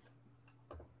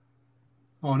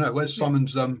 Oh no, where's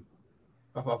Simon's? I've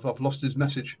lost his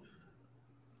message.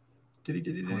 Did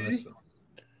he?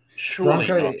 Surely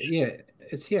Bronco, not. Yeah,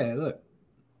 it's here. Look.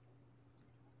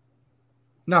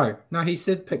 No, he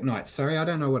said pick Knights. Sorry, I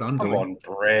don't know what I'm doing. Come on,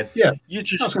 Brad. Yeah, you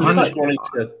just wanted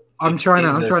to. I'm trying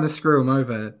to screw him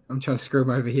over. I'm trying to screw him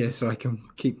over here so I can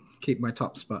keep my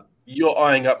top spot. You're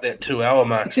eyeing up that 2-hour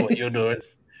mark. What you're doing?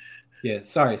 Yeah.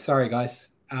 Sorry, guys.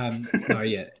 No,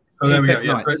 yeah. So there we go.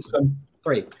 Yeah,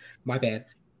 3. My bad.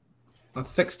 I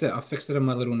fixed it. On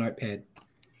my little notepad.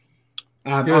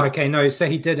 Okay, no. So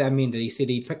he did amend it. He said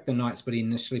he picked the Knights, but he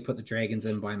initially put the Dragons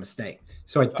in by mistake.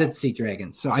 So I did see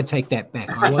Dragons. So I take that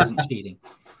back. I wasn't cheating.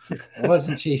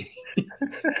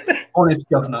 Honest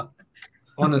governor.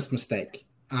 Honest mistake.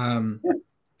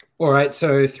 All right,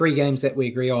 so 3 games that we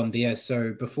agree on there.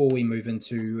 So before we move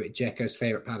into Jacko's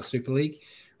favorite part of Super League,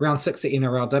 round 6 at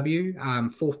NRLW,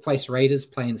 4th place Raiders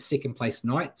playing the 2nd place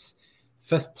Knights,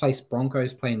 5th place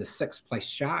Broncos playing the 6th place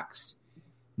Sharks,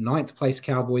 9th place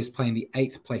Cowboys playing the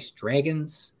 8th place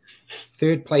Dragons,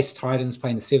 3rd place Titans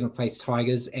playing the 7th place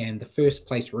Tigers, and the 1st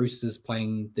place Roosters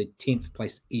playing the 10th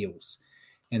place Eels.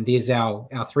 And there's our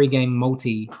 3-game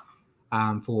multi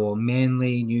for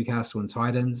Manly, Newcastle, and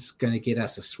Titans. Going to get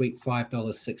us a sweet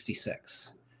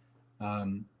 $5.66.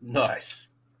 Nice.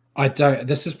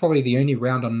 This is probably the only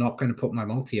round I'm not going to put my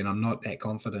multi in. I'm not that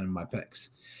confident in my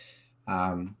picks.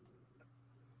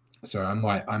 So I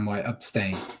might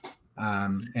abstain.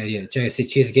 And yeah, Jay said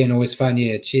cheers again, always fun.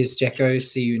 Yeah, cheers, Jacko.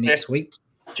 See you next week.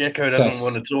 Jacko doesn't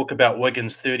want to talk about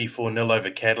Wiggins 34-0 over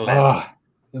Catalan.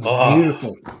 It was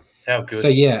beautiful. How good. So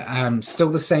yeah,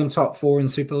 still the same top 4 in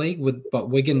Super League,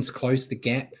 but Wiggins closed the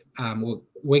gap.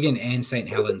 Wigan and St.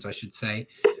 Helens, I should say.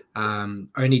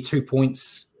 Only 2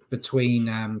 points between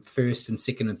first and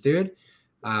second and third.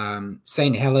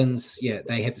 St. Helens, yeah,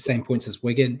 they have the same points as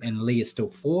Wigan, and Lee is still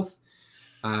 4th.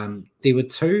 There were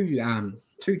two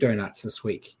donuts this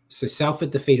week. So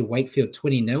Salford defeated Wakefield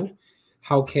 20-0.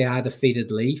 Hull KR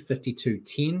defeated Lee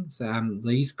 52-10. So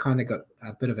Lee's kind of got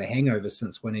a bit of a hangover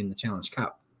since winning the Challenge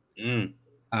Cup.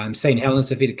 St. Helens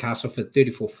defeated Castleford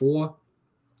 34-4.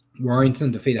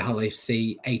 Warrington defeated Hull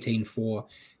FC 18-4.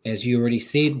 As you already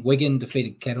said, Wigan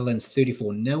defeated Catalans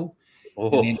 34-0.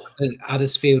 And then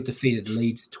Uddersfield defeated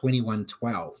Leeds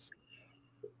 21-12.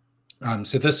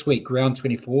 So this week, round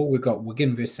 24, we've got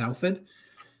Wigan versus Salford,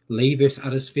 Lee versus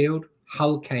Uddersfield,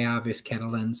 Hull KR versus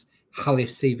Catalans, Hull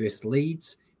FC versus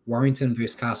Leeds, Warrington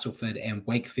versus Castleford, and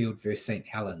Wakefield versus St.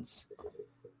 Helens.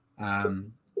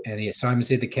 And yeah, Simon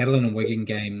said the Catalan and Wigan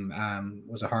game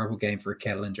was a horrible game for a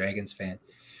Catalan Dragons fan.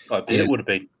 I bet it would have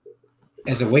been.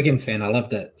 As a Wigan fan, I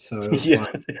loved it. So it was yeah.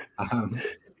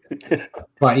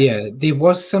 But yeah, there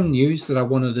was some news that I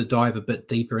wanted to dive a bit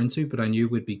deeper into, but I knew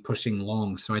we'd be pushing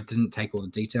long, so I didn't take all the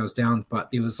details down. But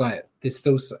there's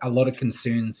still a lot of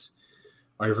concerns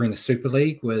over in the Super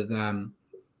League with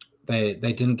they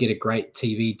didn't get a great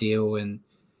TV deal, and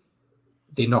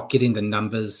they're not getting the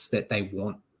numbers that they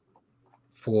want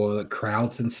for the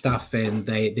crowds and stuff, and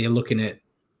they're looking at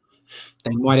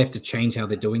they might have to change how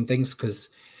they're doing things because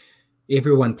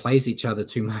everyone plays each other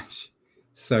too much.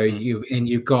 So you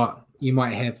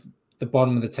might have the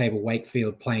bottom of the table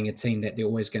Wakefield playing a team that they're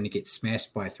always going to get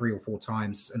smashed by 3 or 4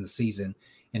 times in the season,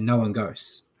 and no one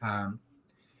goes.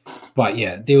 But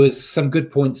yeah, there was some good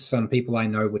points. Some people I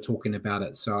know were talking about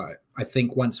it. So I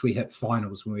think once we hit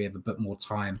finals, when we have a bit more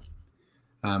time,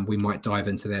 we might dive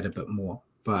into that a bit more.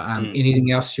 But anything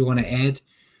else you want to add,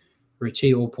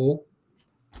 Richie or Paul?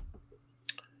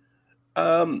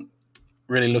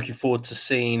 Really looking forward to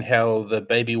seeing how the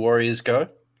baby Warriors go.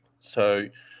 So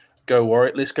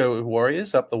let's go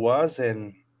Warriors up the wires,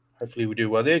 and hopefully we do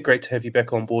well there. Great to have you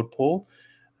back on board, Paul.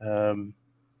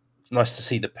 Nice to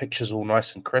see the pictures all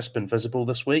nice and crisp and visible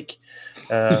this week.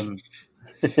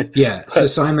 Yeah, so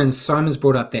Simon's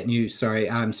brought up that news, sorry.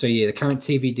 So yeah, the current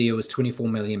TV deal is £24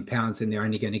 million, and they're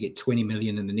only going to get 20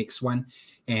 million in the next one.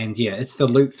 And yeah, it's the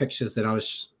loot fixtures that I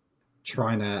was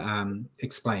trying to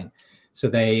explain. So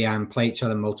they play each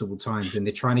other multiple times, and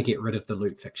they're trying to get rid of the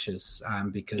loot fixtures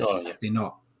because they're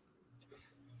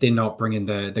not bringing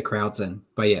the crowds in.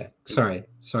 But yeah, sorry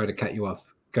to cut you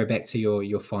off. Go back to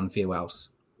your fond farewells.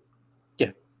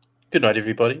 Yeah, good night,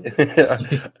 everybody.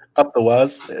 Up the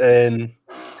wires, and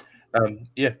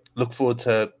look forward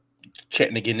to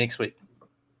chatting again next week.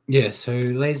 Yeah, so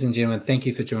ladies and gentlemen, thank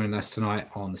you for joining us tonight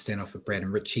on the Standoff with Brad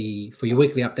and Richie. For your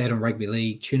weekly update on rugby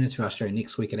league, tune into our show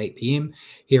next week at 8 p.m.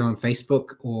 here on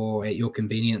Facebook or at your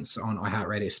convenience on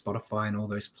iHeartRadio, Spotify, and all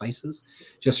those places.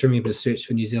 Just remember to search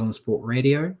for New Zealand Sport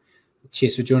Radio.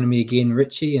 Cheers for joining me again,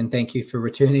 Richie, and thank you for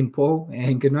returning, Paul,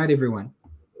 and good night, everyone.